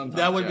locked up sometimes.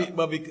 That would be,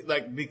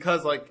 but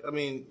because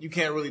you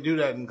can't really do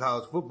that in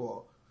college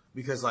football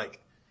because like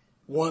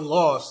one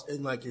loss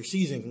and like your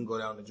season can go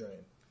down the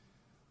drain.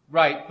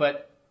 Right,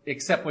 but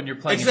except when you're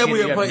playing a team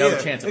you have no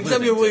chance of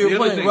losing. Except when you're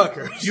playing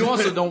Rutgers. You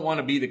also don't want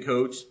to be the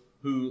coach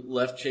who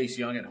left Chase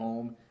Young at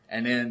home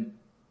and then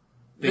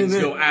things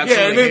go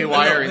absolutely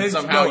haywire and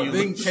somehow you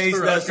lose. Chase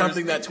does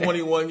something that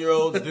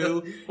 21-year-olds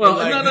do. Well,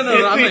 no, I'm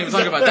not even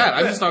talking about that.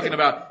 I'm just talking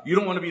about you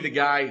don't want to be the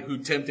guy who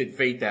tempted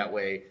fate that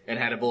way and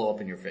had it blow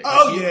up in your face.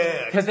 Oh,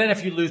 yeah. Because then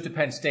if you lose to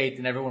Penn State,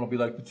 then everyone will be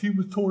like, the team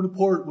was torn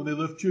apart when they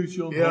left Chase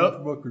Young home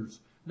from Rutgers.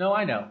 No,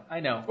 I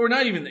know. Or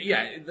not even,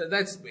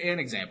 that's an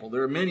example.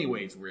 There are many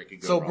ways where it could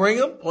go wrong. So bring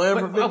him, play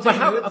him for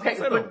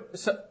 15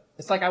 minutes.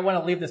 It's like I want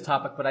to leave this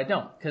topic, but I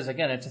don't. Because,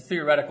 again, it's a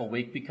theoretical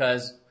week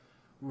because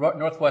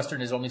Northwestern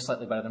is only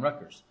slightly better than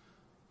Rutgers.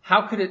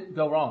 How could it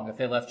go wrong if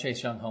they left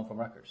Chase Young home from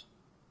Rutgers?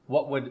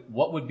 What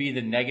would be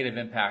the negative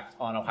impact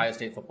on Ohio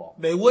State football?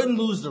 They wouldn't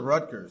lose to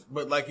Rutgers,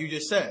 but like you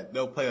just said,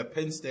 they'll play a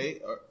Penn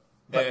State.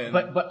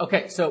 But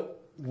okay, so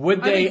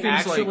Would they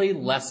actually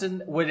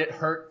lessen? Would it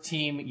hurt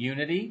team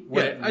unity?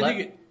 I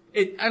think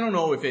I don't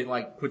know if it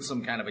like puts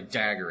some kind of a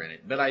dagger in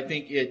it, but I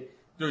think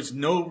there's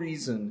no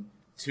reason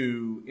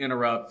to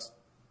interrupt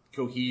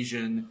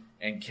cohesion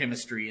and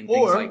chemistry and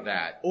things like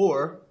that.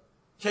 Or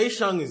Chase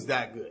Young is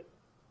that good.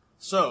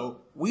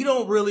 So we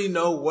don't really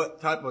know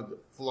what type of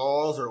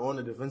flaws are on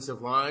the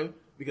defensive line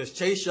because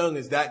Chase Young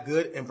is that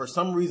good, and for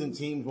some reason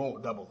teams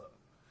won't double him.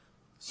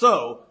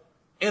 So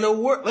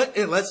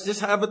let's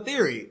just have a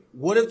theory.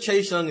 What if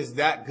Chase Young is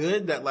that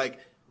good that like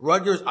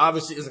Rutgers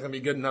obviously isn't going to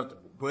be good enough to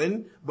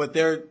win, but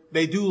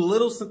they do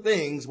little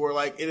things where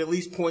like it at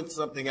least points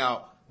something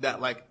out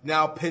that like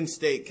now Penn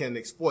State can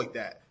exploit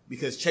that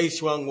because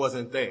Chase Young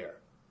wasn't there.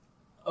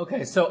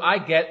 Okay, so I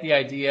get the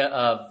idea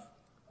of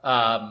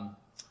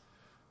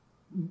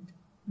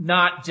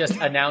not just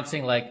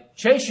announcing like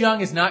Chase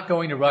Young is not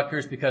going to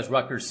Rutgers because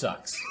Rutgers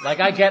sucks. Like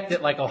I get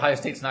that like Ohio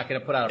State's not going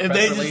to put out a press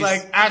release. And they just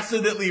like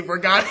accidentally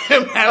forgot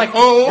him at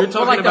home. You're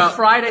talking about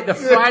the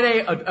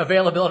Friday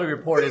availability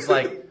report is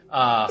like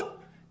I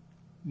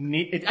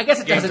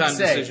guess it doesn't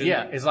say. Decision.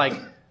 Yeah, it's like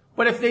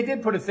but if they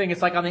did put a thing,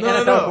 it's like on the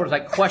NFL report, it's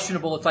like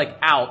questionable, it's like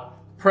out.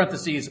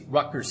 Parentheses,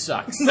 Rutgers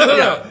sucks.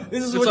 No.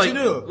 This is what you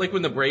do. Like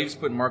when the Braves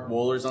put Mark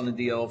Wohlers on the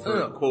DL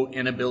for, quote,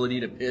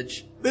 inability to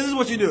pitch. This is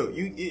what you do.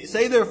 You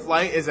say their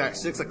flight is at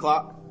 6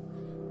 o'clock.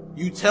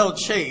 You tell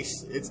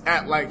Chase it's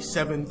at like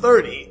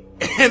 7:30.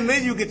 And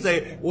then you could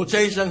say, well,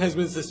 Chase Young has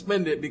been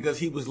suspended because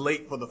he was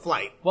late for the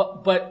flight.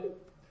 Well, but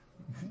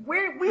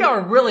we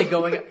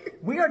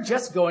are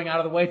just going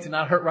out of the way to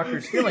not hurt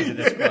Rutgers' feelings at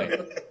this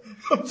point.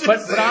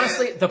 But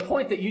honestly, the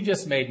point that you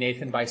just made,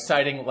 Nathan, by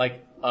citing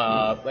like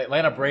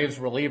Atlanta Braves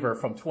reliever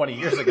from 20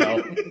 years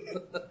ago.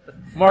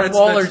 Mark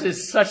Wohlers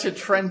is such a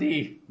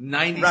trendy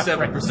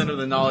 97% of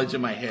the knowledge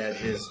in my head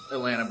is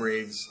Atlanta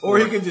Braves. Or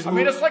he can just I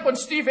mean, it's like when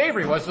Steve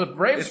Avery was the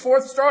Braves'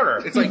 fourth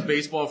starter. It's like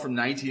baseball from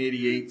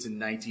 1988 to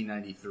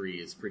 1993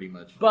 is pretty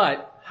much.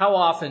 But how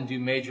often do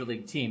major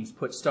league teams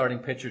put starting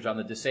pitchers on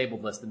the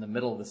disabled list in the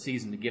middle of the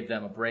season to give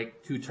them a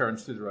break 2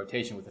 turns through the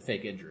rotation with a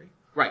fake injury?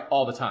 Right.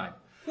 All the time.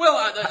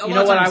 Well, you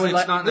know what I would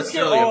it's not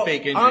necessarily a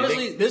fake injury.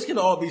 Honestly, this can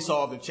all be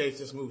solved if Chase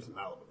just moves to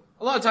Malibu.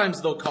 A lot of times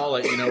they'll call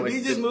it, he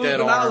just moves to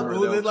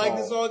Malibu, then like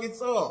this all gets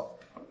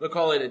solved. They'll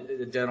call it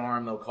a dead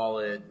arm. They'll call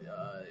it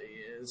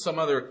some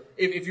other.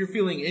 If you're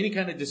feeling any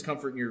kind of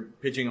discomfort in your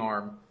pitching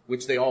arm,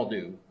 which they all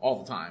do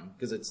all the time,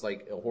 because it's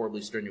like a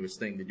horribly strenuous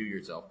thing to do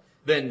yourself,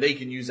 then they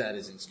can use that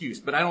as an excuse.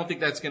 But I don't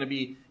think that's going to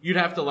be. You'd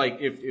have to like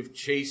if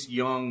Chase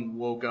Young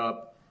woke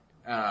up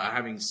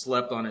having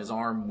slept on his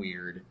arm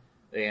weird,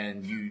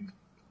 and you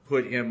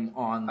put him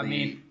on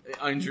the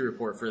injury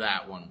report for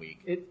that 1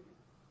 week.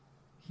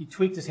 He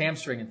tweaked his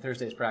hamstring in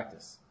Thursday's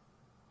practice.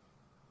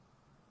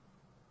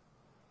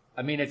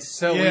 I mean, it's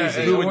so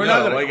easy. Who would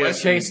know? I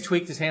guess Chase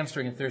tweaked his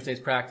hamstring in Thursday's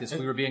practice.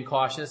 We were being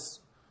cautious,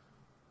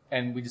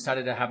 and we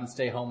decided to have him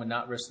stay home and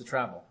not risk the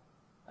travel.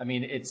 I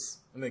mean,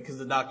 because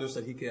the doctor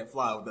said he can't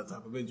fly with that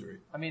type of injury.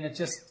 I mean,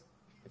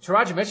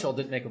 Taraji Mitchell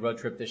didn't make a road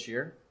trip this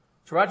year.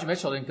 Taraji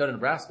Mitchell didn't go to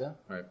Nebraska.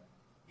 Right.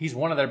 He's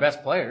one of their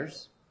best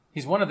players.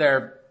 He's one of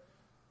their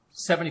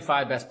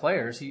 75 best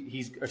players. I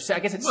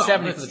guess it's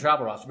 70 for the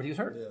travel roster, but he was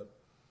hurt. Yeah.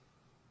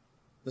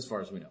 As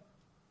far as we know.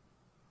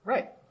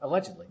 Right.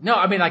 Allegedly. No,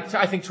 I mean,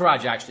 I think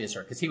Taraji actually is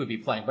hurt because he would be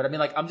playing. But I mean,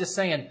 like, I'm just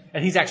saying,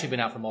 and he's actually been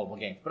out for multiple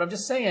games. But I'm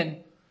just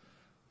saying,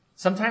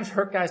 sometimes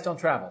hurt guys don't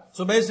travel.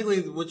 So basically,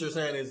 what you're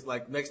saying is,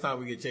 like, next time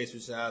we get Chase, we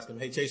should ask him,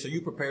 hey, Chase, are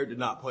you prepared to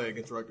not play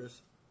against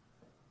Rutgers?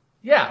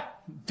 Yeah.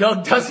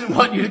 Doug doesn't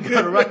want you to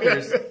go to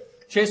Rutgers.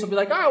 Chase will be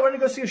like, I want to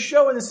go see a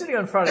show in the city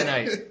on Friday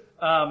night.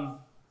 I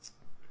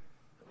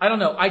don't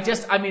know.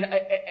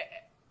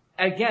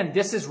 Again,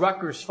 this is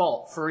Rutgers'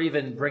 fault for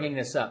even bringing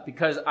this up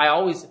because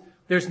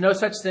there's no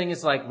such thing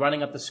as like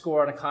running up the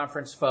score on a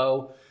conference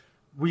foe.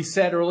 We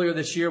said earlier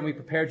this year, and we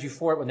prepared you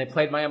for it when they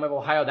played Miami of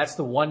Ohio, that's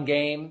the one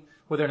game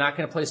where they're not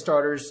going to play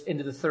starters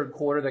into the third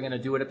quarter. They're going to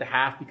do it at the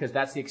half because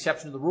that's the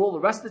exception to the rule. The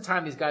rest of the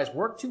time, these guys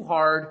work too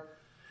hard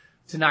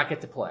to not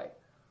get to play.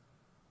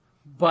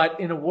 But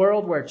in a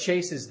world where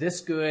Chase is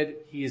this good,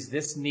 he is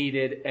this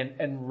needed,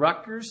 and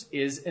Rutgers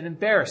is an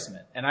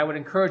embarrassment. And I would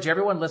encourage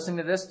everyone listening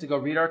to this to go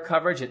read our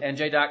coverage at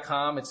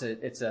NJ.com. It's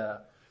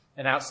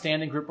an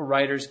outstanding group of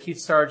writers, Keith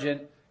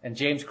Sargent and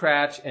James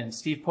Cratch and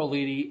Steve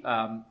Politi,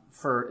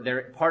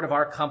 they're part of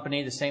our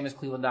company, the same as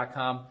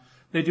Cleveland.com.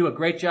 They do a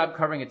great job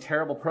covering a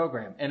terrible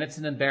program, and it's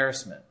an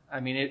embarrassment. I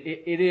mean,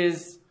 it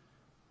is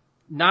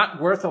not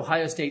worth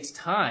Ohio State's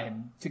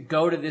time to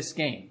go to this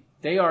game.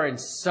 They are in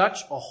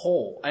such a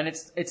hole, and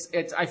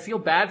I feel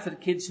bad for the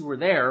kids who were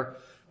there,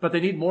 but they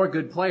need more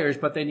good players,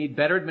 but they need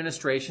better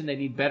administration, they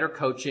need better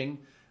coaching,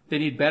 they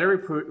need better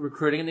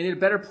recruiting, and they need a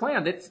better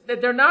plan.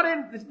 They're not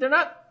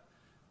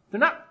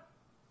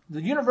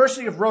the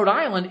University of Rhode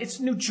Island, it's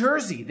New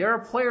Jersey. There are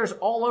players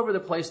all over the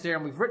place there,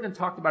 and we've written and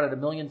talked about it a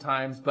million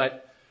times,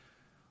 but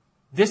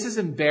this is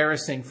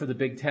embarrassing for the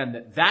Big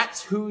Ten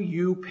that's who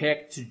you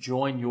pick to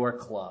join your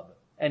club.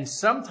 And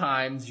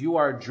sometimes you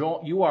are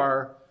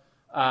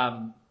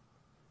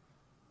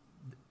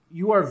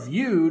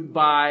viewed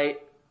by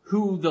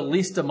who the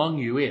least among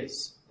you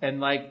is. And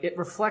like, it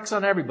reflects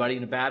on everybody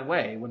in a bad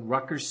way when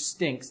Rutgers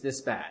stinks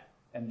this bad.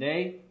 And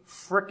they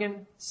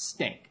frickin'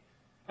 stink.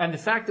 And the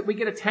fact that we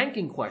get a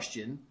tanking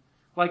question,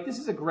 like, this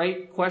is a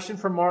great question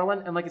from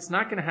Marlon, and like, it's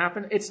not gonna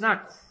happen. It's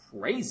not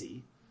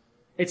crazy.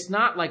 It's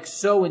not like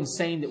so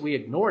insane that we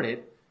ignored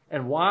it.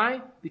 And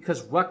why?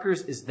 Because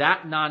Rutgers is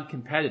that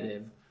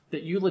non-competitive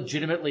that you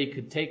legitimately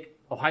could take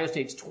Ohio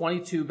State's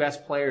 22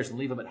 best players and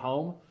leave them at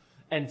home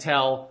and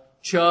tell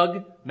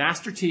Chug,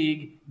 Master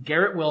Teague,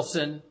 Garrett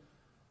Wilson,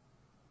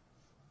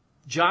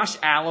 Josh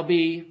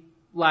Allaby,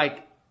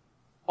 like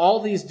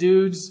all these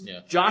dudes,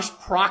 Josh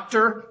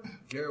Proctor.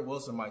 Garrett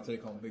Wilson might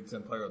take home Big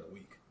Ten Player of the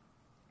Week.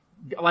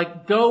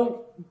 Like,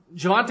 go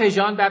Javante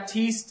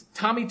Jean-Baptiste,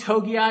 Tommy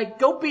Togiai,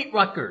 go beat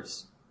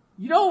Rutgers.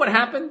 You know what would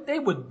happen? They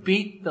would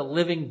beat the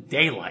living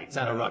daylights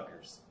out of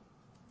Rutgers.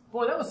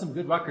 Boy, that was some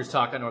good Rutgers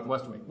talk on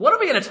Northwestern Week. What are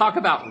we going to talk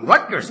about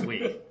Rutgers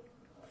Week? We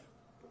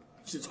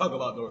should talk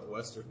about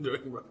Northwestern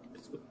during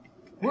Rutgers Week.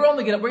 We're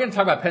going to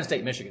talk about Penn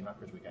State, Michigan,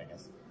 Rutgers Week, I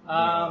guess.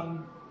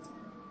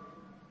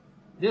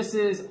 This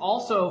is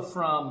also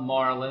from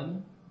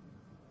Marlon.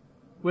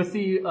 With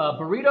the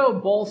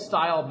burrito bowl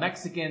style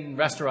Mexican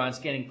restaurants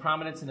gaining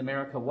prominence in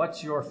America,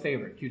 what's your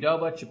favorite?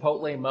 Qdoba,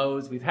 Chipotle,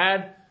 Moe's. We've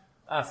had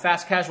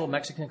fast casual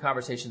Mexican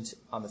conversations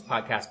on this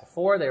podcast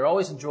before. They're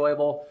always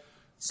enjoyable.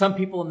 Some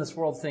people in this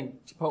world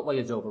think Chipotle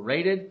is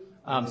overrated.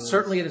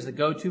 Certainly it is the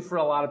go-to for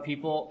a lot of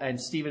people, and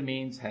Stephen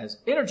Means has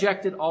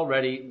interjected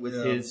already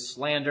with his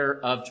slander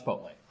of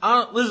Chipotle.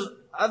 Listen,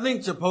 I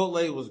think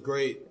Chipotle was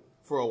great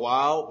for a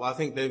while. I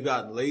think they've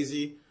gotten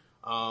lazy.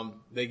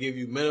 They give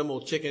you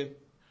minimal chicken.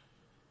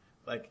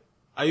 Like,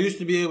 I used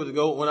to be able to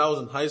go when I was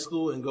in high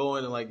school and go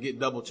in and like get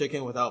double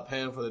chicken without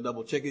paying for the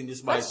double chicken.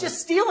 That's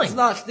just stealing. It's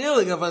not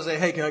stealing if I say,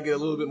 hey, can I get a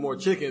little bit more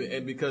chicken?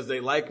 And because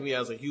they like me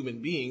as a human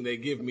being, they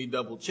give me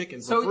double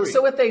chicken for free.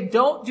 So if they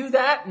don't do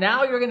that,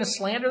 now you're going to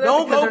slander them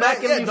don't because go they're back,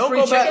 not giving you don't free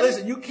go chicken? back.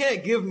 Listen, you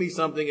can't give me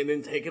something and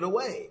then take it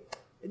away.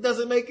 It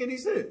doesn't make any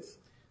sense.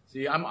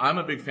 See, I'm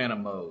a big fan of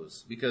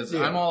Moe's because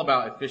I'm all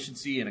about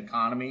efficiency and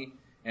economy.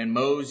 And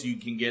Moe's, you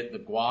can get the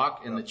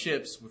guac and the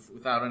chips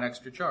without an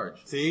extra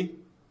charge. See?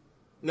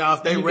 Now,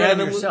 if they you randomly get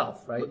them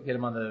yourself, right? You get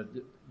them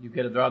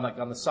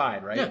on the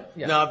side, right?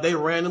 Yeah. Now, if they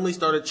randomly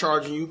started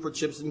charging you for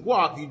chips and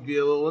guac, you'd be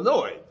a little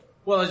annoyed.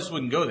 Well, I just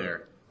wouldn't go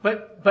there.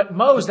 But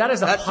Moe's,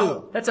 that's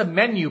a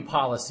menu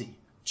policy.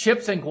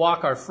 Chips and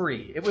guac are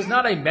free. It was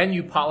not a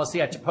menu policy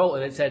at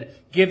Chipotle that said,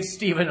 give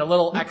Steven a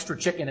little extra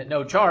chicken at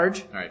no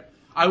charge. All right.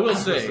 I will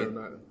say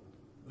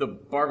the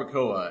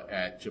barbacoa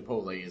at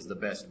Chipotle is the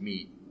best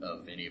meat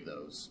of any of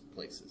those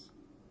places.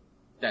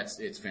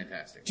 It's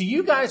fantastic. Do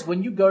you guys,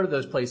 when you go to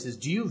those places,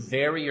 do you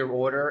vary your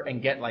order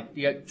and get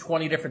like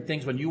 20 different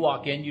things when you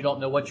walk in, you don't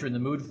know what you're in the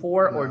mood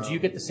for, or do you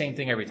get the same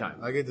thing every time?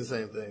 I get the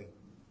same thing.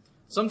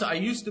 Sometimes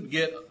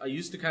I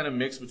used to kind of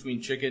mix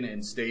between chicken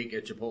and steak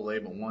at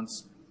Chipotle, but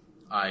once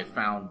I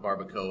found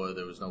barbacoa,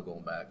 there was no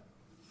going back.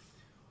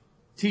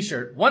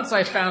 T-shirt. Once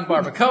I found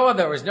barbacoa,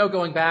 there was no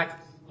going back.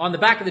 On the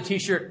back of the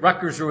T-shirt,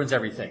 Rutgers ruins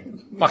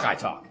everything. Buckeye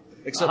talk.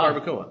 Except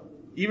barbacoa.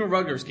 Even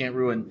Rutgers can't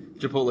ruin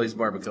Chipotle's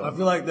barbacoa. I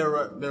feel like their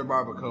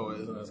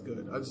barbacoa isn't as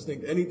good. I just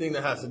think anything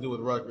that has to do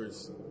with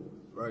Rutgers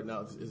right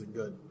now isn't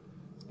good.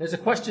 There's a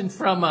question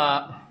from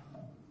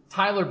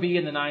Tyler B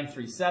in the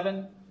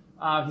 937.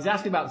 He's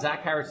asking about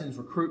Zach Harrison's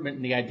recruitment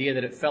and the idea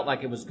that it felt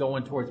like it was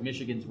going towards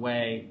Michigan's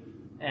way,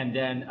 and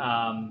then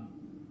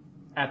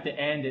at the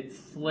end it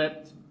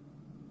flipped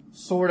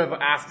sort of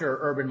after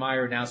Urban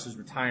Meyer announced his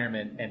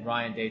retirement and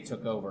Ryan Day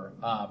took over.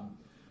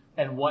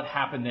 And what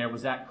happened there?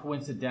 Was that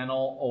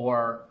coincidental,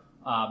 or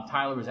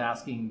Tyler was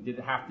asking, did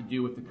it have to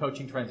do with the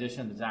coaching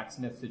transition, the Zach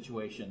Smith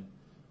situation?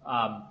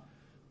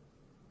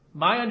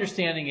 My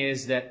understanding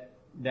is that,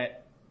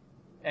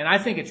 and I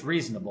think it's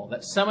reasonable,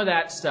 that some of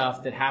that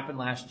stuff that happened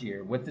last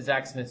year with the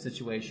Zach Smith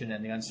situation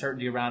and the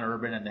uncertainty around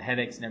Urban and the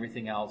headaches and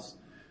everything else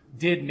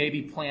did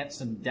maybe plant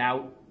some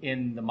doubt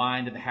in the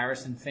mind of the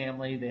Harrison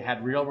family. They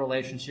had real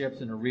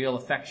relationships and a real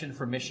affection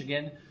for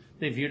Michigan.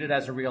 They viewed it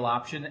as a real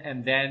option,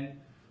 and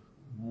then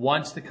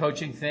once the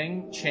coaching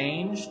thing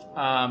changed,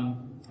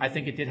 I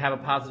think it did have a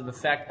positive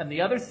effect. And the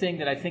other thing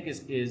that I think has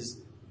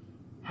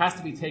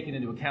to be taken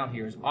into account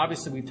here is,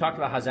 obviously we've talked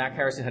about how Zach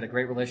Harrison had a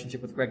great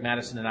relationship with Greg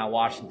Madison and Al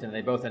Washington, and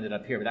they both ended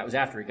up here, but that was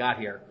after he got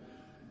here.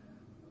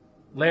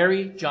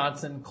 Larry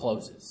Johnson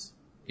closes.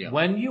 Yeah.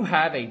 When you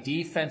have a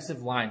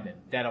defensive lineman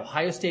that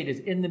Ohio State is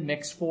in the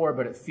mix for,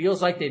 but it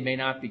feels like they may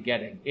not be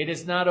getting, it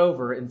is not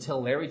over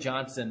until Larry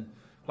Johnson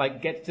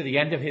gets to the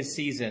end of his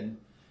season.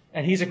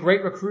 And he's a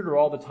great recruiter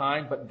all the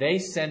time, but they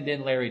send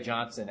in Larry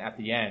Johnson at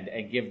the end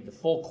and give the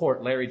full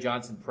court Larry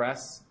Johnson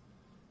press.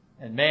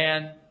 And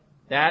man,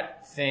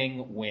 that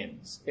thing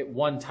wins. It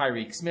won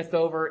Tyreek Smith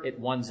over. It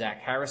won Zach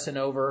Harrison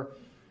over.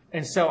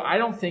 And so I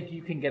don't think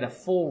you can get a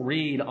full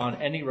read on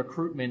any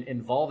recruitment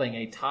involving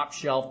a top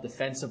shelf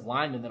defensive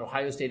lineman that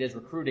Ohio State is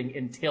recruiting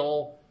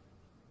until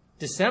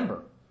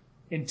December.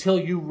 Until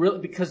you really,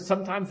 because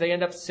sometimes they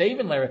end up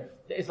saving Larry.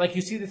 It's like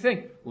you see the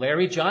thing.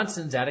 Larry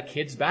Johnson's at a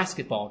kid's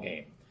basketball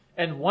game.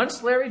 And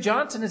once Larry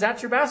Johnson is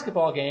at your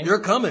basketball game, You're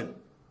coming.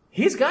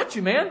 he's got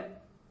you, man.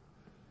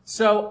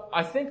 So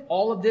I think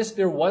all of this,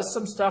 there was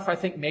some stuff. I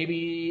think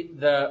maybe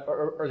the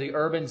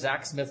Urban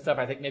Zach Smith stuff,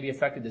 I think maybe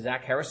affected the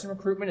Zach Harrison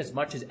recruitment as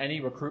much as any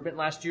recruitment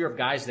last year of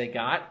guys they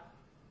got.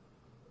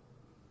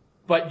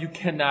 But you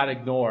cannot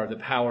ignore the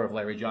power of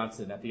Larry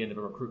Johnson at the end of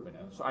a recruitment.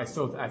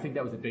 So I think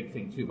that was a big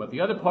thing too. But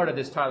the other part of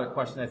this Tyler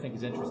question I think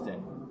is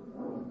interesting.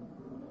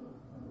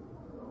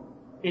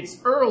 It's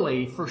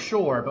early for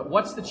sure, but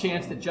what's the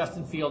chance that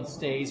Justin Fields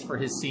stays for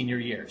his senior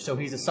year? So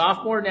he's a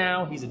sophomore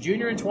now. He's a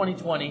junior in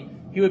 2020.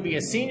 He would be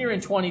a senior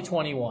in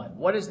 2021.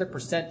 What is the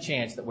 %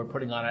 chance that we're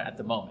putting on it at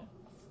the moment?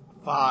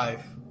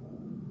 5.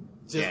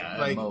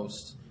 At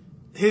most.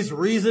 His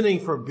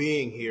reasoning for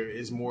being here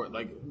is more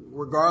like,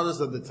 regardless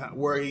of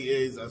where he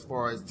is as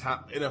far as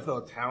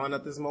NFL talent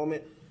at this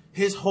moment,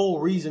 his whole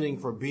reasoning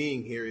for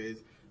being here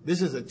is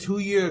this is a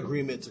 2-year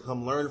agreement to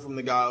come learn from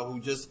the guy who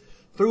just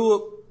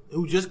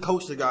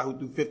coached the guy who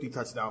threw 50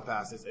 touchdown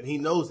passes, and he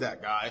knows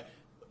that guy,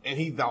 and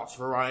he vouched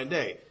for Ryan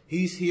Day.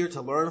 He's here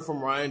to learn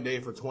from Ryan Day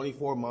for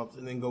 24 months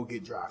and then go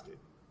get drafted.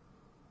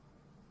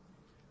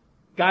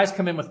 Guys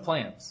come in with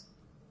plans,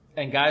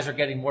 and guys are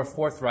getting more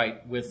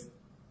forthright with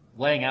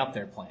laying out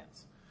their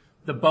plans.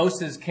 The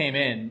Boses came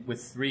in with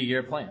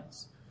 3-year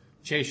plans.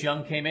 Chase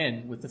Young came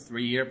in with the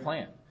 3-year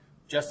plan.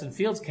 Justin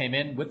Fields came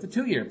in with the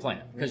 2-year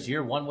plan because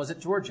year 1 was at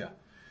Georgia.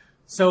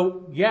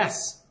 So,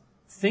 yes,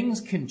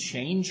 things can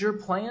change your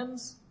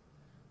plans,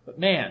 but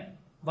man,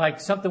 like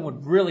something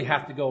would really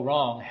have to go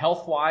wrong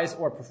health-wise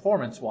or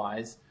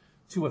performance-wise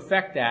to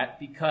affect that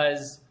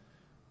because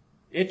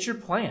it's your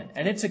plan,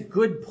 and it's a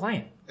good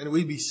plan. And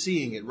we'd be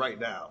seeing it right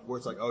now where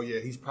it's like, oh, yeah,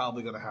 he's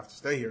probably going to have to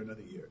stay here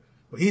another year.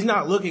 But he's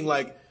not looking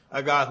like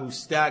a guy who's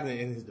stagnant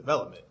in his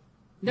development.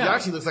 No. He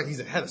actually looks like he's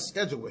ahead of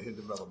schedule with his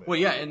development. Well,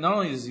 yeah, and not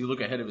only does he look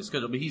ahead of his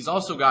schedule, but he's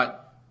also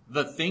got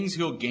the things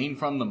he'll gain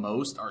from the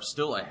most are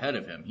still ahead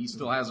of him. He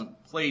still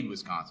hasn't played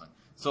Wisconsin,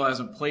 still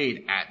hasn't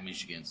played at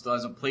Michigan, still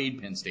hasn't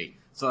played Penn State,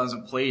 still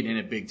hasn't played in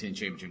a Big Ten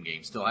championship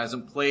game, still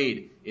hasn't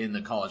played in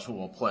the college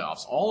football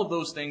playoffs. All of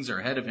those things are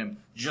ahead of him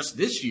just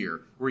this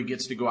year where he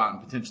gets to go out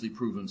and potentially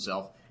prove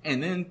himself,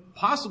 and then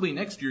possibly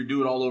next year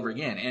do it all over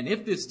again. And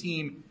if this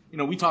team,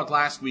 we talked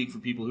last week for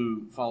people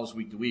who follow us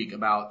week to week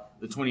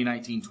about the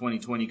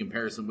 2019-2020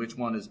 comparison, which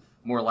one is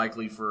more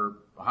likely for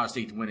Ohio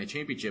State to win a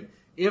championship.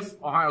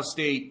 If Ohio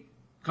State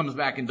comes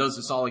back and does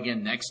this all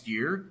again next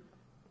year,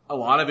 a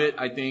lot of it,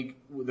 I think,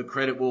 the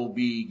credit will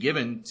be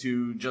given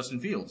to Justin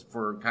Fields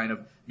for kind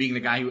of being the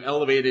guy who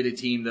elevated a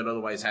team that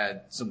otherwise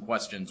had some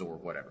questions or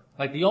whatever.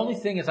 Like, the only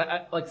thing is,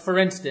 like, for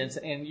instance,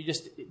 and you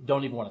just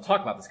don't even want to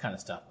talk about this kind of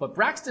stuff, but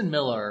Braxton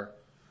Miller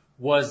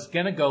was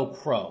going to go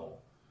pro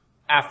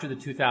after the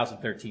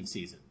 2013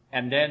 season.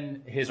 And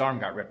then his arm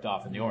got ripped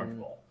off in the Orange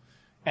Bowl.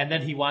 And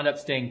then he wound up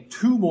staying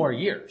 2 more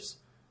years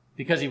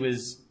because he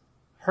was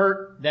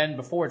hurt then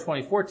before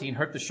 2014,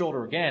 hurt the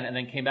shoulder again, and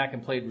then came back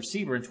and played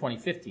receiver in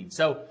 2015.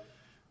 So,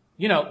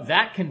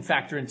 that can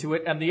factor into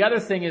it. And the other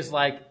thing is,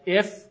 like,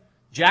 if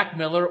Jack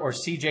Miller or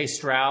C.J.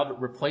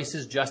 Stroud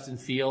replaces Justin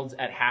Fields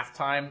at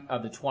halftime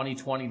of the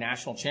 2020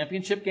 national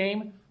championship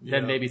game,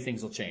 then maybe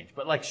things will change.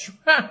 But, like,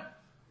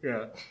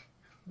 Yeah.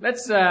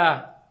 let's,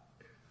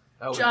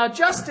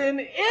 Justin,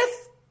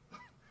 if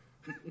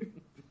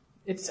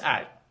it's,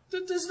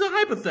 This is a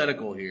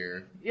hypothetical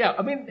here. yeah,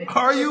 I mean,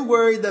 Are you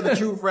worried that a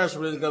true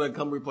freshman is going to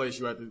come replace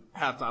you at the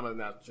halftime of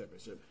the national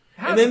championship?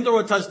 And then throw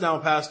a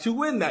touchdown pass to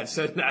win that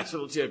said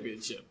national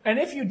championship? and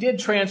if you did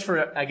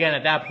transfer again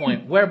at that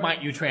point, where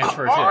might you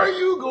transfer Are to?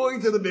 you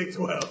going to the Big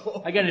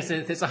 12? Again,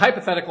 it's a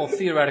hypothetical,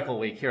 theoretical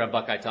week here on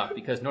Buckeye Talk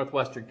because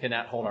Northwestern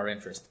cannot hold our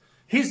interest.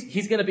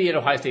 He's going to be at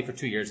Ohio State for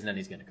 2 years and then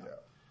he's going to go.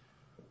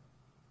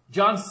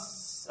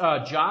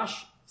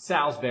 Josh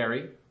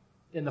Salisbury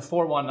in the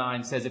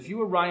 419 says, if you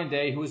were Ryan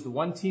Day, who is the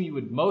one team you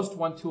would most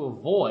want to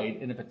avoid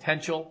in a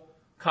potential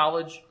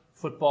college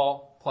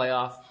football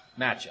playoff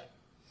matchup?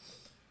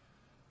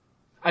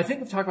 I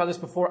think we've talked about this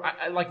before.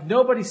 Like,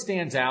 nobody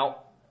stands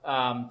out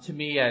to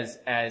me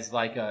as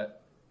like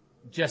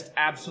just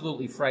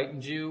absolutely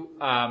frightened you.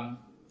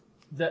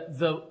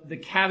 The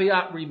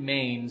caveat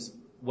remains,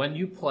 when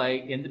you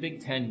play in the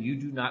Big Ten, you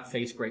do not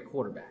face great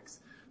quarterbacks.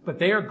 But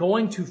they are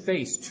going to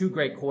face 2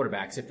 great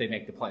quarterbacks if they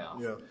make the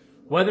playoff. Yeah.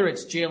 Whether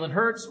it's Jalen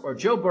Hurts or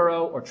Joe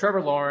Burrow or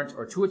Trevor Lawrence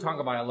or Tua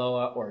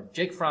Tagovailoa or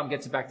Jake Fromm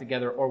gets it back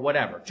together or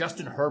whatever.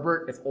 Justin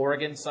Herbert, if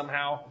Oregon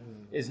somehow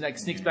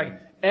sneaks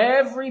back.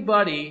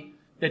 Everybody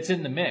that's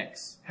in the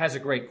mix has a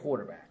great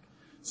quarterback.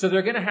 So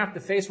they're going to have to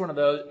face one of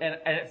those. And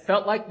it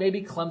felt like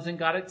maybe Clemson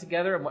got it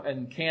together.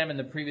 And Cam in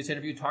the previous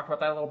interview talked about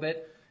that a little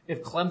bit.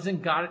 If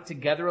Clemson got it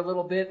together a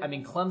little bit, I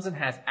mean, Clemson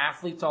has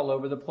athletes all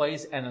over the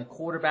place and a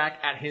quarterback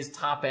at his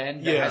top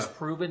end that has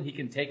proven he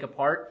can take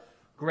apart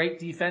great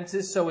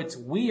defenses. So it's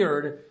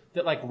weird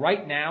that, like,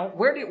 right now,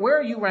 where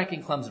are you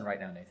ranking Clemson right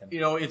now, Nathan?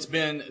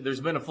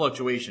 There's been a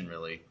fluctuation,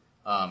 really.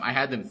 I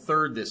had them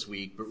 3rd this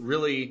week, but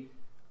really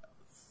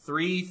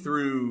 3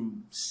 through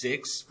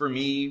 6 for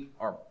me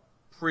are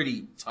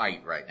pretty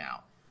tight right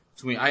now.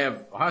 I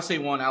have Ohio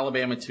State 1,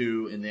 Alabama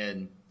 2, and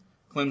then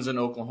Clemson,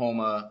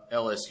 Oklahoma,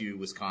 LSU,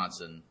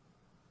 Wisconsin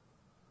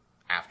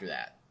after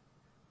that.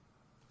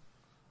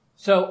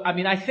 So, I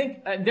mean, I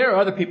think there are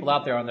other people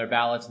out there on their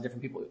ballots and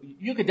different people.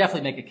 You could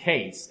definitely make a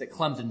case that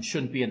Clemson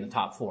shouldn't be in the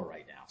top 4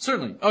 right now.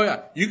 Certainly. Oh,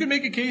 yeah. You can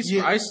make a case.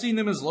 Yeah. I've seen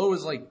them as low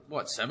as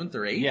 7th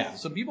or 8th? Yeah.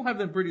 Some people have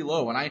them pretty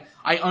low, and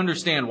I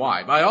understand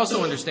why. But I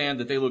also understand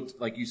that they looked,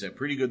 like you said,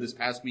 pretty good this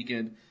past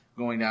weekend,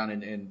 going down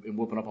and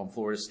whooping up on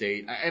Florida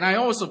State. And I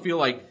also feel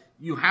like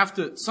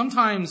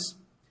sometimes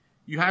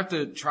you have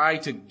to try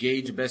to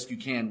gauge the best you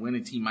can when a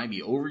team might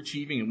be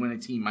overachieving and when a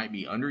team might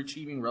be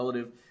underachieving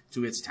relative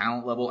to its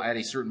talent level at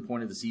a certain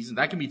point of the season.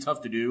 That can be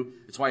tough to do.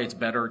 It's why it's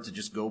better to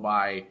just go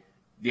by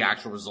the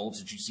actual results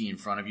that you see in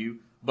front of you.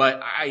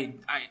 But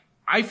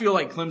I feel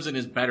like Clemson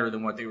is better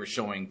than what they were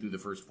showing through the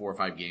first 4 or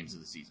 5 games of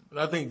the season. And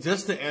I think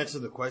just to answer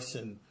the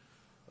question,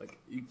 like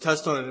you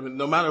touched on it,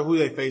 no matter who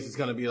they face, it's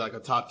going to be like a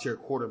top tier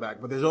quarterback.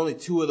 But there's only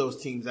 2 of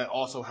those teams that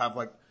also have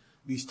like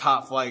these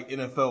top flight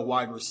NFL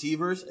wide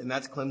receivers, and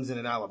that's Clemson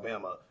and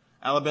Alabama.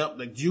 Alabama,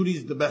 like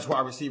Judy's the best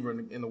wide receiver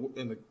in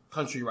the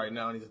country right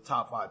now, and he's a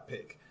top 5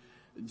 pick.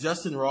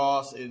 Justin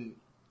Ross and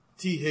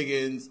T.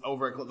 Higgins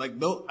over at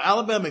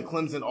Alabama and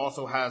Clemson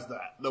also has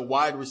the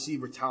wide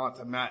receiver talent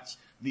to match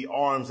the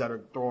arms that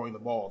are throwing the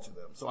ball to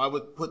them. So I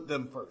would put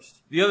them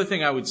first. The other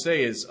thing I would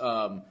say is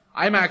I'm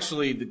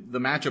actually the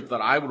matchup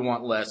that I would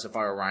want less if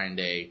I were Ryan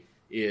Day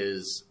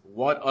is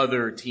what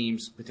other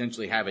teams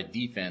potentially have a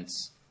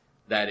defense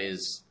that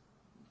is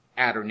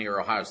at or near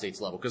Ohio State's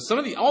level, because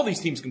all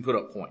these teams can put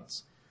up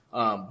points.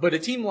 But a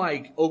team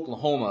like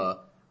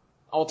Oklahoma,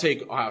 I'll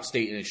take Ohio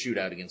State in a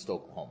shootout against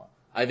Oklahoma.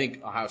 I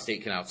think Ohio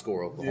State can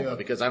outscore Oklahoma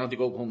because I don't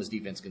think Oklahoma's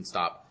defense can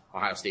stop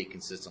Ohio State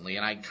consistently.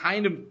 And I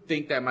kind of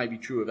think that might be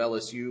true of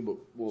LSU, but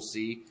we'll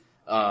see.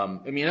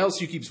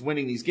 LSU keeps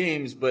winning these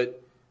games,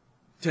 but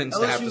tends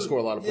to have to score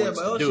a lot of points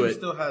to do it. LSU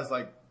still has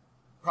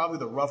probably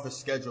the roughest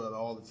schedule of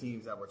all the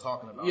teams that we're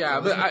talking about.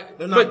 Yeah, so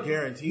they're not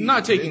guaranteed.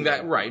 Not taking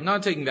that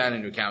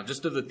into account,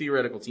 just of the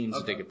theoretical teams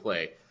that they could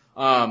play.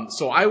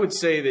 So I would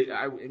say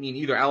that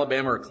either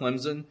Alabama or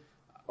Clemson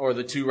are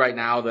the 2 right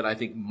now that I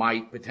think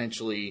might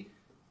potentially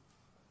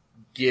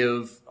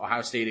give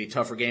Ohio State a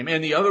tougher game.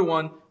 And the other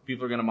one,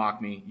 people are going to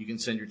mock me. You can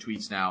send your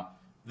tweets now.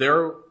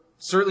 There are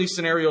certainly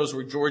scenarios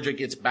where Georgia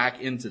gets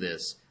back into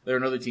this. They're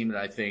another team that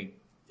I think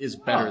is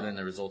better than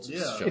the results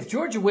show. If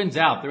Georgia wins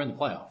out, they're in the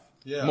playoff.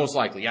 Yeah. Most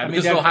likely, yeah.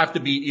 Because they'll have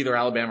to beat either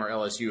Alabama or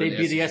LSU. They'd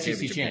be the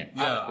SEC champ.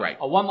 Yeah. Right.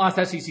 A one-loss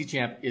SEC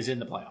champ is in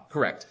the playoff.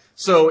 Correct.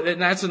 So,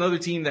 and that's another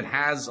team that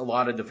has a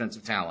lot of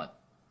defensive talent.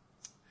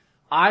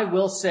 I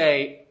will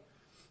say,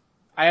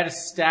 I had a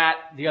stat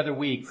the other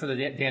week for the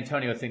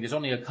D'Antonio thing. There's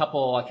only a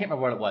couple, I can't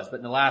remember what it was, but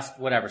in the last,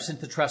 since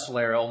the Tressel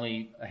era,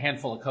 only a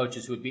handful of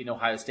coaches who had beaten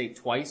Ohio State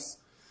twice.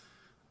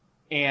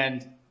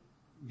 And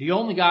the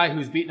only guy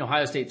who's beaten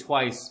Ohio State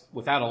twice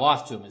without a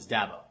loss to him is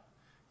Dabo.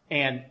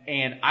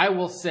 And I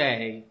will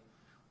say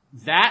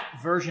that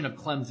version of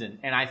Clemson,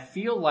 and I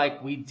feel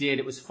like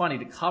it was funny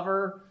to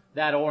cover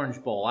that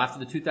Orange Bowl after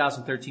the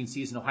 2013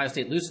 season. Ohio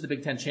State loses the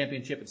Big Ten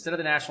championship. Instead of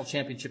the national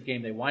championship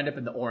game, they wind up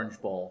in the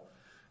Orange Bowl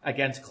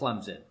against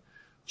Clemson.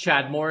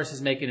 Chad Morris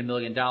is making $1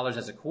 million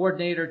as a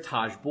coordinator.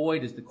 Taj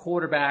Boyd is the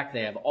quarterback.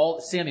 They have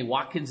Sammy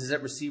Watkins is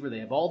at receiver. They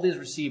have all these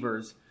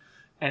receivers.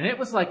 And it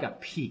was like a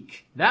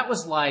peak. That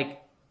was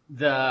like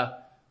the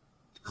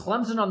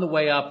Clemson on the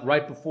way up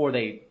right before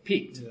they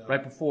peaked. Yeah.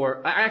 Right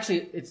before,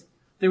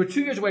 they were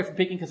 2 years away from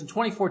peaking because in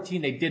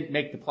 2014 they didn't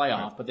make the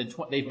playoff, but then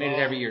they've made it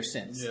every year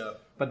since. Yeah.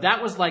 But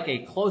that was like a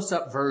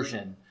close-up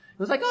version. It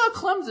was like,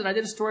 Clemson. I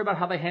did a story about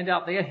how they hand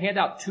out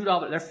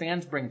 $2, their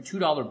fans bring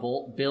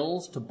 $2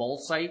 bills to bowl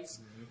sites,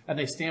 and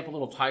they stamp a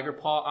little tiger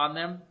paw on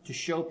them to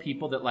show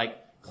people that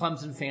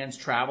Clemson fans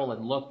travel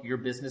and look, your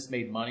business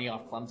made money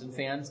off Clemson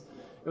fans.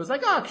 It was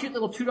like, a cute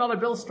little $2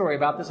 bill story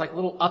about this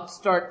little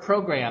upstart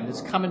program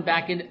that's coming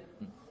back in.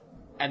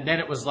 And then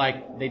it was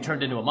like they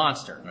turned into a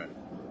monster. Right.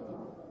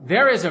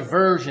 There is a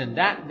version,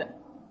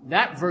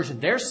 that version,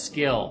 their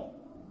skill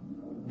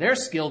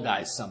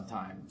guys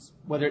sometimes,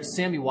 whether it's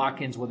Sammy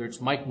Watkins, whether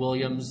it's Mike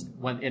Williams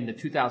in the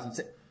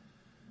 2006,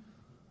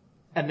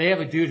 and they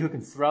have a dude who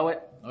can throw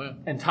it. Oh, yeah.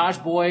 And Taj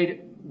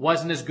Boyd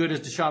wasn't as good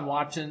as Deshaun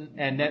Watson,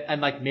 and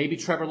maybe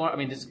Trevor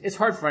Lawrence. It's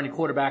hard for any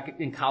quarterback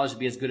in college to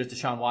be as good as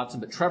Deshaun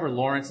Watson, but Trevor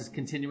Lawrence is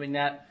continuing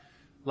that.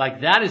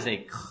 That is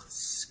a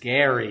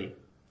scary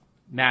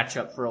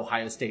matchup for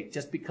Ohio State,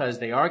 just because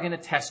they are going to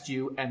test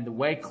you, and the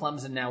way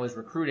Clemson now is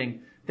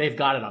recruiting, they've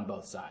got it on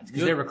both sides,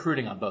 because they're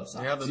recruiting on both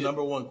sides. They have the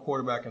number 1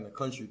 quarterback in the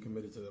country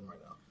committed to them right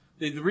now.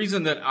 The other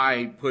reason that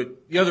I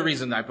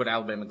put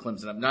Alabama and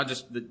Clemson up, not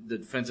just the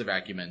defensive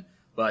acumen,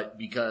 but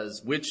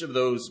because which of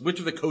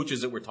the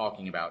coaches that we're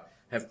talking about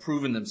have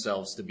proven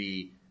themselves to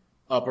be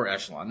upper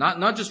echelon,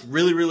 not just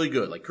really, really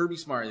good. Like Kirby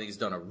Smart, I think, has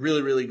done a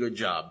really, really good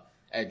job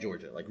at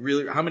Georgia.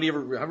 Really,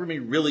 however many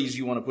reallys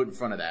you want to put in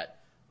front of that.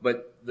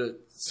 But the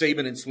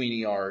Saban and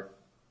Sweeney are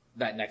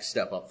that next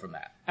step up from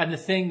that. And the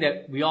thing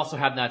that we also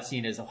have not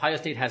seen is Ohio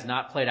State has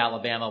not played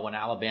Alabama when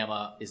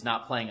Alabama is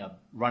not playing a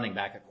running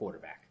back at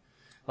quarterback.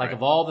 Like,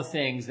 of all the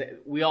things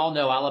that we all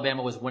know,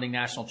 Alabama was winning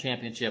national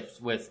championships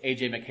with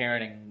A.J.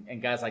 McCarron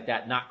and guys like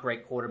that, not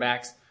great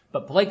quarterbacks.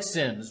 But Blake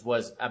Sims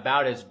was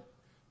about as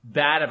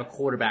bad of a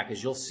quarterback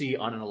as you'll see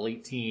on an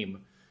elite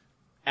team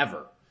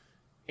ever.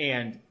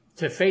 And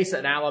to face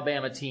an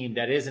Alabama team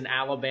that is an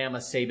Alabama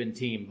Saban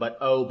team, but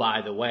oh,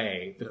 by the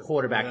way, the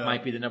quarterback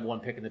might be the number one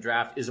pick in the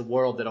draft, is a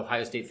world that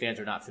Ohio State fans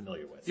are not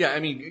familiar with. Yeah, I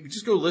mean,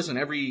 just go listen.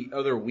 Every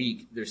other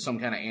week, there's some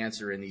kind of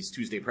answer in these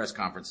Tuesday press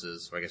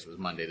conferences, or I guess it was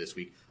Monday this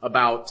week,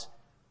 about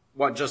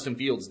what Justin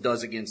Fields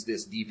does against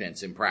this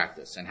defense in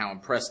practice and how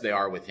impressed they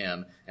are with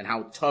him and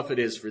how tough it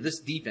is for this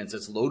defense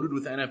that's loaded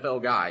with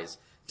NFL guys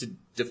to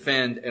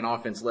defend an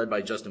offense led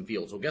by Justin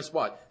Fields. Well, guess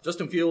what?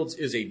 Justin Fields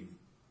is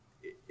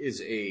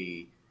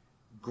a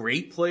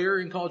great player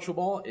in college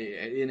football,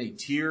 in a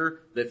tier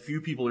that few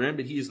people are in,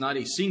 but he is not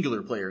a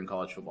singular player in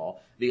college football.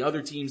 The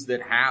other teams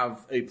that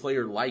have a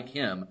player like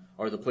him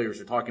are the players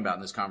we're talking about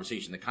in this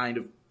conversation, the kind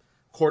of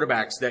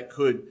quarterbacks that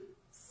could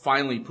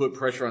finally put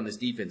pressure on this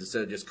defense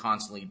instead of just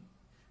constantly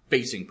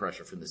facing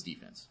pressure from this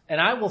defense. And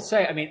I will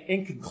say, I mean,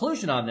 in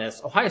conclusion on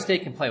this, Ohio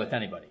State can play with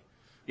anybody.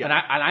 Yeah. And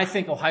I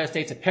think Ohio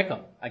State's a pick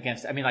 'em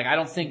against, I mean, like, I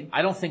don't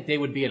think they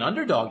would be an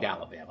underdog to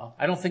Alabama.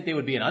 I don't think they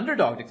would be an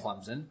underdog to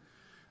Clemson.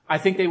 I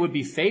think they would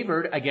be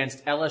favored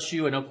against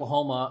LSU and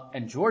Oklahoma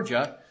and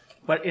Georgia.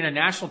 But in a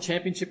national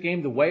championship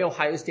game, the way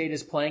Ohio State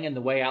is playing and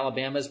the way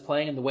Alabama is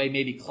playing and the way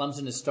maybe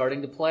Clemson is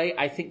starting to play,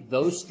 I think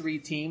those three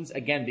teams,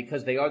 again,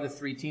 because they are the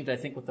three teams, I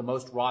think, with the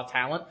most raw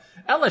talent.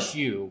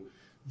 LSU,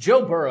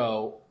 Joe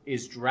Burrow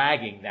is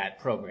dragging that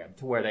program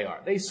to where they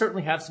are. They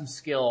certainly have some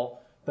skill,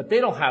 but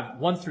they don't have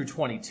 1 through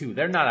 22.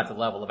 They're not at the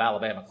level of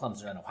Alabama,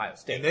 Clemson, and Ohio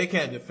State. And they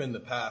can't defend the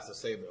pass to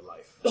save their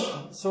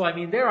life. So, I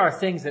mean, there are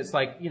things that's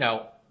like, you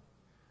know,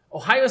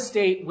 Ohio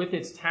State, with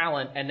its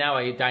talent and now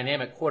a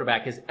dynamic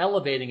quarterback, is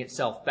elevating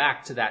itself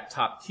back to that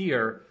top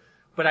tier.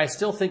 But I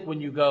still think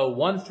when you go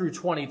 1 through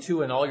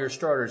 22 and all your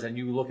starters and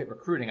you look at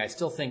recruiting, I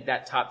still think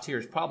that top tier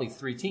is probably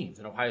 3 teams.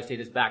 And Ohio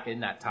State is back in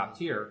that top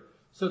tier.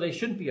 So they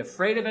shouldn't be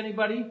afraid of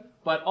anybody.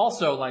 But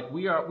also, like,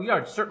 we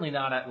are certainly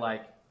not at,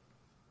 like,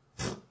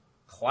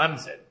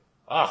 Clemson.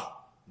 Oh,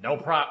 no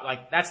problem.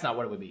 Like, that's not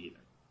what it would be either.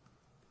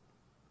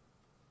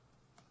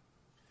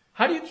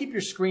 How do you keep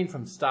your screen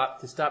from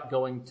stop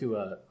going to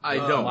a I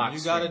don't. lock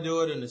You got to screen?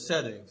 do it in the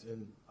settings,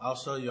 and I'll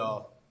show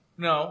y'all.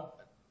 No,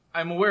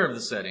 I'm aware of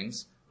the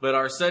settings, but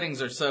our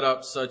settings are set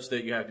up such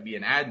that you have to be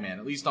an admin,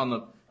 at least on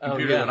the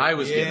computer that I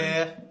was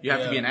given. You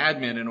have to be an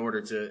admin in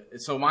order to.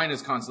 So mine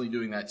is constantly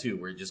doing that too,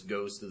 where it just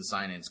goes to the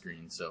sign-in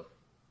screen. So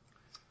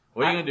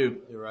what are you going to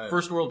do? You're right.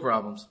 First world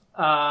problems.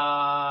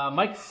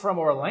 Mike from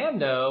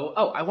Orlando.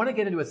 Oh, I want to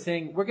get into a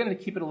thing. We're going to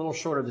keep it a little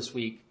shorter this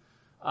week.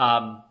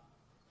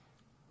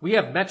 We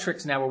have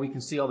metrics now where we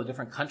can see all the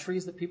different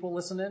countries that people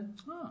listen in.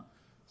 Huh.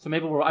 So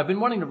maybe I've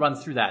been wanting to run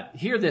through that.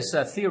 Here, this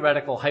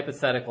theoretical,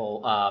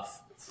 hypothetical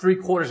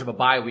 3/4 of a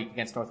bye week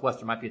against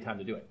Northwestern might be a time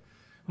to do it.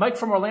 Mike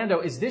from Orlando,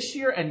 is this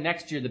year and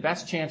next year the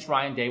best chance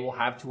Ryan Day will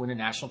have to win a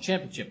national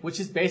championship? Which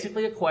is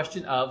basically a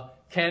question of,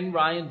 can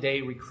Ryan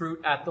Day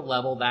recruit at the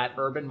level that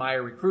Urban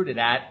Meyer recruited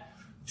at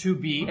to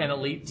be an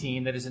elite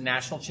team that is a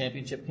national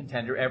championship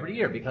contender every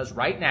year? Because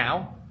right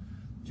now,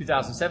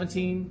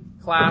 2017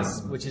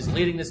 class, which is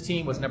leading this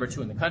team, was number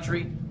 2 in the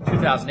country.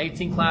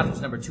 2018 class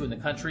was number 2 in the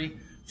country.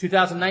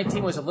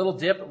 2019 was a little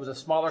dip. It was a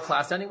smaller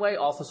class anyway,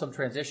 also some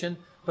transition.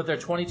 But their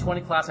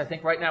 2020 class, I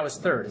think, right now is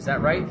 3rd. Is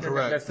that right?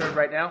 Correct. They're 3rd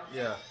right now?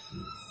 Yeah.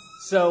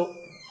 So,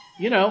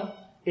 you know,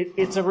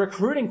 it's a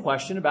recruiting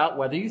question about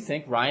whether you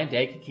think Ryan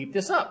Day can keep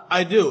this up.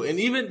 I do. And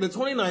even the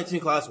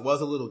 2019 class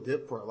was a little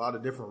dip for a lot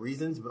of different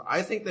reasons. But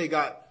I think they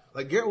got,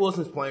 like, Garrett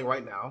Wilson's playing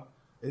right now.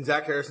 And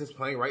Zach Harrison's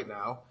playing right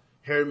now.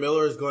 Harry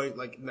Miller is going,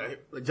 like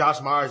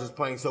Josh Myers is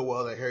playing so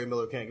well that Harry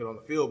Miller can't get on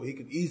the field, but he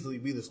could easily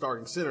be the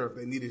starting center if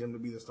they needed him to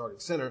be the starting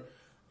center.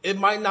 It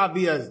might not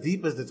be as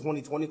deep as the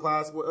 2020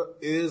 class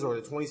is, or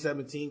the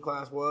 2017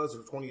 class was, or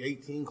the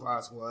 2018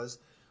 class was,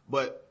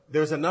 but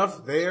there's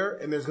enough there,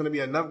 and there's going to be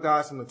enough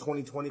guys from the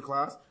 2020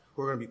 class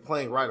who are going to be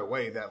playing right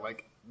away that,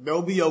 like,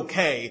 they'll be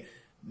okay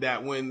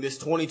that when this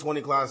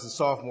 2020 class is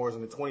sophomores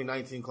and the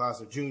 2019 class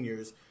are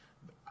juniors,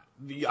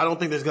 I don't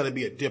think there's going to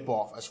be a dip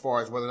off as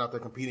far as whether or not they're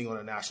competing on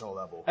a national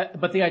level.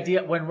 But the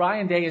idea, when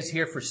Ryan Day is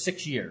here for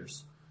 6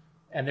 years,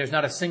 and there's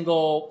not a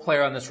single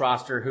player on this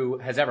roster who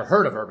has ever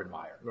heard of Urban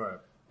Meyer. Right.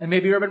 And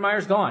maybe Urban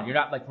Meyer's gone. You're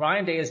not, like,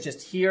 Ryan Day is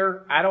just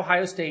here at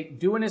Ohio State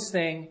doing his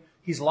thing.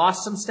 He's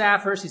lost some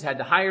staffers. He's had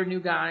to hire new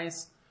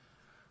guys.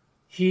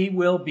 He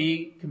will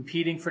be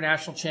competing for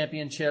national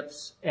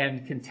championships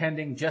and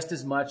contending just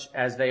as much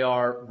as they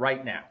are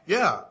right now.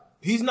 Yeah.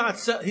 He's not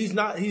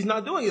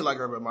doing it like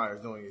Urban Meyer's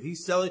doing it.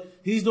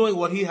 He's doing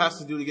what he has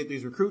to do to get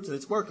these recruits, and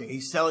it's working.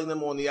 He's selling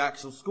them on the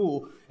actual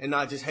school and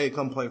not just, hey,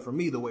 come play for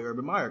me the way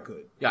Urban Meyer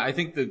could. Yeah, I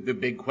think the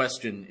big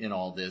question in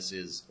all this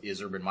is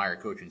Urban Meyer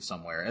coaching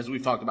somewhere? As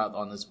we've talked about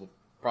on this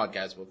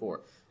podcast before,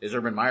 is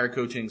Urban Meyer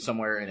coaching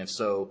somewhere? And if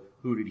so,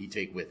 who did he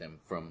take with him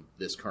from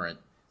this current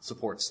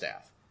support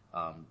staff?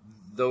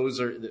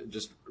 Those are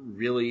just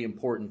really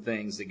important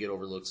things that get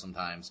overlooked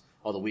sometimes.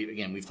 Although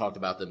we've talked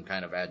about them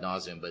kind of ad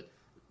nauseum, but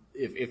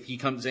if he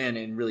comes in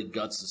and really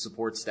guts the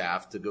support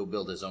staff to go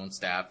build his own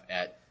staff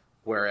at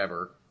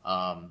wherever,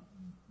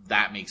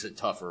 that makes it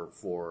tougher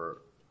for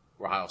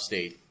Ohio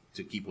State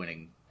to keep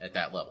winning at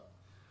that level.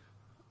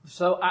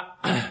 So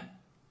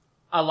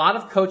a lot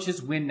of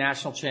coaches win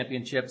national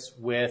championships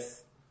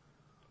with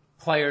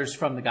players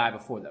from the guy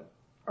before them.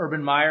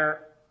 Urban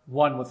Meyer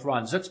won with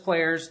Ron Zook's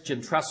players.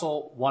 Jim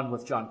Tressel won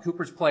with John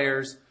Cooper's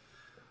players.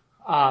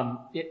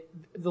 The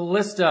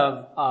list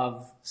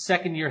of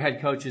second-year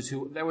head coaches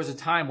there was a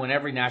time when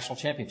every national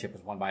championship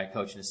was won by a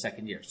coach in his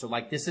second year. So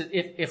like this is,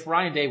 if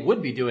Ryan Day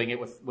would be doing it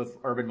with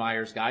Urban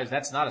Meyer's guys,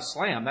 that's not a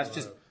slam. That's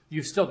just,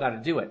 you've still got to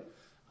do it.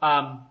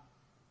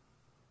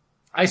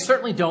 I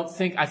certainly don't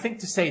think, I think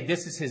to say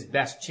this is his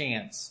best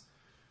chance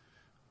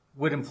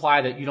would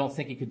imply that you don't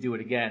think he could do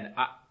it again.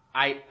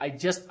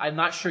 I'm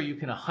not sure you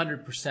can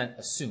 100%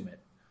 assume it.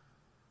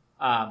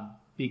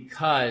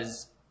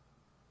 Because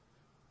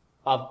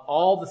of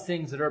all the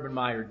things that Urban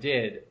Meyer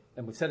did,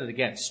 and we've said it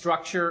again,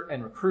 structure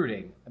and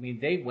recruiting, I mean,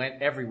 they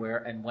went everywhere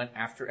and went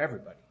after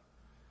everybody.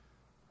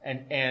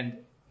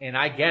 And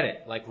I get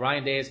it. Like,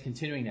 Ryan Day is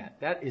continuing that.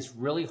 That is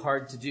really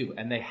hard to do.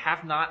 And they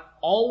have not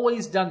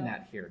always done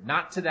that here.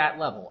 Not to that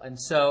level.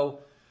 And so,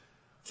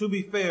 to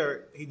be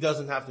fair, he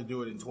doesn't have to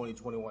do it in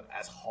 2021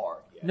 as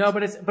hard yet. No,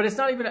 but it's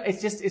not even,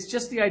 it's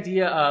just the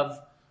idea of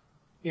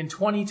in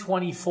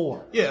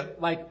 2024. Yeah.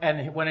 Like,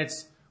 and when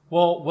it's,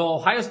 will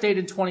Ohio State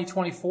in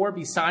 2024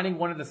 be signing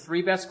one of the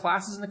 3 best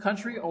classes in the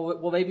country, or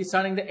will they be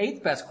signing the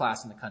 8th best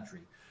class in the country?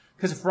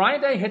 Because if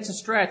Ryan Day hits a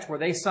stretch where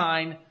they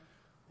sign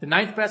the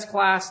 9th best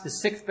class, the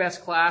 6th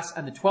best class,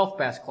 and the 12th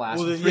best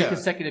class in 3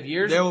 consecutive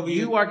years,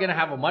 you are going to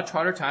have a much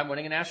harder time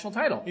winning a national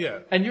title. Yeah.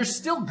 And you're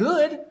still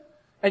good,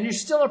 and you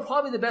still are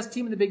probably the best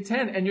team in the Big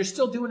Ten, and you're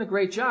still doing a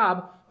great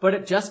job, but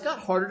it just got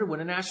harder to win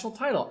a national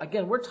title.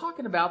 Again, we're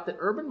talking about that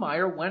Urban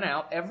Meyer went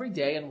out every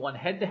day and won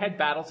head-to-head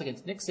battles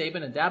against Nick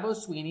Saban and Dabo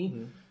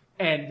Swinney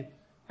and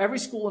every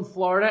school in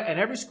Florida and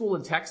every school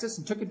in Texas,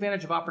 and took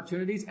advantage of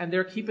opportunities, and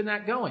they're keeping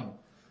that going.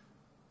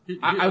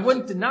 I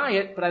wouldn't deny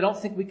it, but I don't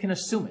think we can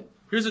assume it.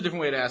 Here's a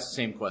different way to ask the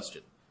same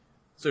question.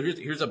 So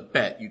here's a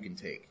bet you can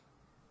take.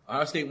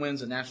 Ohio State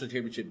wins a national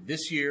championship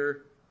this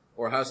year,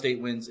 or Ohio State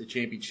wins a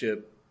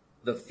championship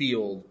the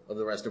field of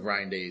the rest of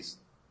Ryan Day's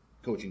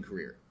coaching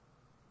career.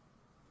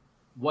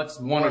 What's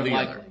one more or the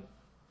likely? other?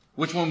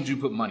 Which one would you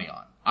put money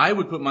on? I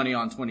would put money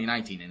on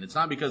 2019, and it's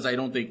not because I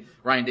don't think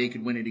Ryan Day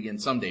could win it again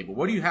someday, but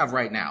what do you have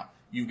right now?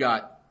 You've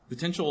got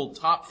potential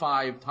top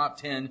 5, top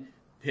 10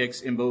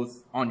 picks in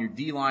both on your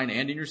D-line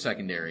and in your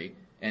secondary,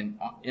 and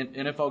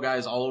NFL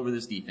guys all over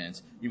this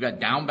defense. You've got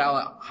down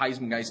ballot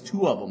Heisman guys,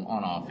 2 of them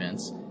on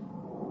offense.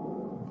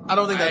 I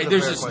don't think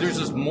that's there's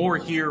just more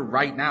here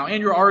right now,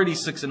 and you're already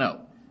 6-0,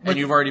 and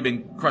you've already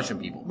been crushing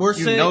people.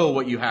 You know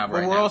what you have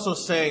right now. But we're also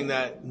saying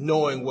that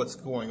knowing what's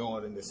going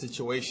on in this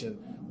situation,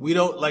 we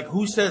don't, like,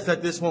 who says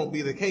that this won't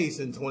be the case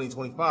in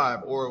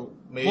 2025, or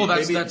maybe. Well,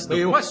 that's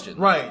the question,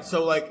 right?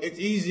 So, like, it's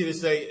easy to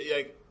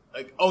say,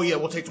 like, oh yeah,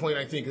 we'll take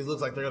 2019 because it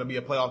looks like they're going to be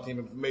a playoff team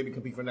and maybe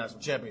compete for a national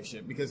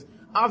championship, because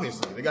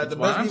obviously they got the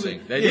best. I'm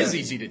saying that is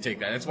easy to take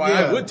that. That's why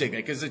I would take it,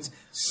 because it's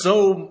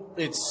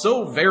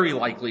so very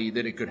likely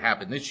that it could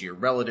happen this year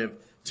relative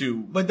to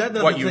but that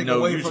doesn't what you take know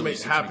away usually from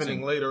it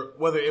happening later,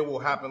 whether it will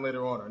happen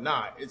later on or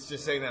not. It's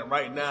just saying that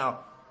right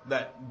now,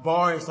 that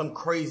barring some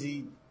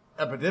crazy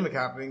epidemic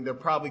happening, they're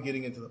probably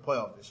getting into the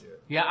playoff this year.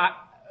 Yeah,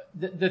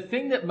 the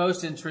thing that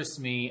most interests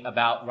me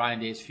about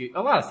Ryan Day's future,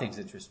 a lot of things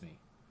interest me.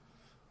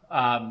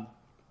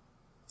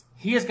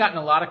 He has gotten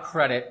a lot of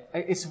credit.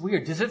 It's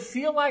weird. Does it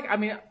feel like,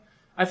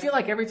 I feel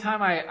like every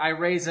time I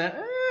raise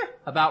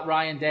about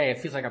Ryan Day, it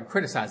feels like I'm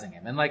criticizing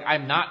him. And like,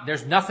 I'm not,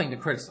 there's nothing to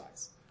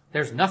criticize.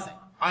 There's nothing.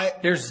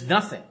 There's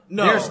nothing.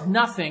 No. There's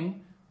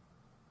nothing.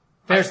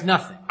 There's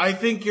nothing. I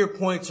think your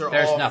points are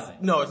There's nothing.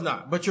 No, it's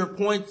not. But your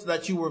points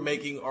that you were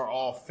making are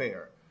all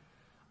fair.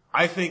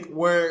 I think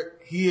where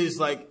he is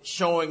like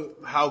showing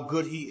how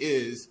good he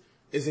is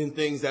in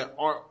things that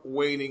aren't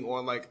waiting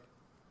on like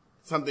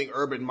something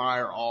Urban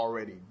Meyer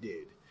already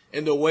did.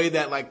 And the way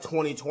that like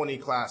 2020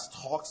 class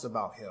talks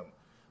about him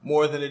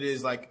more than it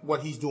is like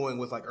what he's doing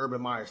with like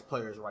Urban Meyer's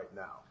players right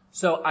now.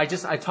 So I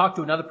talked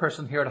to another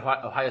person here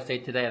at Ohio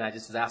State today, and I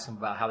just was asking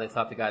them about how they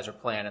thought the guys are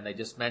playing, and they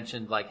just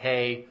mentioned like,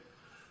 hey,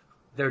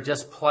 they're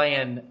just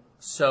playing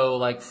so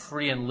like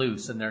free and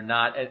loose, and they're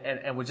not,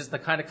 and with just the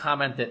kind of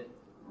comment that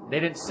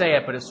they didn't say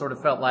it, but it sort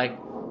of felt like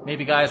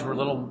maybe guys were a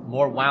little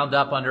more wound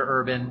up under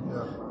Urban.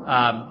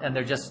 Yeah. And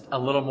they're just a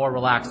little more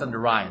relaxed under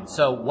Ryan.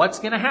 So what's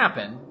going to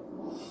happen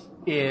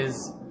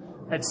is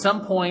at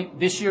some point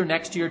this year,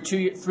 next year,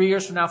 3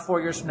 years from now,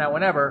 4 years from now,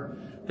 whenever,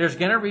 there's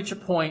going to reach a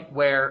point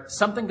where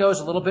something goes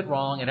a little bit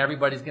wrong and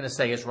everybody's going to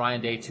say, is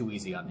Ryan Day too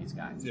easy on these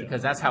guys? Yeah.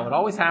 Because that's how it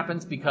always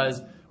happens,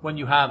 because when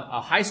you have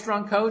a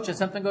high-strung coach and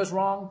something goes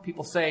wrong,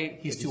 people say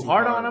he's too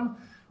hard on him.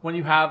 When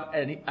you have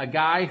a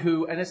guy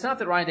who, and it's not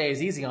that Ryan Day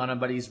is easy on him,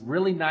 but he's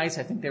really nice.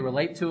 I think they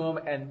relate to him,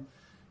 and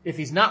if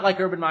he's not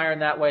like Urban Meyer in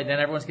that way, then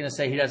everyone's going to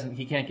say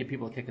he can't get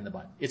people a kick in the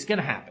butt. It's going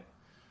to happen.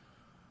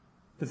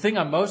 The thing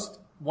I'm most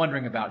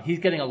wondering about. He's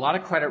getting a lot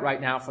of credit right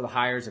now for the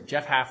hires of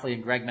Jeff Hafley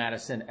and Greg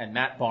Madison and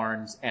Matt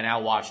Barnes and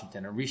Al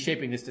Washington, and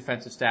reshaping this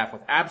defensive staff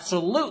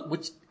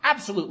which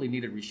absolutely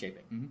needed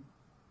reshaping. Mm-hmm.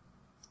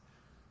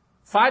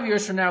 5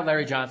 years from now,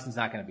 Larry Johnson's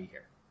not going to be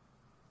here.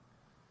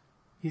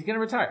 He's going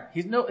to retire.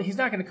 He's not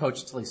going to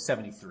coach until he's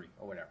 73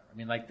 or whatever. I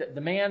mean, like,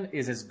 the man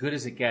is as good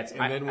as it gets.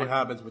 And then what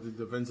happens with the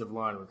defensive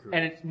line recruiting?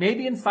 And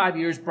maybe in 5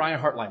 years,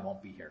 Brian Hartline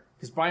won't be here,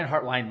 because Brian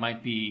Hartline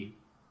might be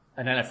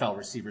an NFL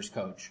receivers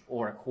coach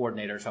or a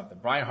coordinator or something.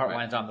 Brian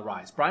Hartline's on the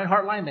rise. Brian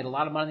Hartline made a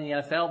lot of money in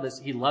the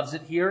NFL. He loves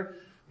it here.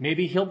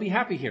 Maybe he'll be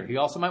happy here. He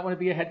also might want to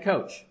be a head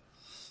coach.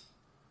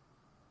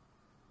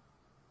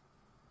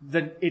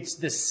 It's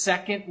the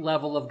second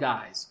level of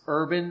guys.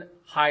 Urban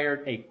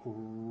hired a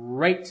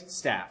great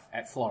staff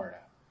at Florida.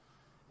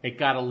 It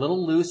got a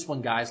little loose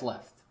when guys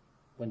left,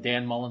 when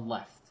Dan Mullen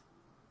left.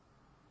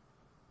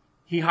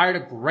 He hired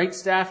a great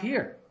staff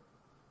here.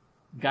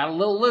 Got a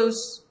little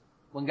loose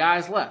when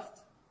guys left.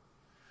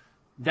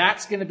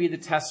 That's going to be the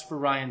test for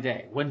Ryan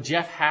Day when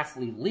Jeff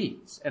Hafley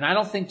leaves. And I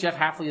don't think Jeff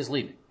Hafley is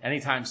leaving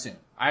anytime soon.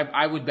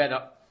 I would bet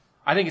up.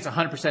 I think it's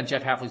 100%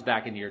 Jeff Hafley's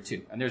back in year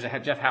 2. And there's a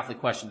Jeff Hafley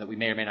question that we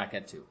may or may not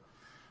get to.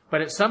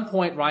 But at some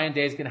point, Ryan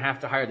Day is going to have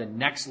to hire the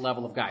next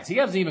level of guys. He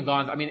hasn't even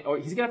gone, or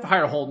he's going to have to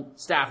hire a whole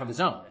staff of his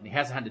own. And he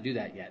hasn't had to do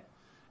that yet.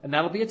 And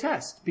that'll be a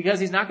test, because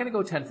he's not going to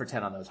go 10 for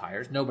 10 on those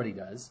hires. Nobody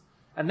does.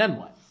 And then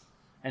what?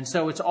 And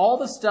so it's all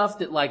the stuff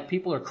that, like,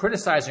 people are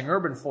criticizing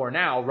Urban for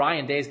now,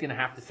 Ryan Day is going to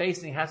have to face,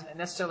 and he hasn't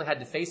necessarily had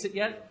to face it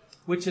yet,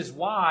 which is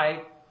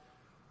why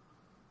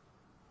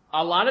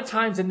a lot of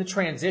times in the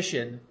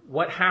transition,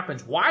 what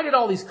happens, why did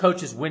all these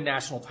coaches win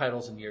national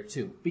titles in year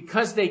 2?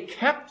 Because they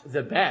kept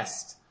the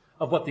best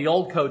of what the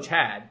old coach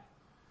had,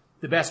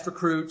 the best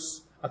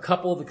recruits, a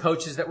couple of the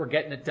coaches that were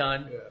getting it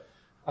done,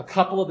 a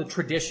couple of the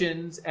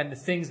traditions and the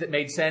things that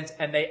made sense,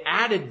 and they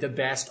added the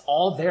best,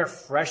 all their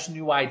fresh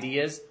new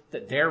ideas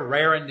that they're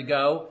raring to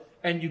go,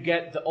 and you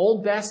get the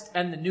old best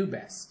and the new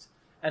best.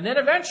 And then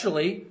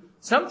eventually,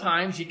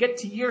 sometimes you get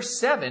to year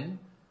 7,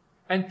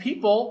 and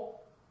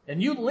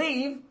you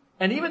leave,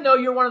 and even though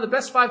you're one of the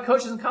best 5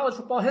 coaches in college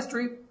football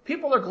history,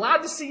 people are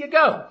glad to see you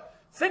go.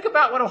 Think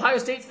about what Ohio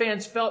State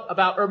fans felt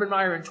about Urban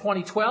Meyer in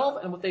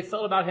 2012 and what they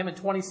felt about him in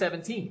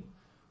 2017,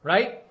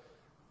 right?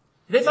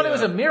 They thought it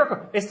was a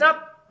miracle. They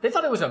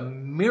thought it was a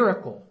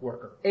miracle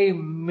worker, a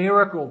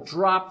miracle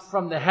dropped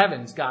from the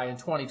heavens guy in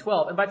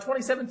 2012. And by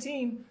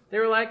 2017, they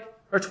were like,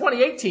 or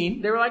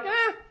 2018, they were like,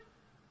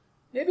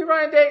 maybe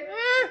Ryan Day,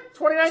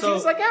 2019,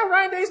 it's like,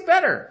 Ryan Day's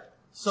better.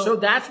 So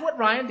that's what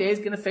Ryan Day is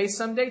going to face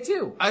someday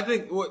too. I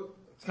think what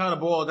it's kind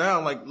of boiled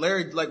down, like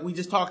we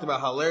just talked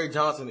about how Larry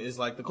Johnson is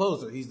like the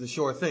closer. He's the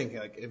sure thing.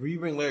 Like, if you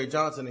bring Larry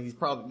Johnson,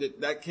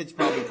 that kid's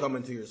probably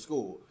coming to your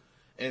school.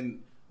 And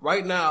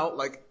right now,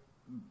 like,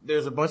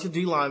 there's a bunch of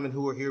D linemen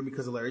who are here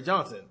because of Larry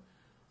Johnson.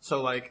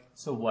 So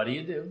what do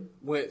you do?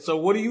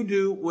 What do you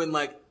do when,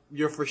 like,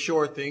 your for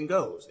sure thing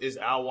goes? Is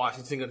Al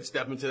Washington going to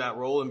step into that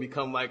role and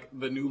become like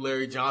the new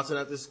Larry Johnson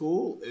at the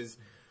school?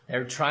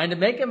 They're trying to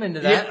make him into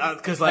that.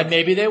 Yeah, and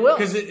maybe they will.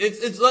 Because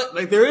it's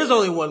like there is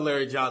only one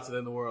Larry Johnson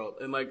in the world,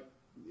 and like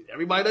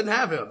everybody doesn't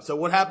have him. So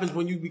what happens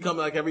when you become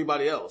like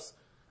everybody else?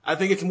 I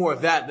think it's more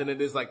of that than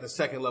it is like the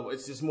second level.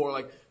 It's just more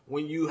like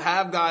when you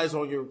have guys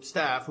on your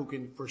staff who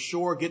can for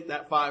sure get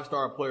that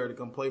 5-star player to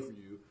come play for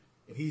you,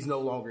 and he's no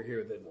longer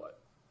here, then what?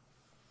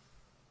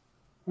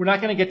 We're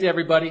not going to get to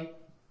everybody.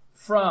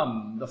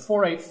 From the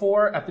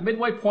 484, at the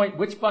midway point,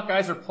 which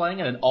Buckeyes are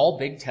playing at an all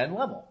Big Ten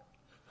level?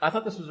 I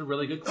thought this was a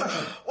really good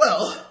question.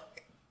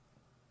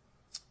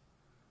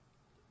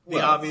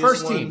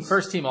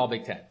 First team all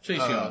Big Ten. Chase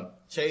Young.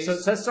 Chase. So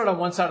let's start on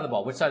one side of the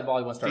ball. Which side of the ball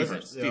do you want to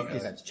start first?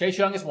 Defense. Chase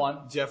Young is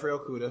 1. Jeffrey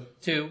Okudah.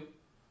 2.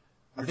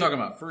 We're talking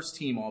about first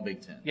team all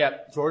Big Ten.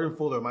 Yep. Jordan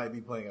Fuller might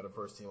be playing at a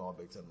first team all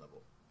Big Ten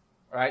level.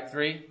 All right,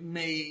 3.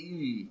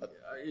 Maybe.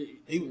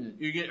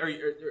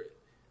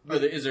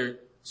 Is there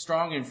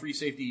strong and free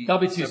safety?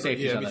 There'll be 2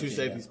 safeties. Yeah, there'll be 2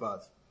 safety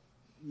spots.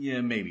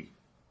 Yeah, maybe.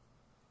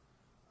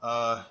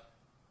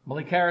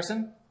 Malik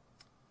Harrison?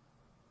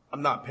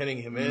 I'm not pinning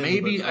him in.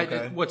 Maybe.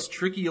 Okay. What's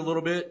tricky a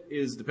little bit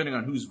is depending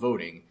on who's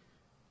voting,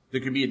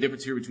 there could be a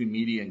difference here between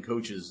media and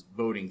coaches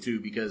voting too,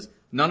 because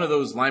none of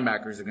those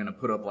linebackers are going to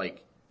put up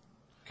like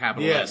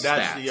capital S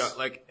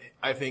stats.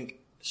 I think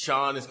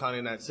Sean is kind of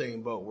in that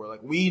same boat where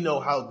like we know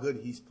how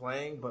good he's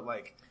playing, but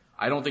like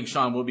I don't think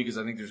Sean will, because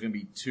I think there's going to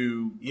be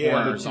 2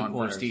 corners on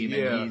first team,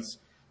 and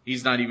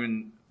he's not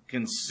even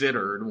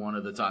considered one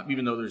of the top,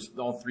 even though there's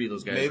all 3 of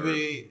those guys.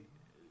 Maybe.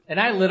 And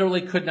I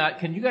literally could not.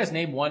 Can you guys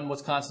name one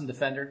Wisconsin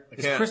defender?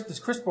 Does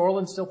Chris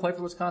Borland still play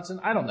for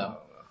Wisconsin? I don't know.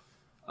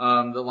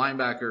 The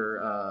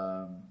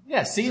linebacker.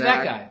 Zach.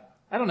 That guy.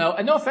 I don't know.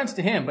 And no offense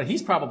to him, but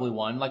he's probably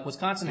one. Like,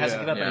 Wisconsin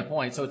hasn't given up any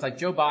points, so it's like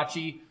Joe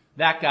Bocci,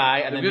 that guy,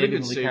 and then maybe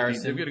Malik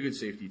Harrison. They've got a good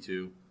safety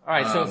too. All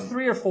right, so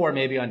 3 or 4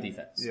 maybe on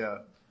defense. Yeah.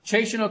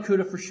 Chase and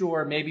Okudah for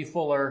sure. Maybe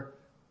Fuller.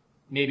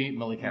 Maybe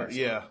Malik Harrison.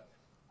 Yeah.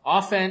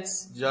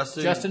 Offense,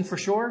 Justin for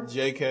sure.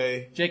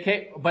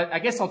 JK. But I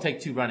guess I'll take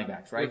 2 running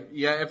backs, right?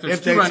 If they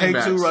take 2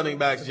 running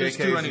backs,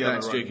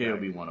 JK will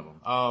be one of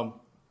them.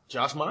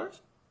 Josh Myers?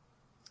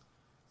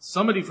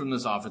 somebody from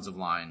this offensive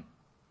line.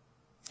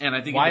 And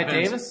I think Wyatt it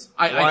depends. Davis?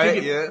 I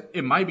think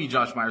it might be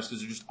Josh Myers because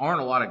there just aren't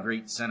a lot of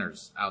great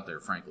centers out there,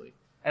 frankly.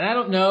 And I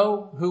don't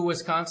know who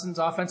Wisconsin's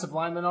offensive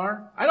linemen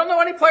are. I don't know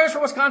any players for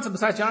Wisconsin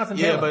besides Jonathan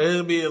Taylor. Yeah, but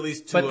it'll be at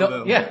least two of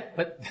them. Yeah,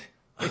 but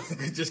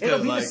Just it'll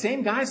be like, the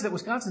same guys that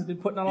Wisconsin's been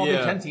putting on all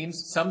their 10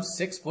 teams. Some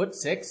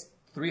 6'6",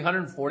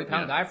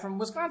 340-pound guy from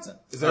Wisconsin.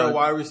 Is there a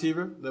wide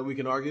receiver that we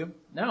can argue?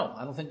 No,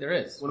 I don't think there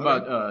is. What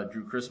about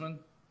Drew Chrisman?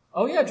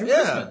 Oh yeah, Drew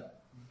Chrisman.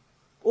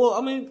 Well,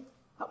 I mean,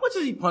 how much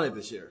has he punted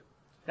this year?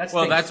 That's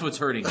what's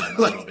hurting him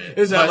a little bit.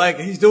 Is that like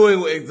he's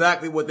doing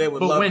exactly what they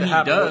would love to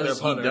happen with their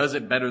punter? He does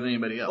it better than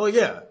anybody else. Oh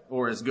yeah,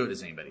 or as good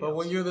as anybody else. But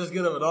when you're this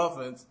good of an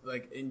offense,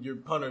 like, and your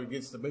punter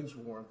gets the bench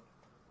warm,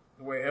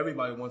 the way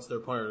everybody wants their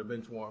punter to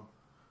bench warm.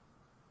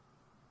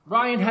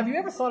 Ryan, have you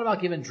ever thought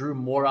about giving Drew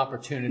more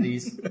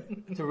opportunities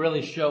to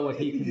really show what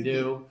he can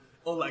do?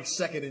 Oh, like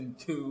 2nd and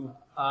 2.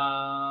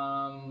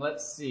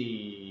 Let's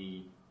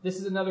see. This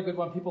is another good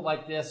one. People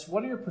like this.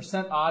 What are your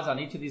percent odds on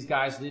each of these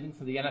guys leaving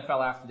for the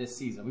NFL after this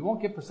season? We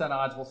won't give percent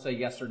odds. We'll say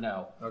yes or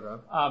no.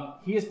 Okay.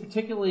 He is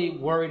particularly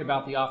worried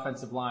about the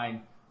offensive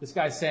line. This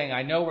guy's saying,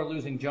 I know we're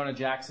losing Jonah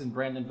Jackson,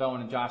 Brandon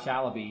Bowen, and Josh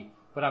Allaby,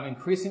 but I'm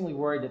increasingly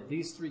worried that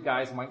these 3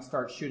 guys might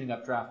start shooting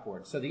up draft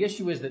boards. So the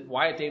issue is that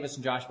Wyatt Davis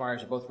and Josh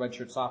Myers are both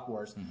redshirt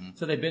sophomores. Mm-hmm.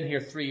 So they've been here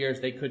 3 years.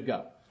 They could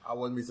go. I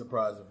wouldn't be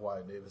surprised if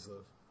Wyatt Davis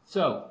lives.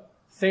 So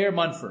Thayer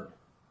Munford.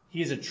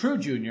 He is a true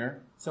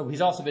junior, so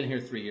he's also been here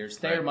 3 years.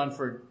 Thayer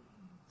Munford,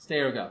 stay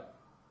or go?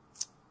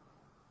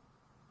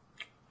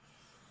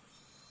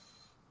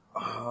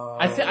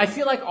 I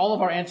feel like all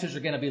of our answers are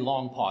going to be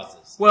long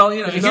pauses. Well,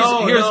 you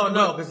know,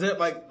 no, because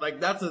like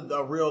that's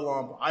a real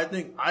long. I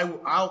think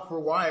I'll for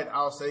Wyatt,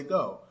 I'll say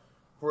go.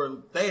 For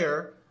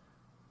Thayer,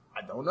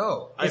 I don't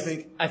know. I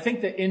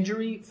think the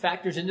injury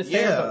factors into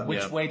Thayer, but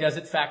which way does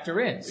it factor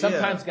in?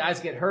 Sometimes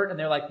guys get hurt and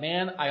they're like,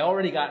 man, I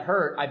already got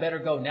hurt. I better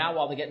go now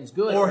while the getting's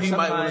good. Or he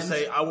might want to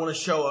say, I want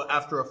to show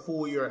after a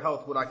full year of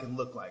health what I can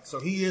look like. So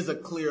he is a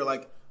clear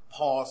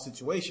pause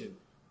situation.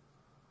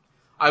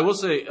 I will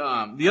say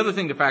the other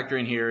thing to factor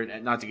in here,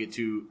 not to get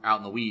too out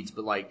in the weeds,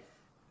 but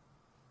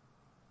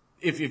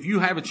if you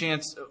have a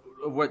chance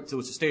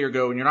to stay or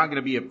go, and you're not going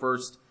to be a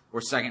 1st or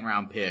 2nd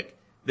round pick,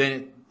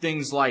 then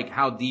things like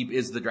how deep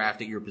is the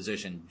draft at your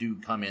position do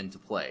come into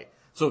play.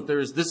 So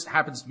if this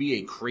happens to be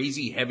a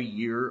crazy heavy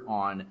year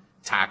on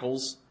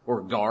tackles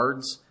or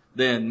guards,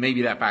 then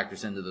maybe that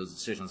factors into those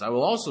decisions. I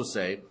will also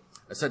say,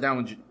 I sat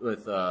down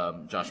with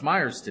Josh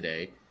Myers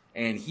today,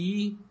 and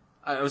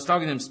I was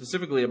talking to him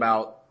specifically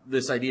about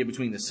this idea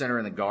between the center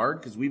and the guard,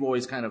 because we've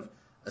always kind of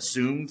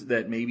assumed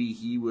that maybe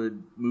he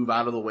would move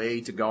out of the way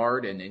to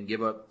guard and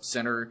give up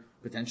center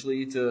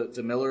potentially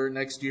to Miller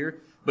next year.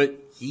 But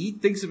he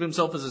thinks of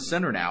himself as a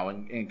center now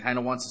and kind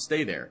of wants to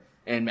stay there.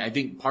 And I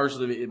think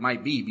partially it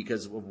might be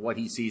because of what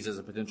he sees as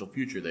a potential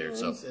future there.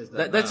 So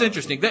that's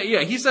interesting.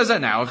 He says that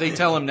now. If they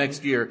tell him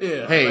next year,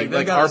 hey,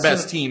 our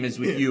best team is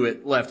with you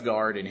at left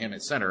guard and him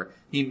at center,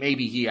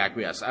 he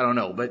acquiesces. I don't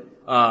know. But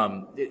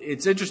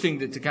it's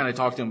interesting to kind of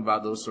talk to him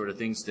about those sort of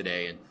things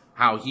today and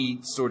how he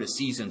sort of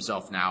sees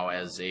himself now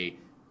as a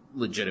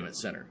legitimate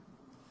center.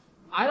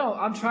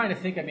 I'm trying to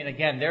think. I mean,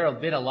 again, there have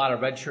been a lot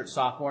of redshirt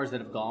sophomores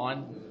that have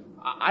gone.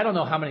 I don't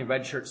know how many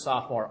redshirt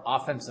sophomore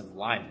offensive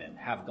linemen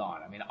have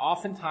gone. I mean,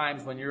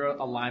 oftentimes when you're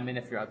a lineman,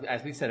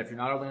 as we said, if you're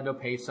not Orlando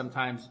Pace, if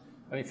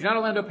you're not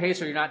Orlando Pace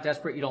or you're not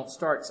desperate, you don't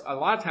start. A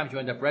lot of times you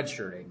end up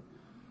redshirting.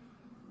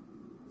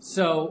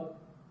 So,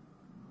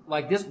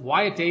 this,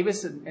 Wyatt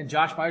Davis and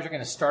Josh Myers are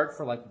going to start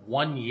for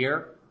 1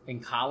 year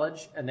in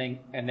college and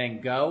then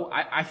go.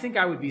 I think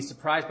I would be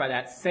surprised by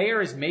that.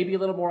 Thayer is maybe a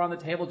little more on the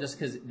table just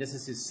because this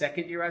is his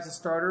 2nd year as a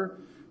starter.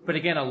 But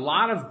again, a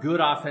lot of good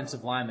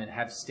offensive linemen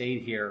have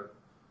stayed here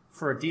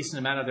for a decent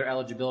amount of their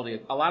eligibility.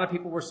 A lot of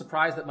people were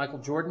surprised that Michael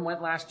Jordan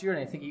went last year, and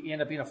I think he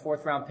ended up being a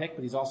 4th round pick,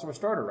 but he's also a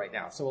starter right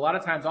now. So a lot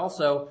of times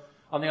also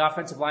on the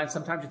offensive line,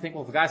 sometimes you think,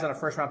 well, if a guy's not a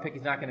 1st round pick,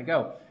 he's not going to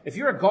go. If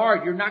you're a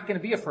guard, you're not going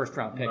to be a 1st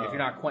round pick if you're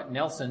not Quentin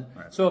Nelson.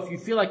 Right. So if you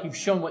feel like you've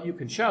shown what you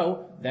can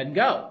show, then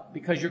go,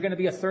 because you're going to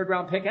be a 3rd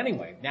round pick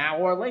anyway, now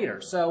or later.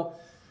 So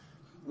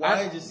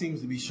Wyatt just seems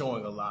to be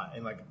showing a lot,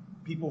 and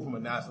people from a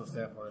national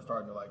standpoint are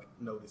starting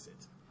to notice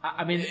it.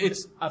 I mean,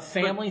 it's a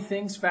family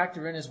things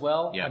factor in as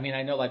well. Yeah. I mean,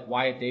 I know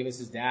Wyatt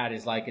Davis's dad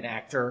is an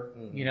actor,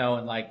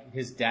 and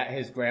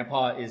his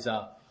grandpa is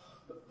a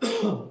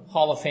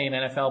Hall of Fame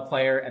NFL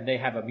player, and they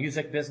have a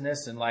music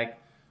business. And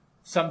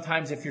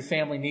sometimes if your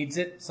family needs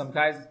it, some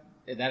guys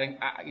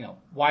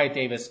Wyatt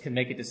Davis can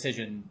make a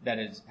decision that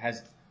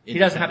he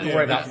doesn't have to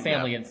worry about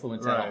family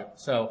influence at all.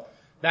 So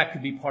that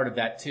could be part of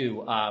that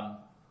too. I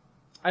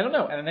don't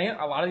know. And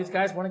a lot of these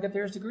guys want to get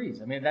their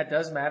degrees. I mean, that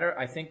does matter.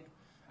 I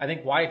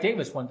think Wyatt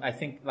Davis,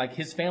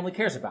 his family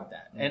cares about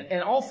that.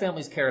 And all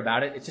families care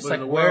about it. It's just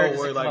where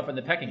does it come up in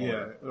the pecking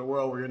order? In a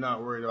world where you're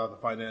not worried about the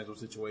financial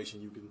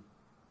situation, you can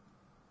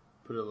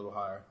put it a little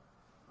higher.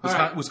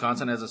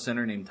 Wisconsin has a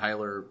center named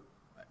Tyler,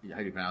 how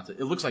do you pronounce it?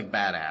 It looks like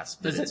badass.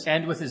 Does it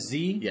end with a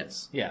Z?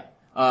 Yes. Yeah.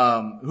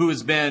 Who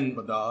has been...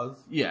 Badaz?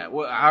 Yeah,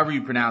 however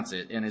you pronounce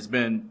it, and has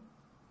been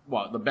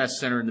the best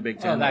center in the Big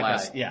Ten in the that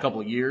last guy, yeah. couple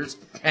of years,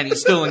 and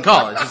he's still in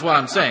college. Is what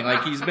I'm saying.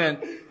 Like he's been,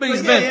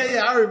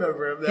 I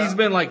remember him. He's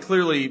been like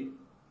clearly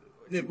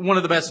one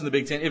of the best in the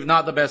Big Ten, if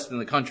not the best in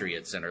the country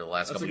at center the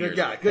last couple of years.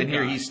 Good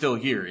here guy. He's still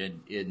here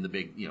in the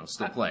big,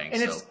 still playing.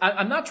 And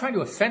I'm not trying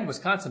to offend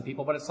Wisconsin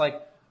people, but it's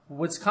like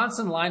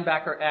Wisconsin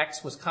linebacker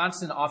X,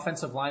 Wisconsin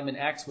offensive lineman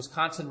X,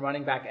 Wisconsin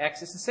running back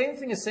X. It's the same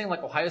thing as saying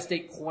like Ohio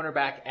State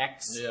cornerback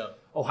X,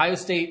 Ohio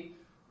State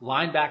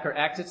linebacker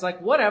X. It's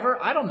like,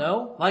 whatever, I don't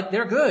know. Like,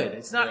 they're good.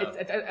 It's not,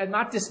 I'm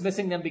not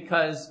dismissing them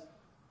because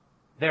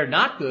they're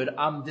not good.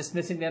 I'm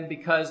dismissing them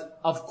because,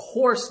 of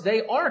course,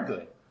 they are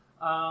good.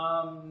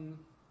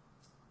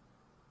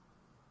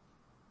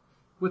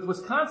 With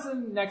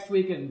Wisconsin next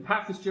week and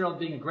Pat Fitzgerald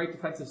being a great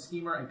defensive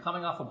schemer and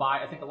coming off a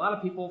bye, I think a lot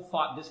of people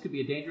thought this could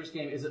be a dangerous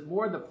game. Is it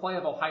more the play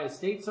of Ohio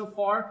State so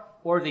far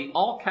or the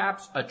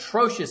all-caps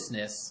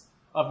atrociousness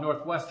of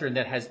Northwestern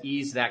that has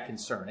eased that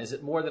concern? Is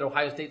it more that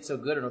Ohio State's so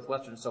good or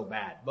Northwestern's so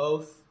bad?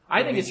 Both.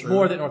 I think it's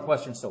more that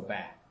Northwestern's so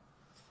bad.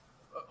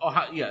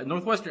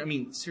 Northwestern, I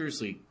mean,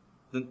 seriously,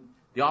 the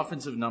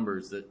offensive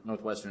numbers that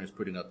Northwestern is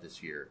putting up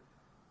this year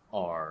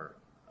are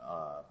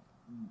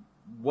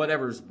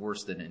whatever's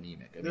worse than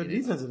anemic. Their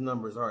defensive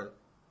numbers aren't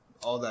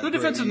all that Their great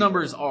defensive either.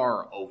 numbers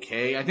are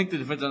okay. I think the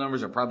defensive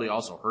numbers are probably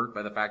also hurt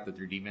by the fact that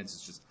their defense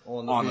is just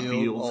on the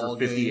field for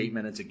 58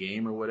 minutes a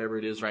game or whatever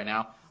it is right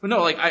now. But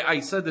no, like I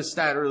said this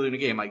stat earlier in the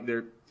game, like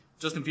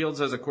Justin Fields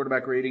has a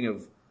quarterback rating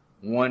of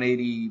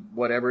 180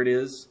 whatever it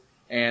is,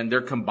 and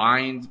their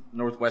combined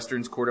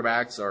Northwestern's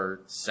quarterbacks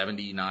are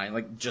 79,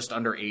 like just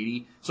under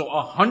 80. So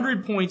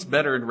 100 points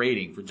better in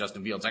rating for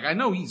Justin Fields. Like I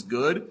know he's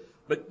good,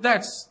 but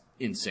that's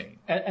insane.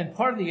 And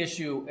part of the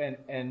issue,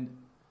 and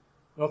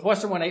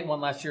Northwestern won 8-1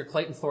 last year.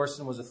 Clayton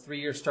Thorson was a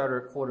 3-year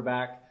starter at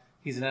quarterback.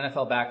 He's an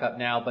NFL backup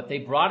now, but they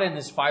brought in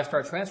this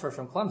 5-star transfer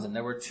from Clemson.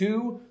 There were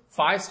 2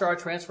 5-star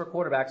transfer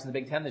quarterbacks in the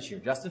Big Ten this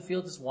year. Justin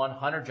Fields is one,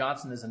 Hunter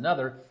Johnson is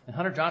another, and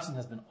Hunter Johnson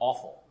has been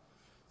awful.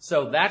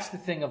 So that's the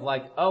thing of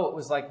like, it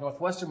was like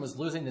Northwestern was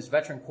losing this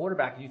veteran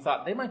quarterback, and you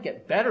thought they might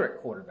get better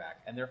at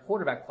quarterback, and their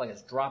quarterback play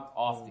has dropped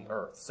off the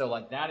earth. So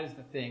like that is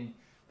the thing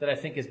that I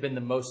think has been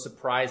the most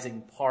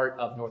surprising part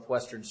of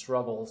Northwestern's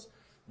struggles,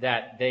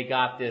 that they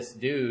got this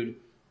dude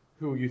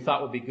who you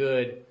thought would be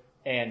good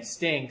and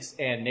stinks.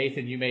 And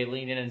Nathan, you may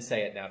lean in and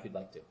say it now if you'd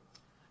like to.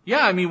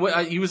 Yeah, I mean,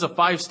 he was a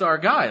 5-star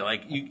guy.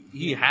 Like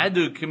he had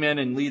to come in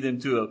and lead them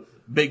to a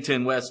Big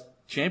Ten West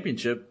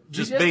championship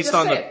just based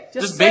on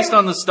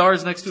the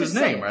stars next to his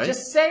name, right?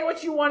 Just say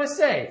what you want to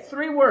say.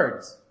 3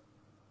 words.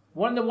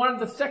 One of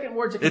the second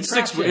words of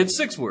contraction. It's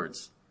 6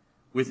 words.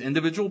 With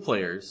individual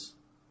players,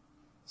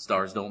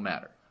 stars don't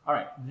matter. All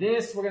right,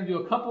 we're going to do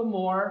a couple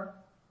more.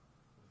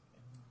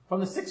 From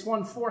the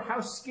 614,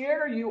 how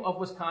scared are you of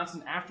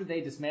Wisconsin after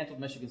they dismantled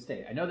Michigan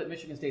State? I know that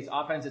Michigan State's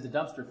offense is a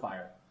dumpster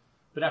fire,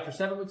 but after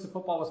 7 weeks of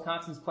football,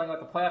 Wisconsin's playing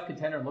like a playoff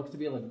contender and looks to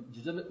be a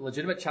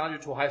legitimate challenger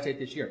to Ohio State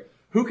this year.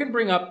 Who can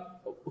bring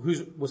up who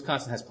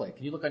Wisconsin has played?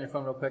 Can you look on your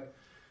phone real quick?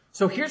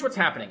 So here's what's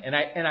happening, and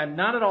I'm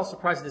not at all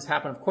surprised that this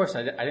happened. Of course,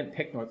 I didn't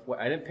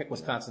pick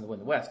Wisconsin to win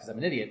the West because I'm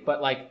an idiot,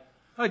 but like.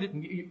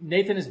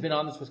 Nathan has been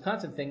on this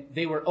Wisconsin thing.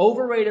 They were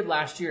overrated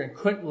last year and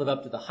couldn't live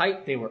up to the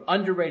hype. They were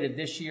underrated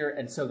this year,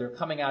 and so they're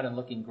coming out and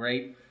looking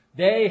great.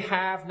 They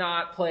have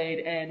not played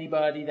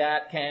anybody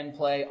that can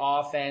play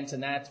offense,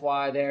 and that's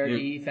why their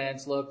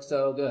defense looks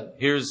so good.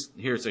 Here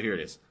it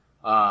is.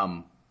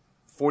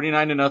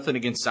 49-0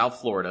 against South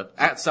Florida,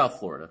 at South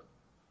Florida.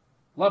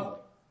 Lovely.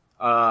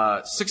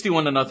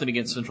 61-0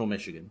 against Central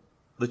Michigan,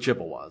 the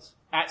Chippewas.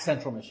 At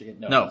Central Michigan.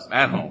 No,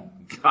 at home.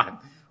 God.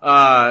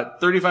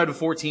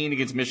 35-14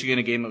 against Michigan,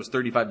 a game that was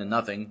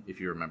 35-0, if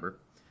you remember.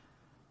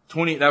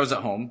 That was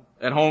at home.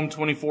 At home,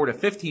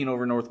 24-15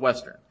 over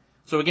Northwestern.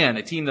 So again,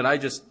 a team that I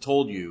just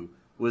told you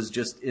was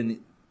just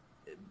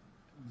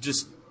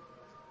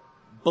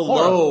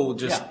below,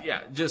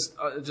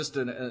 just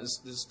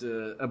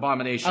an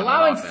abomination.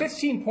 Allowing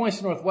 15 points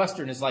to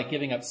Northwestern is like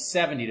giving up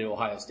 70 to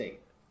Ohio State.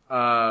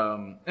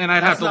 And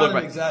I'd have to look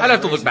back. I'd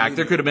have to look back.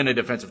 There could have been a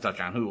defensive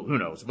touchdown. Who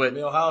knows? But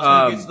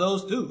Ohio State gets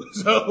those too.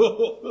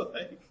 So,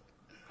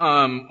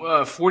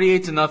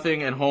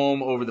 48-0 at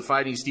home over the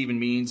Fighting Stephen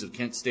Means of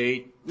Kent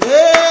State.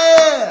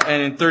 Yeah.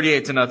 And then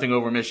 38-0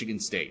 over Michigan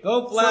State.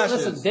 Go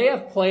Flashes. So listen, they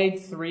have played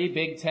 3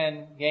 Big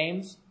Ten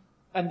games,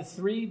 and the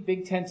 3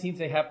 Big Ten teams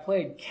they have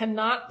played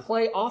cannot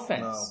play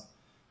offense. No.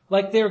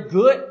 Like they're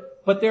good,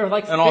 but they're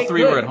like and all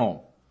 3 good. were at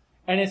home.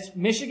 And it's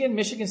Michigan,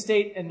 Michigan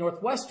State, and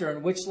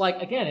Northwestern, which,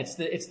 like, again, it's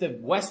the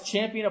West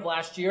champion of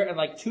last year and,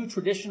 like, 2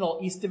 traditional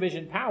East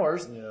Division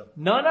powers,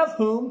 none of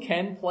whom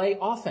can play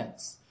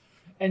offense.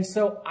 And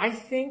so I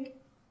think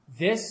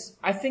their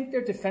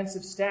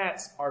defensive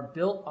stats are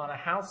built on a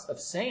house of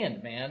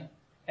sand, man.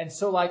 And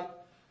so, like,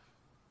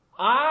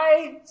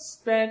 I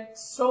spent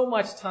so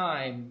much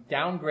time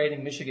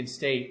downgrading Michigan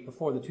State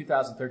before the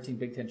 2013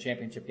 Big Ten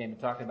championship game and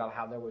talking about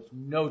how there was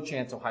no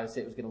chance Ohio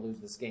State was going to lose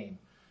this game.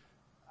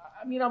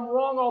 I mean, I'm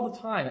wrong all the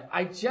time.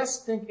 I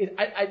just think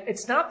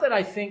it's not that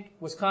I think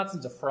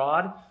Wisconsin's a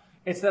fraud.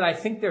 It's that I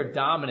think their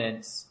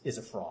dominance is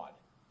a fraud.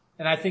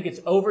 And I think it's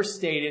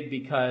overstated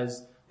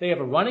because They have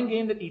a running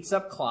game that eats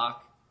up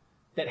clock,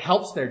 that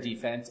helps their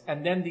defense,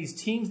 and then these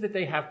teams that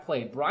they have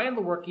played, Brian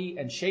Lewerke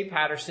and Shea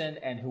Patterson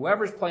and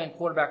whoever's playing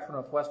quarterback for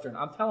Northwestern,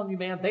 I'm telling you,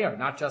 man, they are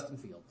not Justin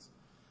Fields.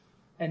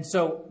 And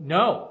so,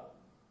 no.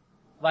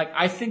 Like,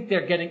 I think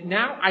they're getting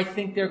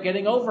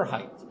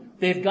overhyped.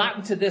 They've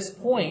gotten to this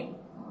point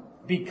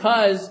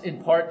because,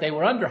 in part, they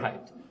were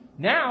underhyped.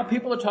 Now,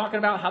 people are talking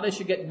about how they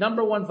should get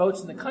number 1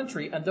 votes in the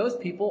country, and those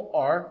people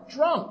are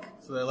drunk.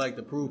 So they like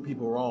to prove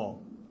people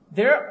wrong.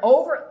 They're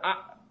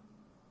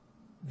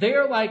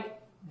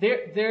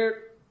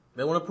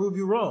They want to prove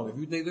you wrong. If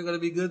you think they're going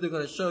to be good, they're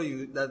going to show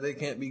you that they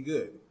can't be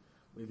good.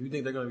 If you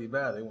think they're going to be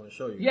bad, they want to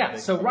show you. Yeah,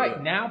 so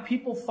right, now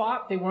people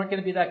thought they weren't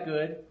going to be that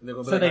good,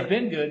 so they've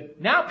been good.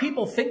 Now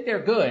people think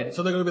they're good.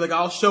 So they're going to be like,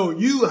 I'll show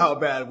you how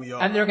bad we are.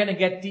 And they're going to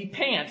get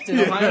de-pantsed in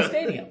Ohio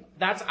Stadium.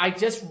 I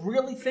just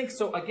really think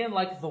so. Again,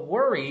 like the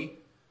worry,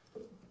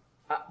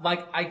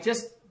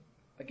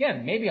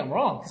 again, maybe I'm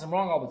wrong, because I'm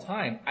wrong all the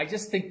time. I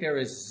just think there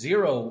is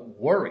zero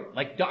worry.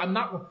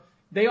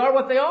 They are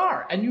what they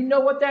are, and you know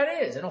what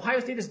that is. And Ohio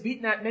State has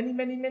beaten that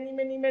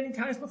many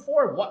times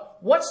before.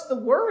 What's the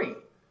worry?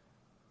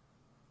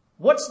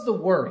 What's the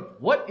worry?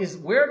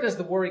 Where does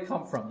the worry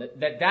come from?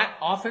 That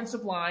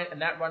offensive line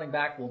and that running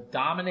back will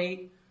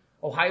dominate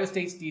Ohio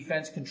State's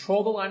defense,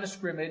 control the line of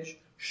scrimmage,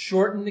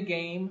 shorten the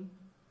game,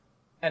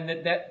 and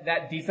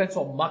that defense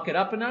will muck it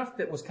up enough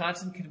that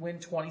Wisconsin could win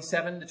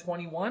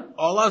 27-21?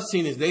 All I've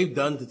seen is they've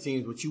done to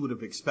teams what you would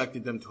have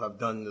expected them to have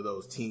done to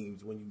those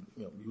teams when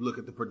you look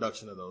at the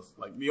production of those.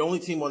 Like, the only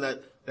team on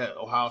that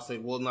Ohio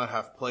State will not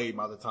have played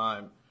by the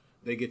time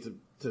they get to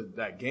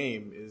that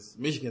game is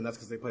Michigan. That's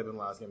because they played in the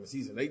last game of the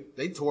season.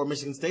 They tore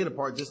Michigan State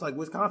apart just like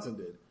Wisconsin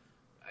did.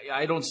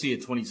 I don't see a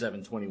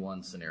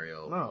 27-21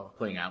 scenario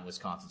playing out in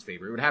Wisconsin's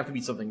favor. It would have to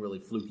be something really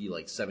fluky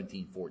like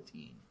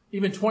 17-14.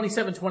 Even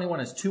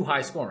 27-21 is too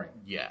high scoring.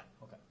 Yeah.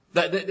 Okay.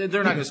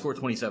 They're not going to score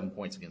 27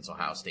 points against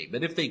Ohio State.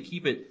 But if they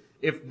keep it,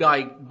 if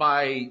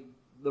by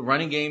the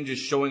running game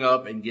just showing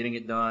up and getting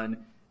it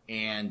done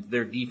and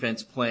their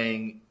defense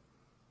playing,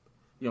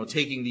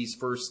 taking these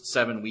first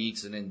 7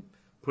 weeks and then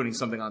putting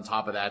something on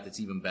top of that's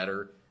even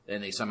better,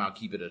 and they somehow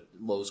keep it a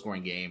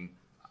low-scoring game,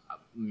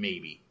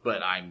 maybe.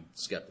 But I'm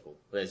skeptical,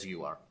 as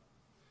you are.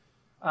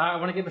 I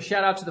want to give a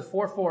shout-out to the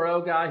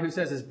 440 guy who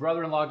says his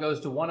brother-in-law goes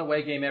to one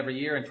away game every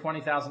year. In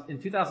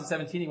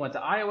 2017, he went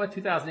to Iowa.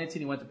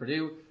 2018, he went to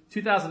Purdue.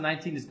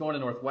 2019, he's going to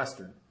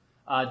Northwestern.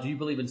 Do you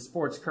believe in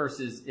sports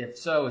curses? If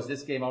so, is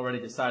this game already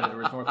decided,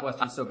 or is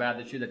Northwestern so bad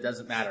that that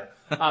doesn't matter?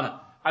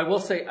 I will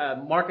say,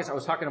 Marcus, I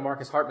was talking to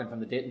Marcus Hartman from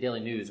the Dayton Daily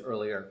News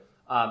earlier,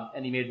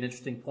 and he made an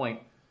interesting point.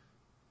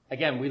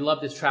 Again, we love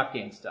this trap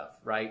game stuff,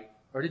 right?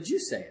 Or did you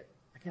say it?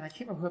 Again, I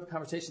can't remember who I have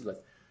conversations with.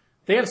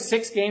 They have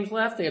 6 games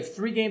left. They have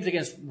 3 games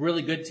against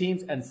really good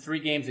teams and 3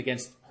 games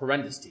against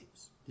horrendous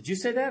teams. Did you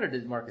say that, or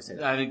did Marcus say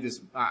that? I think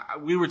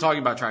we were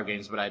talking about trap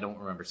games, but I don't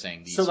remember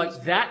saying these. So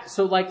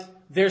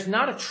there's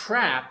not a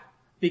trap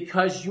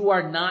because you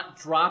are not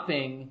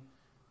dropping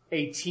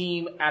a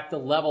team at the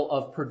level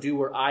of Purdue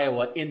or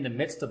Iowa in the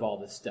midst of all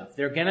this stuff.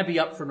 They're going to be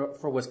up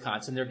for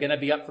Wisconsin. They're going to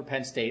be up for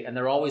Penn State, and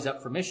they're always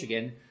up for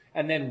Michigan.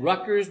 And then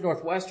Rutgers,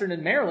 Northwestern,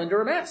 and Maryland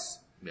are a mess.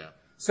 Yeah.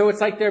 So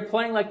it's like they're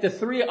playing like the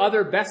 3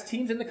 other best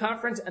teams in the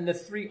conference and the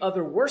 3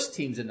 other worst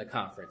teams in the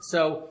conference.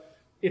 So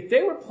if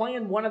they were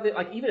playing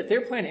even if they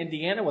were playing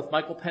Indiana with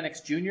Michael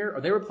Penix Jr.,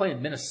 or they were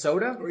playing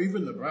Minnesota. Or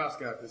even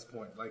Nebraska at this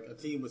point, like a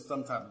team with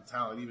some type of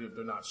talent, even if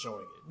they're not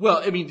showing it.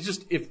 Well, I mean,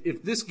 just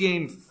if this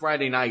game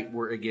Friday night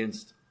were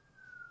against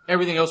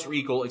everything else were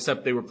equal,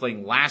 except they were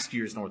playing last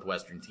year's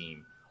Northwestern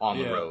team on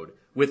the road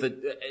with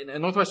a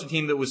Northwestern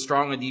team that was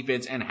strong on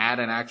defense and had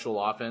an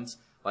actual offense,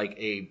 like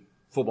a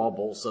football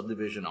bowl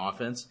subdivision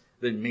offense,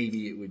 then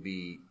maybe it would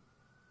be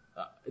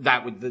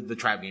the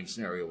trap game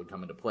scenario would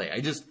come into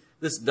play.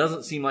 This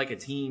doesn't seem like a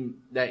team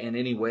that in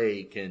any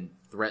way can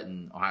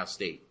threaten Ohio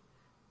State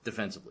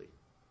defensively.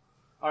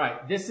 All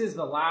right, this is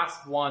the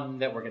last one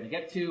that we're going to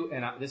get to,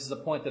 and this is a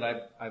point that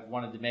I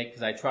wanted to make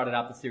because I trotted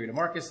out the theory to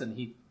Marcus, and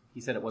he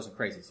said it wasn't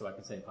crazy, so I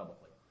can say it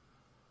publicly.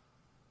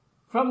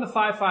 From the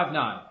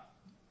 559.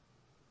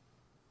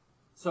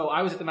 So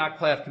I was at the mock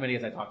playoff committee,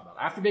 as I talked about.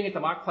 After being at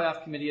the mock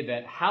playoff committee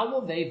event, how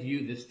will they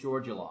view this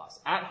Georgia loss?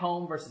 At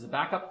home versus a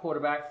backup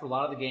quarterback for a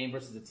lot of the game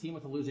versus a team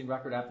with a losing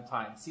record at the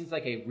time. Seems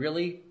like a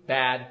really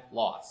bad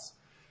loss.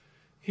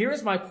 Here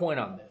is my point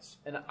on this,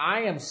 and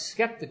I am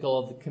skeptical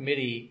of the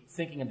committee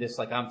thinking of this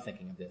like I'm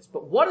thinking of this.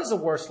 But what is a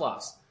worse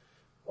loss?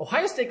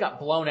 Ohio State got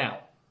blown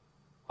out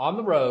on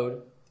the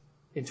road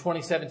in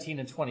 2017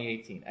 and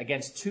 2018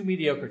 against 2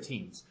 mediocre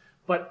teams.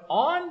 But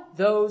on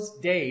those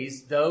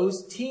days,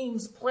 those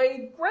teams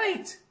played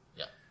great.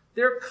 Yeah.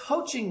 Their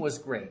coaching was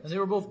great. And they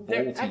were both bowl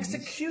Their teams.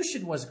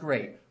 execution was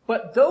great.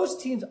 But those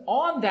teams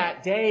on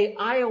that day,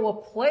 Iowa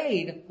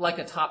played like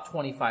a top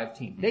 25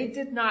 team. They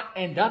did not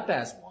end up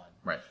as one.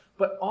 Right.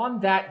 But on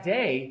that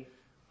day,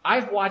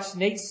 I've watched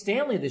Nate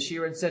Stanley this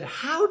year and said,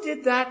 how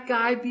did that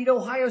guy beat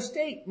Ohio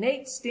State?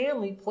 Nate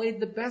Stanley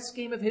played the best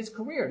game of his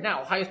career.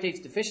 Now, Ohio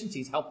State's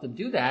deficiencies helped him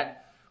do that.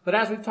 But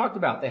as we've talked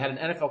about, they had an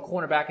NFL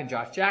cornerback in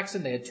Josh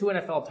Jackson. They had 2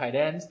 NFL tight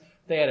ends.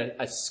 They had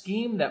a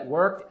scheme that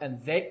worked,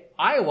 and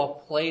Iowa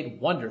played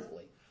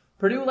wonderfully.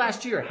 Purdue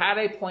last year had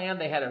a plan.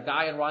 They had a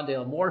guy in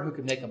Rondale Moore who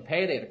could make them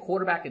pay. They had a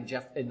quarterback in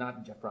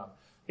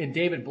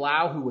David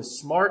Blau, who was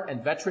smart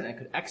and veteran and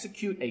could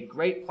execute a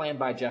great plan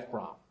by Jeff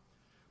Brom.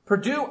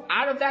 Purdue,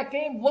 out of that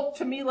game, looked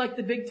to me like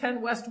the Big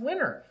Ten West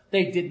winner.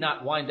 They did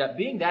not wind up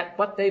being that,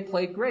 but they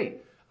played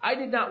great. I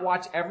did not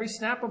watch every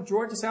snap of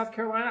Georgia, South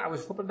Carolina. I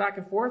was flipping back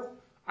and forth.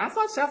 I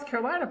thought South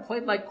Carolina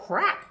played like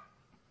crap.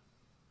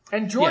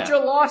 And Georgia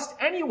lost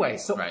anyway.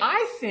 So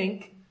I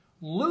think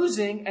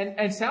losing,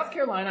 and South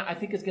Carolina, I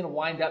think is going to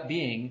wind up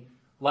being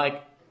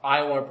like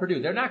Iowa or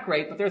Purdue. They're not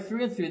great, but they're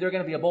 3-3. They're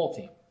going to be a bowl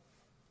team.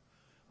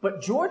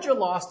 But Georgia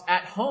lost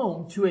at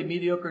home to a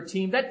mediocre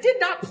team that did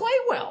not play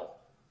well.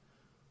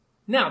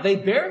 Now, they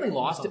barely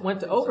lost. It went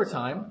to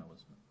overtime.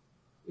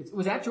 It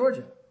was at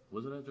Georgia.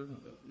 Was it at Georgia?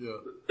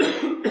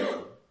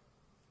 Yeah.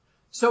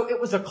 So it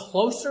was a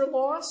closer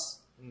loss.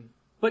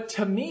 But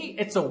to me,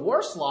 it's a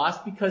worse loss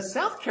because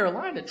South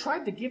Carolina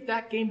tried to give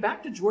that game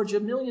back to Georgia a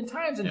million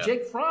times, and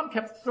Jake Fromm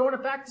kept throwing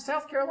it back to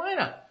South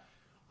Carolina.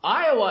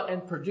 Iowa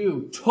and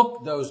Purdue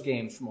took those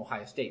games from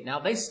Ohio State. Now,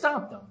 they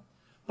stomped them.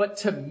 But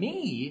to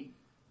me,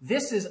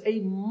 this is a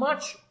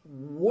much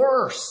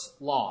worse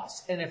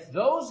loss. And if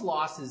those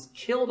losses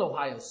killed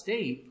Ohio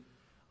State,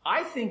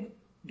 I think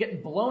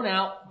getting blown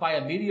out by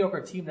a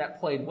mediocre team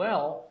that played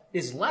well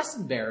is less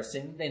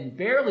embarrassing than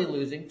barely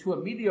losing to a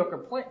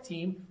mediocre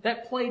team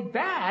that played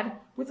bad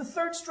with a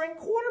third-string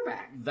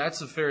quarterback.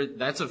 That's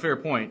a fair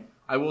point.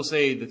 I will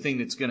say the thing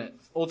that's going to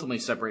ultimately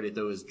separate it,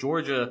 though, is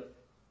Georgia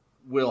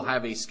will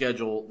have a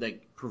schedule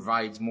that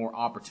provides more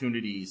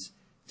opportunities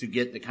to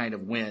get the kind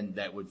of win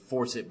that would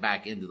force it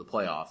back into the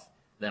playoff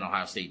than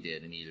Ohio State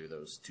did in either of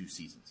those two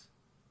seasons.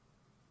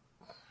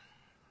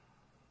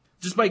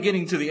 Just by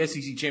getting to the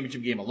SEC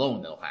championship game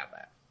alone, they'll have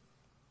that.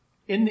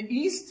 In the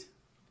East?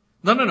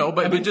 No.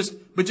 But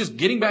just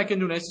getting back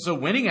into an SEC, so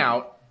winning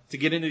out to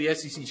get into the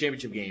SEC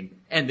championship game,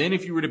 and then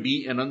if you were to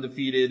beat an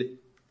undefeated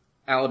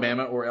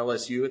Alabama or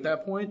LSU at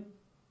that point,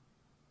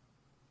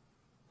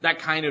 that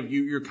kind of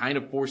you're kind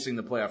of forcing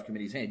the playoff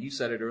committee's hand. You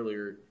said it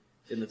earlier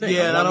in the thing.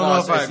 Yeah, and I don't know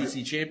if I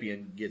SEC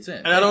champion gets in,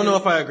 and I don't know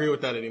if I agree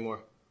with that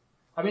anymore.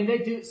 I mean, they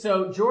do.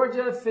 So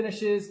Georgia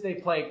finishes. They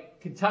play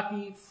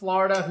Kentucky,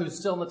 Florida, who's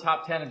still in the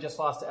top 10 and just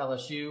lost to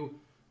LSU.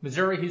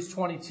 Missouri, who's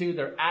 22.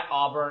 They're at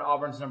Auburn.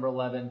 Auburn's number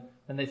 11.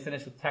 Then they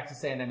finish with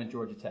Texas A&M and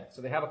Georgia Tech.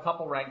 So they have a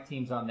couple ranked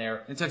teams on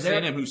there. And Texas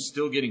A&M, who's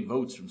still getting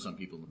votes from some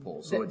people in the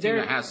polls. So a team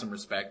that has some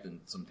respect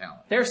and some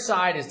talent. Their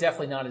side is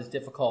definitely not as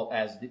difficult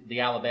as the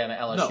Alabama,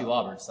 LSU,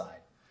 Auburn side.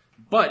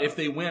 But if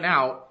they win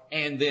out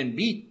and then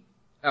beat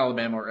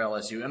Alabama or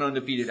LSU, an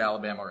undefeated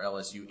Alabama or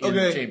LSU in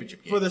the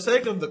championship game. For the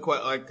sake of the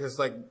question,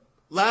 because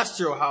last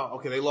year,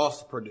 they lost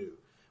to Purdue.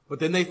 But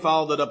then they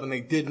followed it up and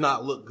they did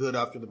not look good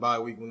after the bye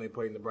week when they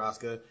played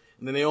Nebraska.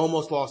 And then they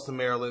almost lost to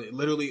Maryland.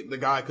 Literally, the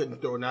guy couldn't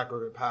throw an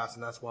accurate pass,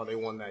 and that's why they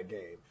won that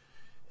game.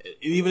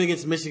 Even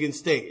against Michigan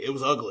State, it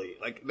was ugly.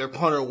 Their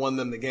punter won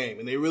them the game.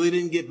 And they really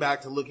didn't get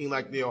back to looking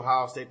like the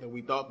Ohio State that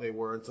we thought they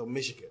were until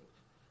Michigan.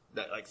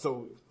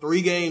 So 3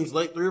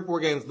 or 4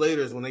 games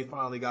later is when they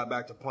finally got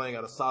back to playing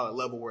at a solid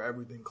level where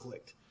everything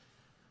clicked.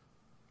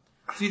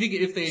 So you think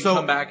if they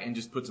come back and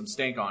just put some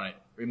stank on it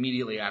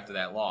immediately after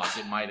that loss,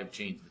 it might have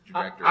changed the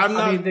trajectory?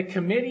 I mean, the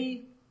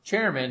committee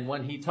chairman,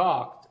 when he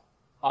talked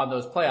on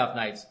those playoff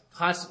nights,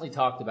 constantly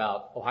talked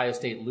about Ohio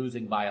State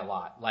losing by a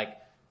lot,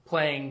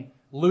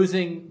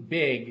 losing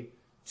big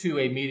to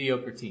a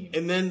mediocre team.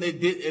 And then they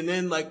did, and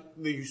then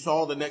you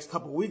saw the next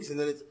couple of weeks, and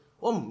then it's,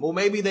 well,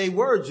 maybe they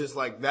were just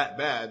that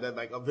bad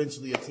that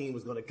eventually a team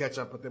was going to catch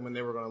up with them and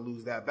they were going to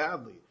lose that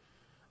badly.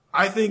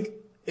 I think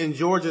in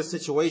Georgia's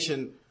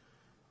situation,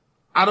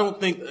 I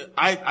think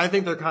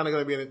they're kind of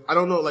going to be I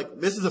don't know,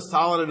 this is a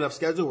solid enough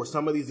schedule where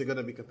some of these are going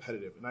to be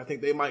competitive. And I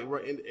think they might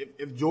run,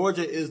 if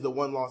Georgia is the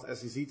one-loss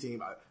SEC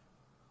team,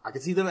 I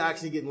could see them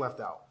actually getting left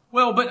out.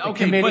 Well, but a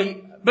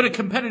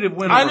competitive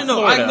win over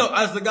Florida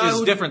as the guy is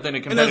different than a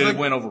competitive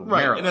win over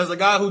Maryland. And as a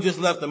guy who just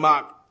left the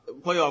mock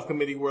playoff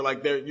committee where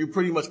you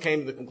pretty much came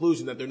to the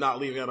conclusion that they're not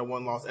leaving out a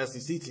one-loss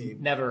SEC team.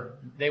 Never.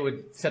 They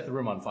would set the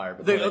room on fire.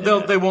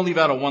 They won't leave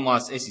out a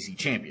one-loss SEC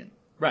champion.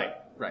 Right.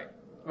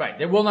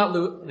 They will not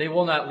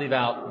leave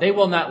out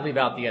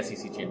the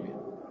SEC champion.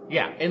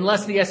 Yeah,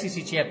 unless the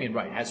SEC champion,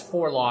 has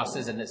 4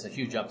 losses and it's a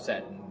huge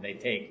upset and they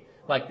take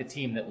the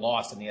team that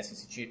lost in the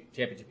SEC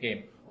championship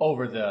game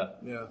over the.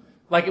 Yeah.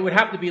 It would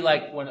have to be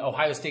when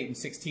Ohio State in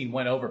 2016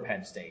 went over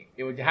Penn State.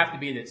 It would have to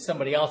be that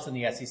somebody else in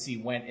the SEC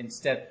went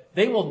instead.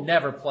 They will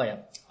never play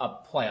a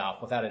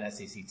playoff without an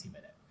SEC team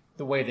in it.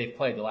 The way they've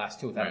played the last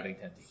 2 without a Big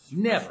Ten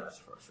team. Never. That's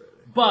frustrating.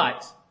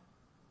 But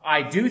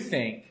I do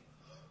think,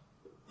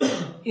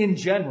 in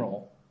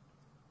general,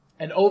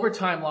 an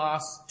overtime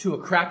loss to a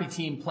crappy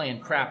team playing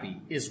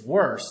crappy is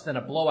worse than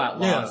a blowout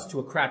loss to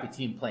a crappy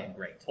team playing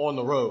great. On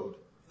the road.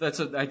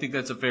 I think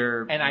that's a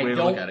fair way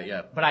to look at it,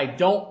 yeah. But I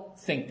don't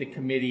think the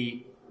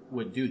committee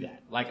would do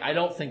that. I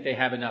don't think they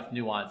have enough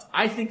nuance.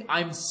 I think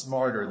I'm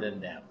smarter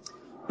than them.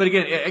 But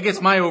again, I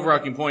guess my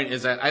overarching point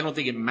is that I don't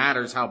think it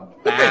matters how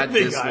bad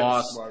this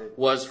loss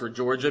was for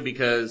Georgia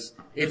because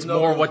it's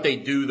more what they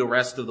do the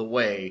rest of the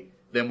way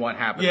than what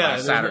happened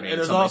last Saturday.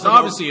 And so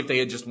obviously, if they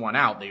had just won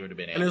out, they would have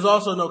been in. And there's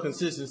also no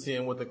consistency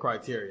in what the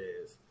criteria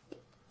is.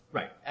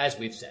 Right, as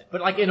we've said.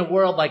 But like in a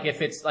world like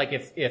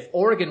if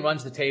Oregon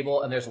runs the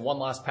table and there's a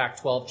one-loss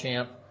Pac-12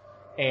 champ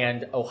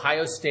and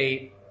Ohio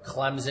State,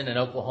 Clemson, and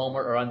Oklahoma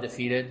are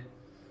undefeated,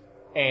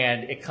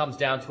 and it comes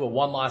down to a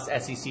one-loss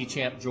SEC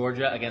champ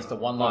Georgia against a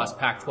one-loss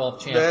Pac-12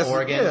 champ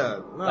Oregon,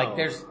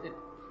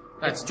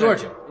 that's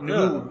Georgia.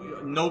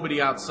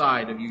 Nobody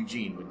outside of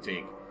Eugene would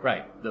take.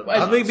 Right.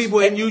 I think people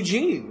in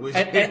Eugene would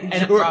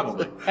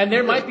probably. And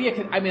there might be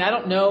I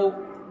don't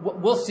know.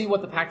 We'll see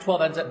what the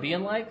Pac-12 ends up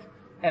being like.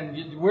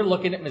 And we're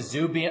looking at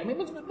Mizzou being.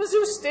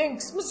 Mizzou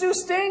stinks. Mizzou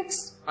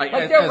stinks.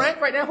 They're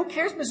ranked right now. Who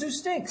cares? Mizzou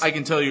stinks. I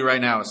can tell you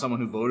right now, as someone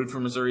who voted for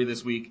Missouri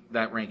this week,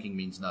 that ranking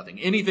means nothing.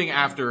 Anything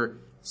after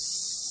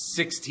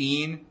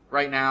 16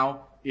 right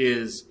now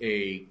is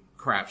a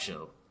crap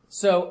show.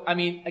 So,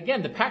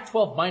 again, the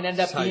Pac-12 might end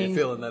up How being. you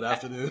feeling that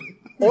afternoon?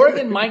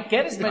 Oregon might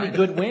get as many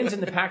good wins in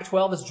the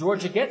Pac-12 as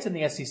Georgia gets in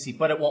the SEC,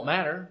 but it won't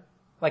matter.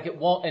 It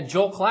won't. And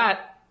Joel Klatt,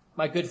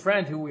 my good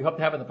friend, who we hope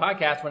to have on the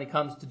podcast when he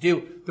comes to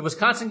do the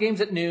Wisconsin games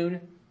at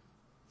noon,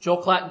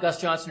 Joel Klatt and Gus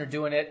Johnson are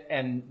doing it,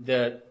 and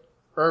the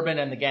Urban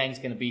and the gang's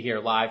going to be here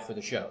live for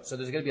the show. So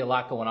there's going to be a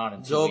lot going on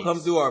in 2 Joel, weeks.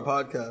 come do our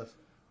podcast.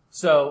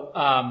 So,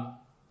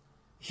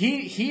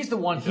 he's the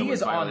one. He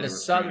is on the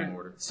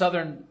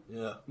southern.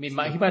 Yeah. He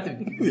might have to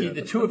be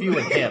the two of you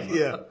and him.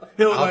 Yeah.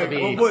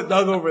 We'll put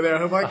Doug over there.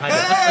 He'll be like,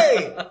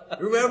 hey,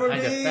 remember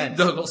me?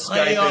 Doug will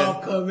Skype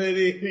Playoff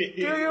committee.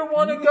 Do you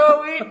want to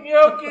go eat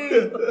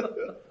gnocchi?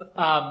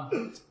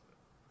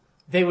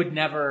 They would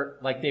never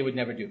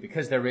do it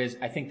because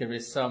I think there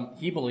is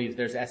he believes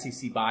there's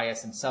SEC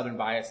bias and Southern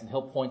bias, and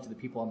he'll point to the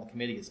people on the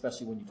committee,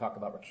 especially when you talk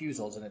about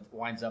recusals, and it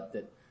winds up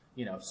that,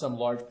 some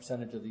large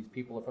percentage of these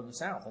people are from the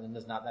South, and then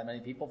there's not that many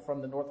people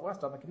from the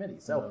Northwest on the committee.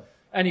 So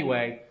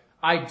anyway,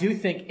 I do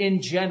think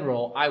in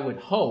general, I would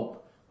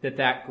hope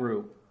that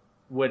group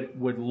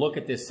would look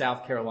at this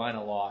South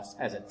Carolina loss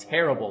as a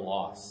terrible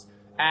loss,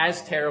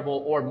 as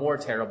terrible or more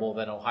terrible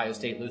than Ohio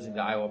State losing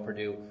to Iowa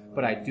Purdue,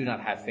 but I do not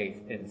have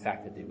faith in the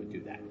fact that they would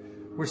do that.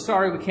 We're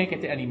sorry we can't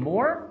get to any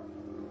more.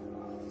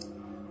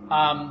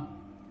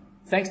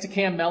 Thanks to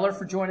Cam Meller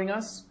for joining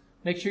us.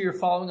 Make sure you're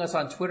following us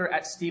on Twitter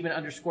at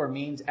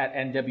Steven_Means, at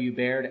NW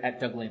Baird, at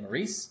Doug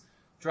Lesmerises.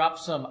 Drop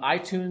some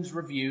iTunes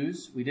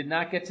reviews. We did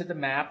not get to the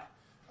map.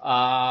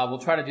 We'll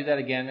try to do that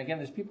again. Again,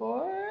 there's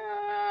people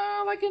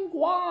like in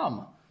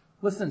Guam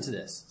listening to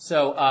this.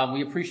 So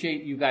we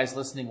appreciate you guys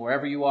listening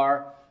wherever you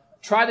are.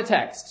 Try the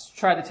text.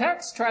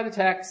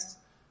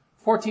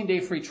 14-day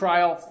free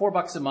trial,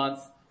 $4 a month.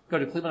 Go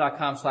to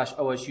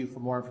cleveland.com/OSU for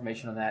more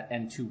information on that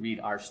and to read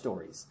our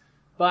stories.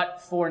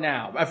 But for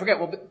now, I forget.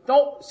 Well,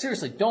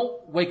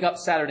 don't wake up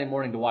Saturday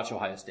morning to watch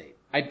Ohio State.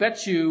 I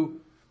bet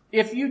you,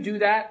 if you do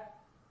that,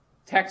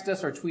 text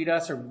us or tweet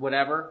us or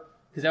whatever,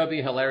 because that would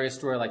be a hilarious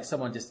story. Like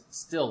someone just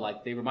still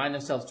they remind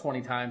themselves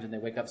 20 times and they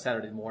wake up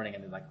Saturday morning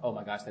and they're like, oh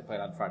my gosh, they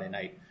played on Friday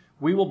night.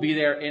 We will be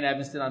there in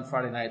Evanston on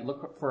Friday night.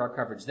 Look for our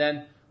coverage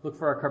then. Look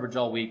for our coverage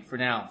all week. For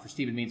now, for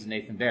Steven Means and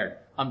Nathan Baird,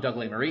 I'm Doug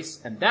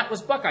Lesmerises, and that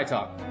was Buckeye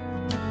Talk.